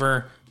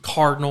receiver.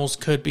 Cardinals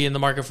could be in the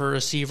market for a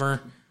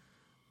receiver.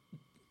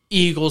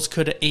 Eagles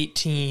could at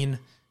 18.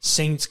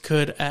 Saints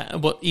could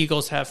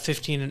Eagles have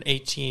 15 and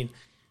 18.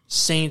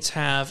 Saints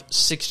have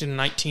 16 and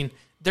 19.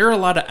 There are a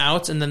lot of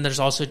outs, and then there's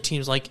also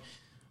teams like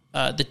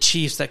the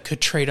Chiefs that could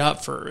trade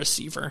up for a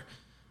receiver.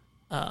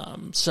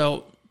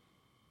 So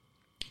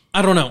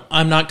I don't know.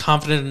 I'm not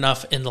confident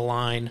enough in the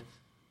line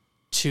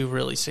to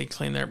really say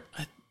claim there.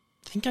 I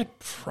think I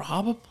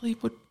probably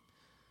would.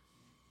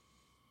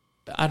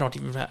 I don't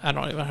even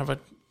have a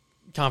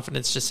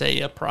confidence to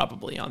say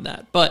probably on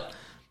that. But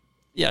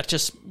yeah,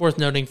 just worth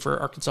noting for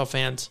Arkansas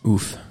fans.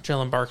 Oof.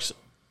 Jalen Barks,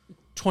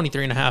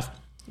 23.5.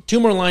 2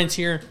 more lines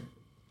here.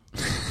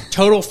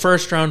 Total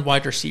first round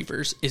wide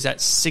receivers is at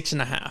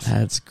 6.5.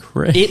 That's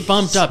crazy. It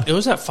bumped up. It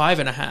was at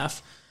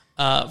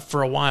 5.5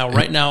 for a while.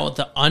 Right now,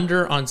 the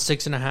under on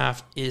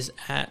 6.5 is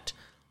at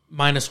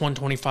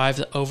 -125.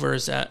 The over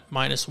is at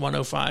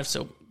 -105.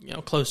 So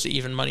close to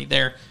even money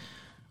there.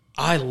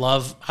 I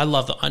love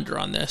the under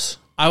on this.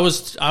 I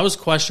was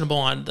questionable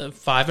on the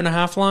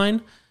 5.5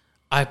 line.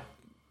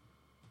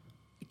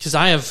 Because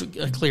I have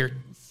a clear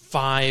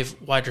 5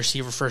 wide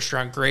receiver first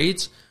round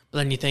grades. But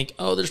then you think,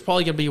 there's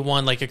probably going to be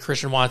one like a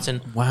Christian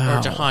Watson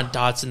or Jahan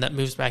Dotson that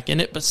moves back in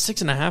it. But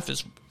 6.5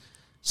 is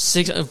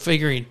 6. I'm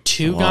figuring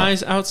 2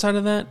 guys outside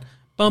of that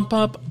bump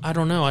up. I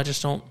don't know. I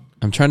just don't.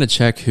 I'm trying to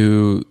check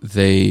who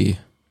they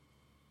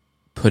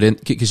put in,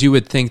 because you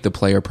would think the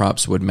player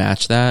props would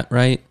match that,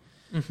 right?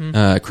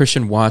 Mm-hmm.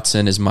 Christian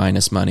Watson is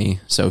minus money,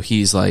 so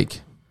he's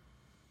like,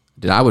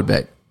 I would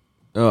bet.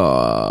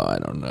 I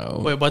don't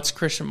know. Wait, what's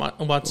Christian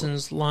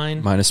Watson's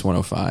line?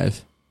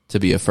 -105 to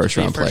be a first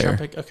round player.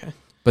 Pick? Okay.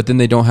 But then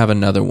they don't have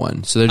another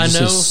one, so they're just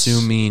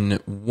assuming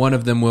one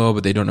of them will,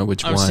 but they don't know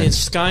which one. I was seeing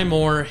Sky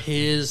Moore,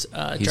 his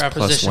he's draft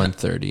plus position.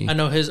 130. I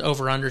know his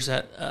over/under's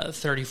at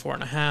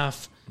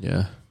 34.5.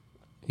 Yeah,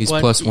 he's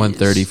plus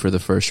 130 for the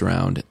first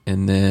round,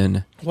 and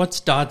then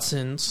what's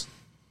Dotson's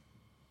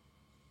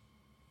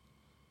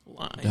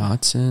line?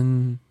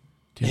 Dotson.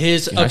 Dude,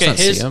 his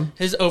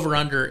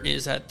over/under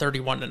is at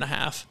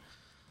 31.5.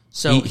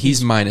 So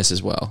he's minus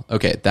as well.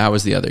 Okay, that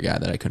was the other guy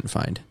that I couldn't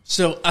find.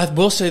 So I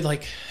will say,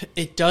 like,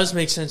 it does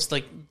make sense.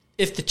 Like,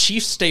 if the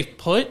Chiefs stay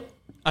put,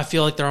 I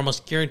feel like they're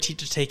almost guaranteed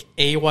to take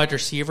a wide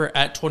receiver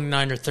at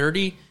 29 or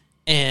 30,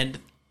 and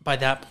by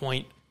that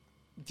point,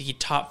 the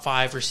top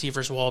 5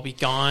 receivers will all be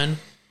gone.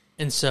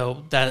 And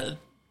so that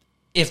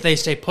if they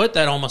stay put,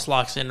 that almost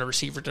locks in a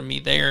receiver to me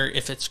there.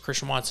 If it's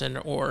Christian Watson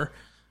or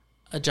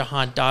a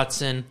Jahan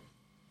Dotson,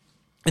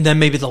 and then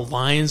maybe the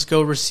Lions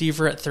go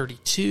receiver at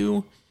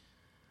 32.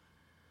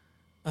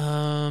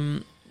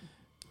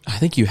 I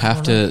think you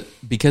have to,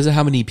 because of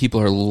how many people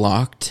are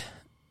locked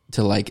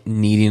to like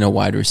needing a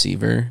wide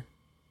receiver.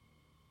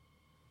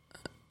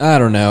 I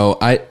don't know.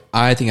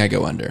 I think I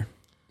go under.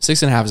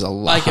 6.5 is a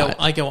lot.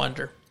 I go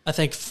under. I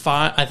think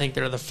 5. I think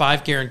they're the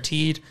 5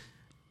 guaranteed,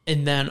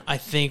 and then I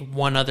think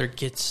one other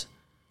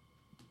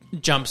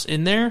jumps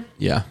in there.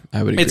 Yeah,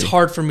 I would agree. It's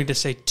hard for me to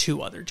say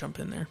 2 other jump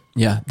in there.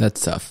 Yeah,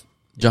 that's tough.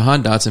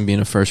 Jahan Dotson being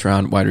a first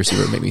round wide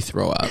receiver would make me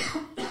throw up.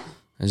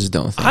 I just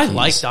don't think I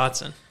like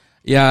Dotson.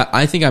 Yeah,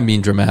 I think I'm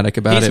being dramatic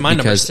about it. He's my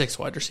number 6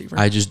 wide receiver.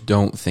 I just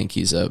don't think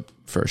he's a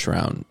first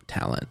round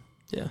talent.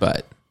 Yeah.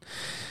 But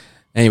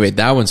anyway,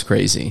 that one's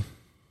crazy.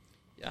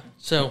 Yeah.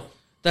 So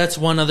that's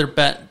one other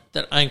bet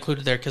that I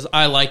included there because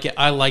I like it.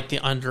 I like the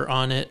under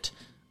on it.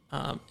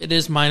 It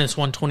is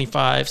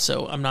 -125,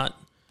 so I'm not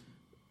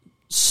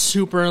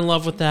super in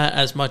love with that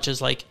as much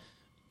as like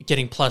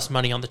getting plus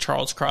money on the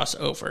Charles Cross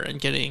over and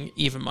getting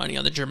even money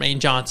on the Jermaine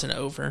Johnson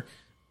over.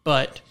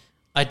 But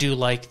I do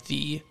like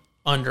the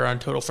under on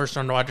total first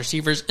round wide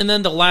receivers. And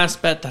then the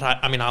last bet that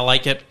I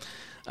like it.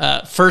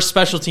 First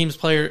special teams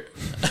player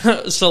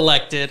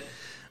selected,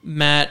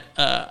 Matt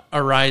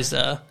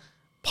Ariza,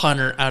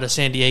 punter out of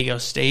San Diego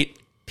State.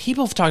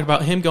 People have talked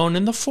about him going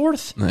in the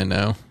 4th. I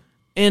know.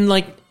 And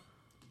like,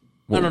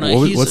 I don't know.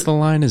 What's the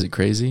line? Is it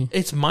crazy?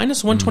 It's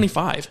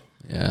 -125.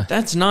 Yeah.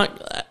 That's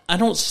not, I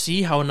don't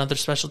see how another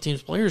special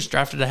teams player is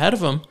drafted ahead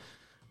of him,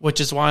 which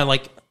is why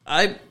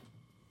I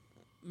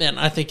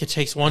think it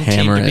takes one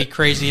team to be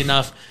crazy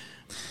enough.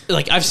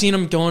 Like, I've seen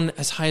him going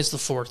as high as the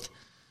 4th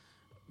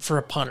for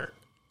a punter.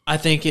 I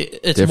think it's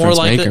Difference more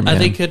like maker, I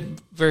think it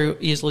could very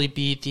easily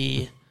be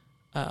the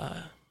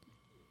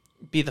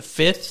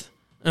 5th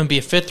and be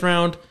a 5th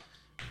round.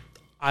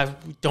 I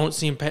don't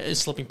see him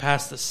slipping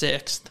past the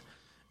 6th.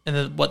 And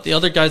then the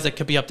other guys that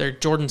could be up there,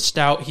 Jordan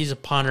Stout, he's a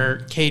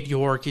punter. Cade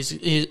York, he's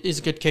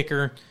a good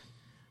kicker.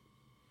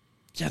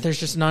 Yeah, there's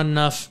just not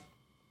enough.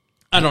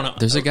 I don't know.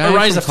 There's a guy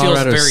from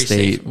Colorado State.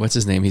 Safe. What's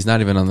his name? He's not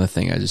even on the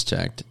thing I just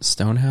checked.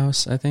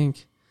 Stonehouse, I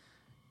think.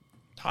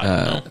 I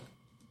don't know.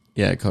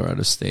 Yeah,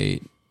 Colorado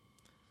State.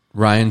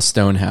 Ryan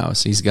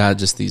Stonehouse. He's got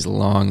just these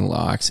long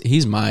locks.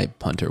 He's my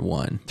punter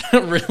 1.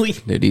 Really?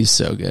 Dude, he's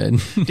so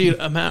good. Dude,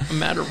 Matt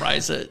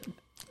Ariza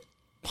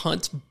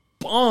punts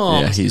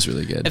bombs. Yeah, he's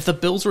really good. If the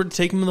Bills were to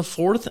take him in the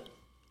 4th,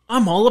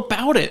 I'm all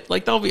about it.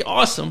 Like, that'll be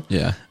awesome.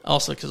 Yeah.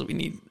 Also, because we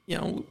need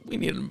an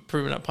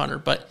improvement at punter,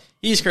 but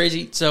he's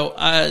crazy. So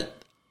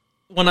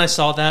when I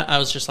saw that, I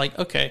was just like,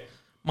 okay,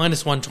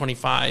 minus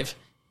 125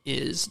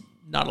 is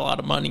not a lot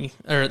of money,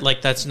 or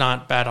like that's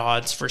not bad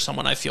odds for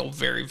someone I feel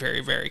very,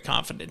 very, very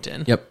confident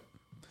in. Yep.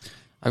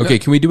 Okay,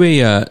 can we do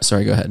a...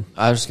 sorry, go ahead.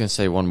 I was just going to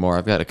say one more.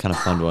 I've got a kind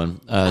of fun one.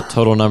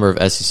 Total number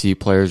of SEC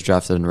players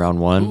drafted in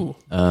round one.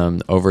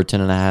 Over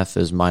 10.5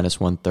 is minus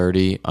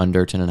 130.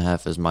 Under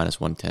 10.5 is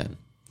minus 110.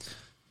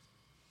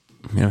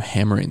 I'm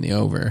hammering the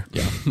over.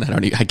 Yeah.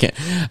 I can't...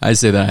 I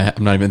say that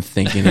I'm not even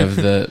thinking of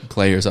the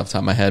players off the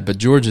top of my head, but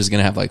George is going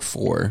to have like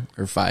 4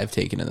 or 5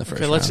 taken in the first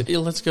round.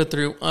 Let's go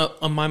through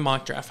on my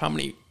mock draft. How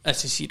many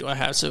SEC do I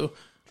have? So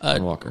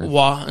Walker.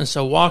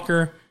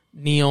 Walker,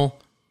 Neal,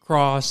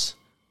 Cross...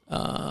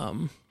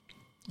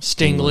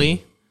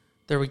 Stingley,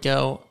 there we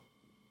go.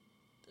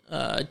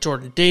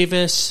 Jordan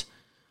Davis,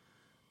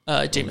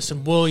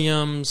 Jameson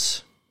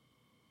Williams.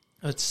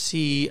 Let's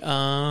see.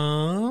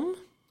 Devontae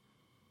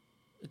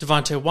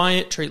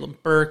Wyatt, Treylon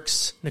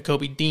Burks,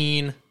 Nakobe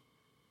Dean,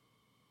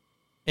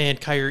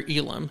 and Kyrie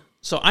Elam.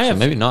 So I have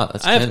maybe not.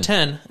 That's 10. Have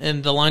 10,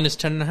 and the line is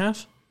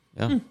 10.5.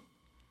 Yeah,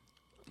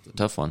 it's a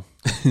tough one.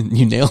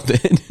 You nailed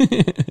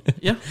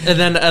it. Yeah, and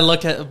then I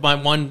look at my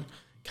one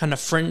kind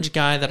of fringe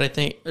guy that I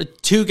think,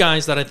 2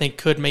 guys that I think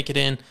could make it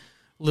in,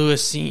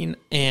 Lewis Cine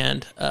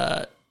and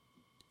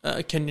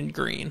Kenyon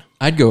Green.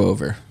 I'd go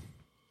over.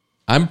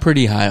 I'm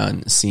pretty high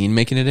on Cine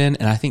making it in,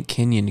 and I think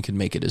Kenyon could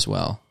make it as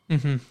well.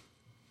 Mm-hmm.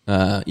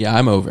 Yeah,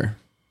 I'm over.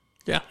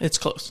 Yeah, it's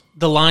close.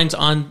 The lines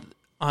on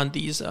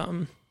these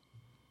on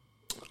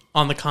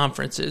the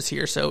conferences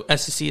here. So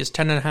SEC is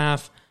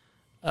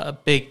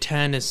 10.5, Big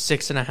Ten is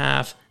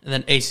 6.5, and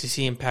then ACC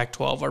and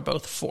Pac-12 are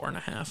both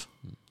 4.5.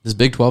 Does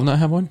Big 12 not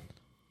have one?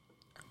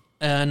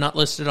 Not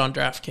listed on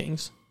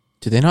DraftKings.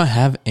 Do they not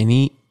have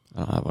any? I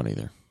don't have one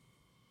either.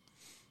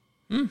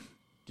 Do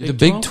the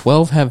Big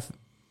 12 have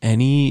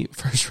any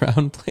first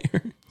round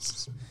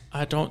players?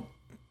 I don't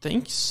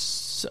think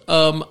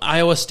so.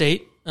 Iowa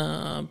State,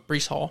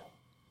 Brees Hall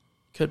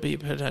could be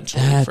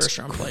potentially a first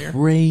round player.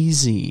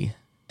 Crazy.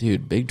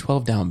 Dude, Big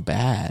 12 down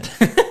bad.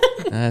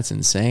 That's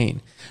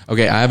insane.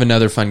 Okay, I have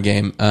another fun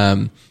game.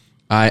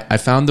 I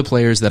found the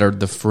players that are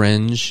the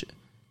fringe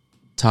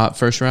top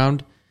first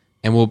round,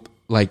 and we'll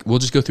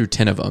just go through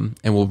 10 of them,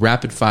 and we'll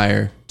rapid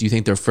fire. Do you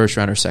think they're first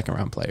round or second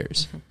round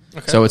players?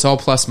 Okay. So it's all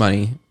plus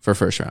money for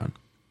first round,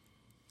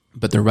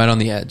 but they're right on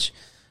the edge.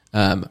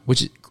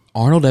 Which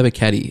Arnold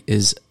Ebiketie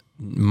is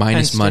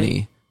minus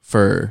money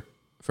for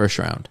first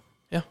round.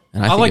 Yeah,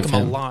 and I like him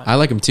a lot. I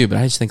like him too, but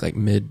I just think like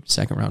mid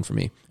second round for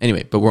me.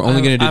 Anyway, but we're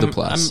only going to do the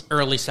plus. I'm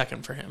early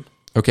second for him.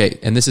 Okay,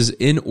 and this is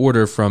in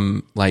order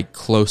from like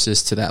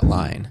closest to that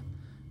line.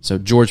 So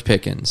George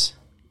Pickens.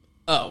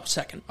 Oh,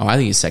 second. Oh, I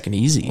think he's second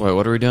easy. Wait,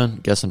 what are we doing?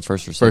 Guessing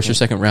first or second? First or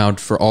second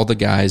round for all the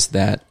guys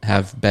that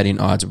have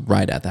betting odds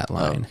right at that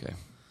line. Oh, okay.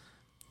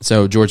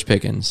 So George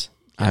Pickens,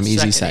 I'm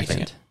easy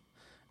second.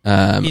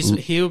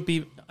 He would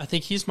be. I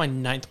think he's my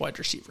 9th wide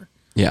receiver.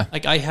 Yeah,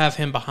 like I have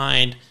him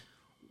behind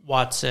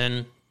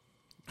Watson,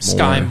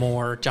 Sky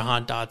Moore,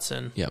 Jahan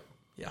Dotson. Yep.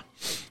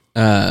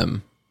 Yeah.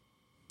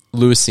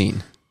 Lewis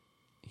Cine,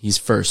 he's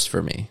first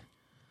for me.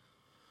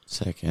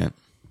 Second.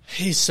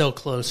 He's so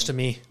close to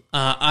me.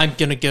 I'm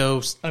gonna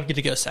go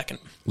second.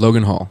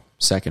 Logan Hall,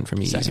 second for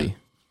me, Second.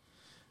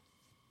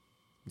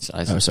 easy.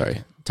 Oh,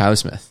 sorry, Tyler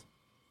Smith,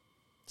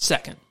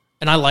 second,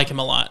 and I like him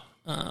a lot.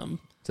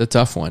 It's a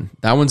tough one.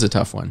 That one's a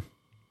tough one.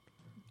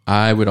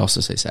 I would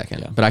also say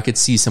second, but I could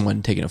see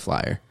someone taking a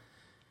flyer.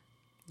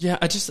 Yeah,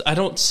 I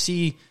don't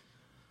see.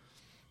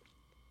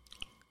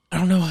 I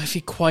don't know if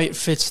he quite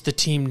fits the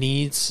team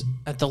needs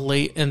at the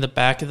late in the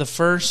back of the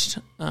first.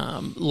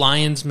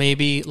 Lions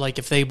maybe, like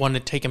if they want to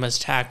take him as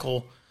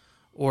tackle,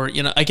 or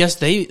I guess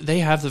they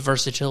have the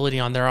versatility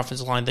on their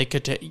offensive line. They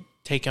could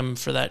take him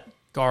for that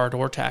guard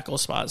or tackle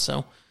spot.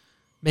 So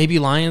maybe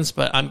Lions,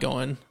 but I'm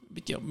going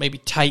maybe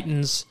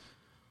Titans,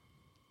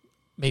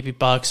 maybe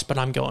Bucks, but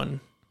I'm going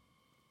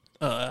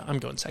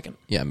second.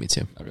 Yeah, me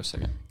too. I'll go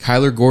second.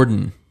 Kyler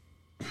Gordon,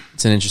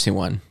 it's an interesting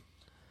one.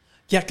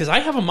 Yeah, because I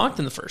have him mocked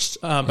in the first,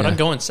 but I'm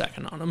going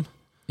second on him.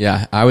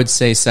 Yeah, I would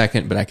say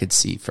second, but I could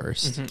see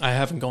first. Mm-hmm. I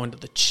have him going to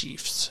the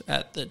Chiefs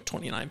at the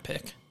 29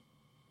 pick.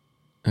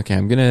 Okay,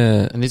 I'm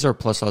gonna. And these are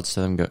plus odds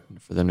for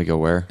them to go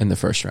where? In the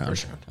first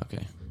round.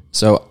 Okay.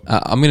 So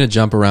I'm gonna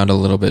jump around a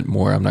little bit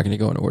more. I'm not gonna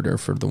go in order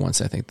for the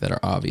ones I think that are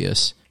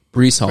obvious.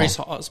 Brees Hall,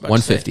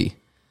 150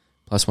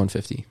 plus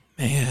 150.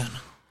 Man,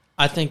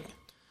 I think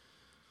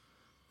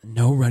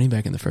no running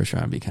back in the first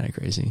round would be kind of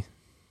crazy.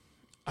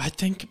 I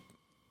think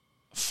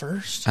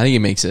first. I think he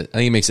makes it. I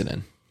think he makes it in.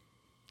 I'm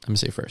gonna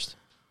say first.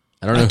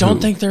 I don't know. I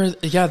don't think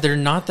they're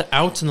not the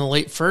outs in the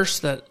late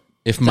first that.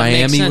 If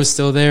Miami was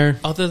still there,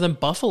 other than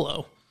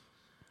Buffalo,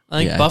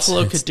 I think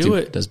Buffalo could do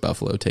it. Does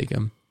Buffalo take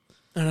him?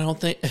 And I don't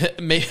think.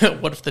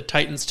 What if the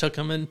Titans took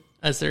him in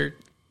as their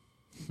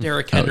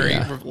Derrick Henry?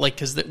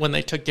 Because when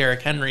they took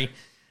Derrick Henry,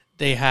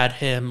 they had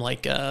him they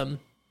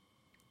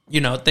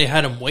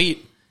had him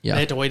wait. Yeah. They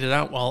had to wait it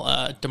out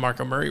while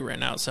DeMarco Murray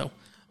ran out. So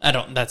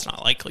That's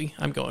not likely.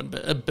 I'm going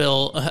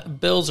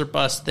Bills or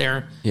bust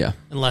there. Yeah.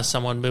 Unless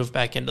someone moved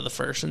back into the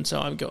first, and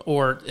so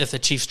or if the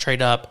Chiefs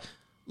trade up,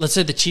 let's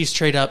say the Chiefs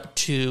trade up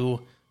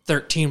to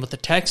 13 with the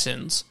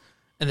Texans,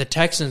 and the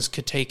Texans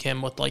could take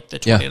him with like the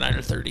 29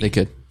 or 30. They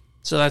could.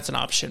 So that's an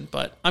option,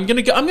 but I'm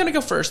gonna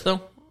go first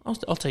though.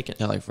 I'll take it.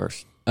 Yeah, like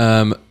first.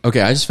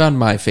 Okay, I just found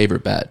my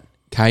favorite bet.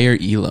 Kyer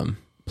Elam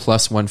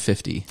plus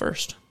 150.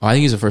 First. Oh, I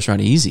think he's a first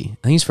round easy.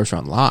 I think he's first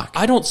round lock.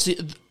 I don't see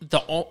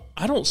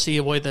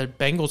a way the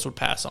Bengals would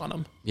pass on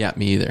him. Yeah,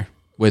 me either.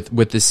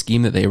 With the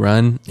scheme that they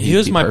run, He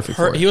was my perfect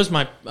for it. he was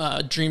my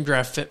dream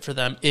draft fit for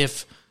them.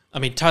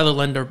 Tyler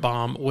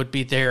Linderbaum would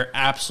be their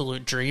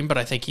absolute dream, but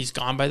I think he's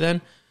gone by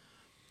then.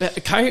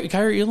 But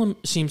Kyer Elam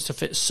seems to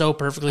fit so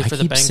perfectly for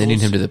the Bengals. I keep sending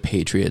him to the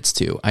Patriots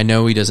too. I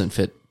know he doesn't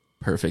fit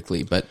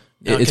perfectly, but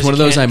No, it's 'cause one of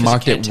he those I can't- 'cause he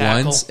mocked it can't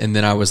tackle. once, and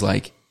then I was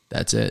like,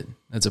 "That's it.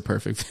 That's a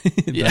perfect."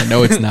 But I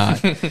know it's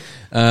not.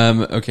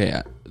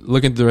 Okay,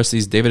 looking at the rest of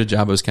these, David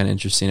Ajabo is kind of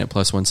interesting at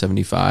plus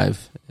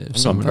 175. If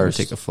someone would first.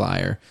 take a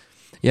flyer,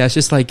 yeah, it's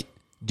just like,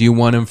 do you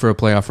want him for a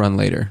playoff run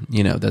later?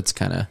 You know, that's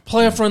kind of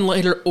Playoff run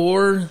later,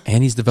 or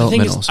and he's the thing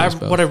developmental. is, So it's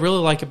both. what I really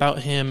like about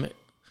him,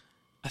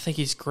 I think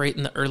he's great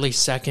in the early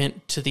second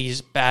to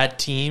these bad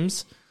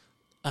teams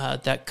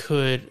that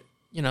could,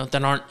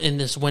 that aren't in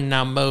this win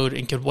now mode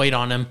and could wait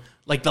on him.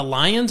 Like the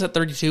Lions at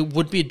 32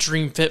 would be a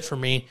dream fit for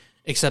me,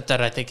 except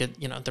that I think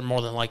they're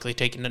more than likely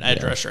taking an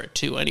edge rusher at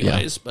 2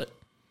 anyways. But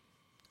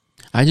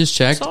I just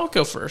checked so I'll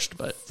go first.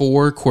 But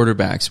 4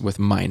 quarterbacks with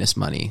minus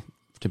money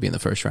to be in the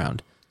first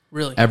round.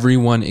 really,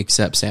 Everyone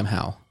except Sam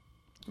Howell.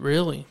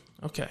 really,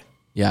 okay.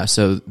 Yeah,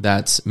 so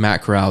that's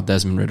Matt Corral,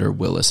 Desmond Ridder,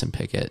 Willis, and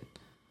Pickett.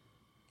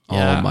 All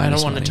Yeah, I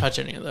minus don't want money. to touch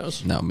any of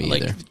those. No, me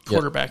either.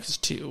 Quarterback is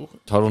 2.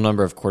 Total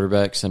number of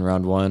quarterbacks in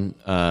round one,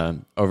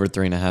 over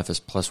 3.5 is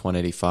plus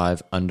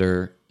 185.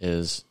 Under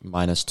is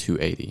minus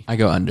 280. I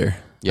go under.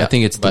 I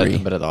think it's 3.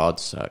 But the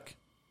odds suck.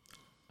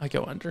 I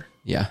go under.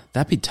 Yeah,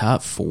 that'd be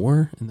top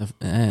 4.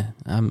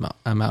 I'm out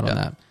on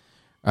that.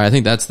 All right, I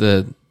think that's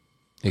the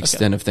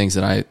extent of things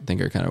that I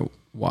think are kind of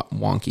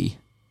wonky.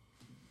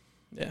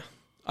 Yeah,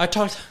 I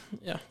talked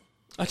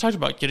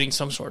about getting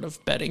some sort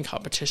of betting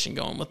competition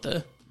going with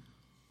the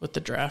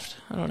draft.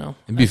 I don't know.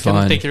 It'd be fun.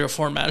 I think through a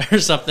format or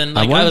something.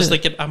 Like I was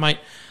thinking, I might.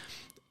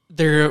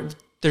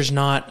 There's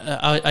not.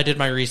 I did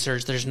my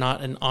research. There's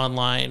not an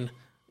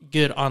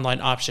good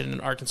online option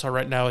in Arkansas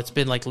right now. It's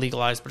been like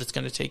legalized, but it's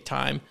going to take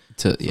time.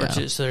 So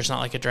there's not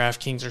like a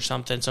DraftKings or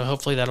something. So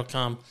hopefully that'll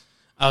come.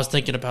 I was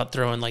thinking about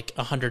throwing like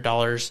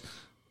 $100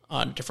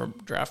 on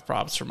different draft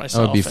props for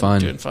myself. That would be fun.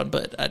 Doing fun,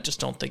 but I just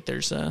don't think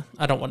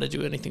I don't want to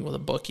do anything with a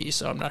bookie,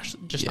 so I'm not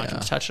going to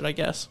touch it, I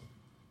guess.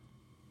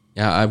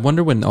 Yeah, I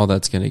wonder when all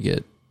that's going to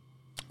get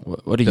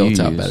What do built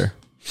you out use? better.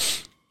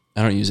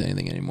 I don't use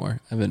anything anymore.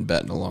 I've been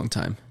betting a long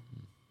time.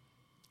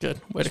 Good.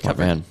 Way to Smart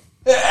cover. man.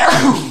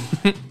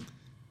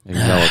 Maybe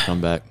that will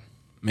come back.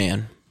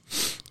 Man.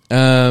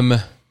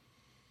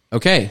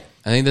 Okay,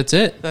 I think that's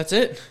it. That's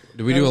it.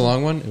 Did we do a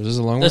long one? Was this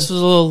a long one? This was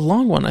a little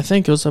long one. I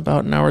think it was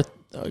about an hour,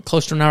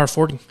 close to an hour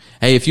 40.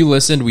 Hey, if you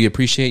listened, we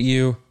appreciate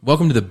you.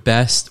 Welcome to the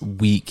best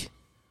week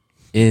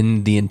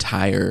in the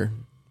entire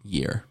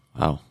year,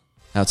 Wow.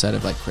 outside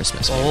of like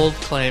Christmas. Bold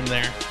claim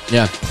there.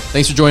 Yeah.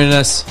 Thanks for joining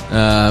us.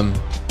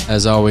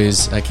 As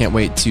always, I can't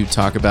wait to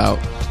talk about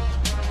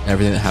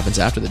everything that happens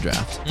after the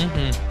draft.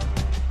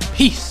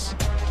 Peace.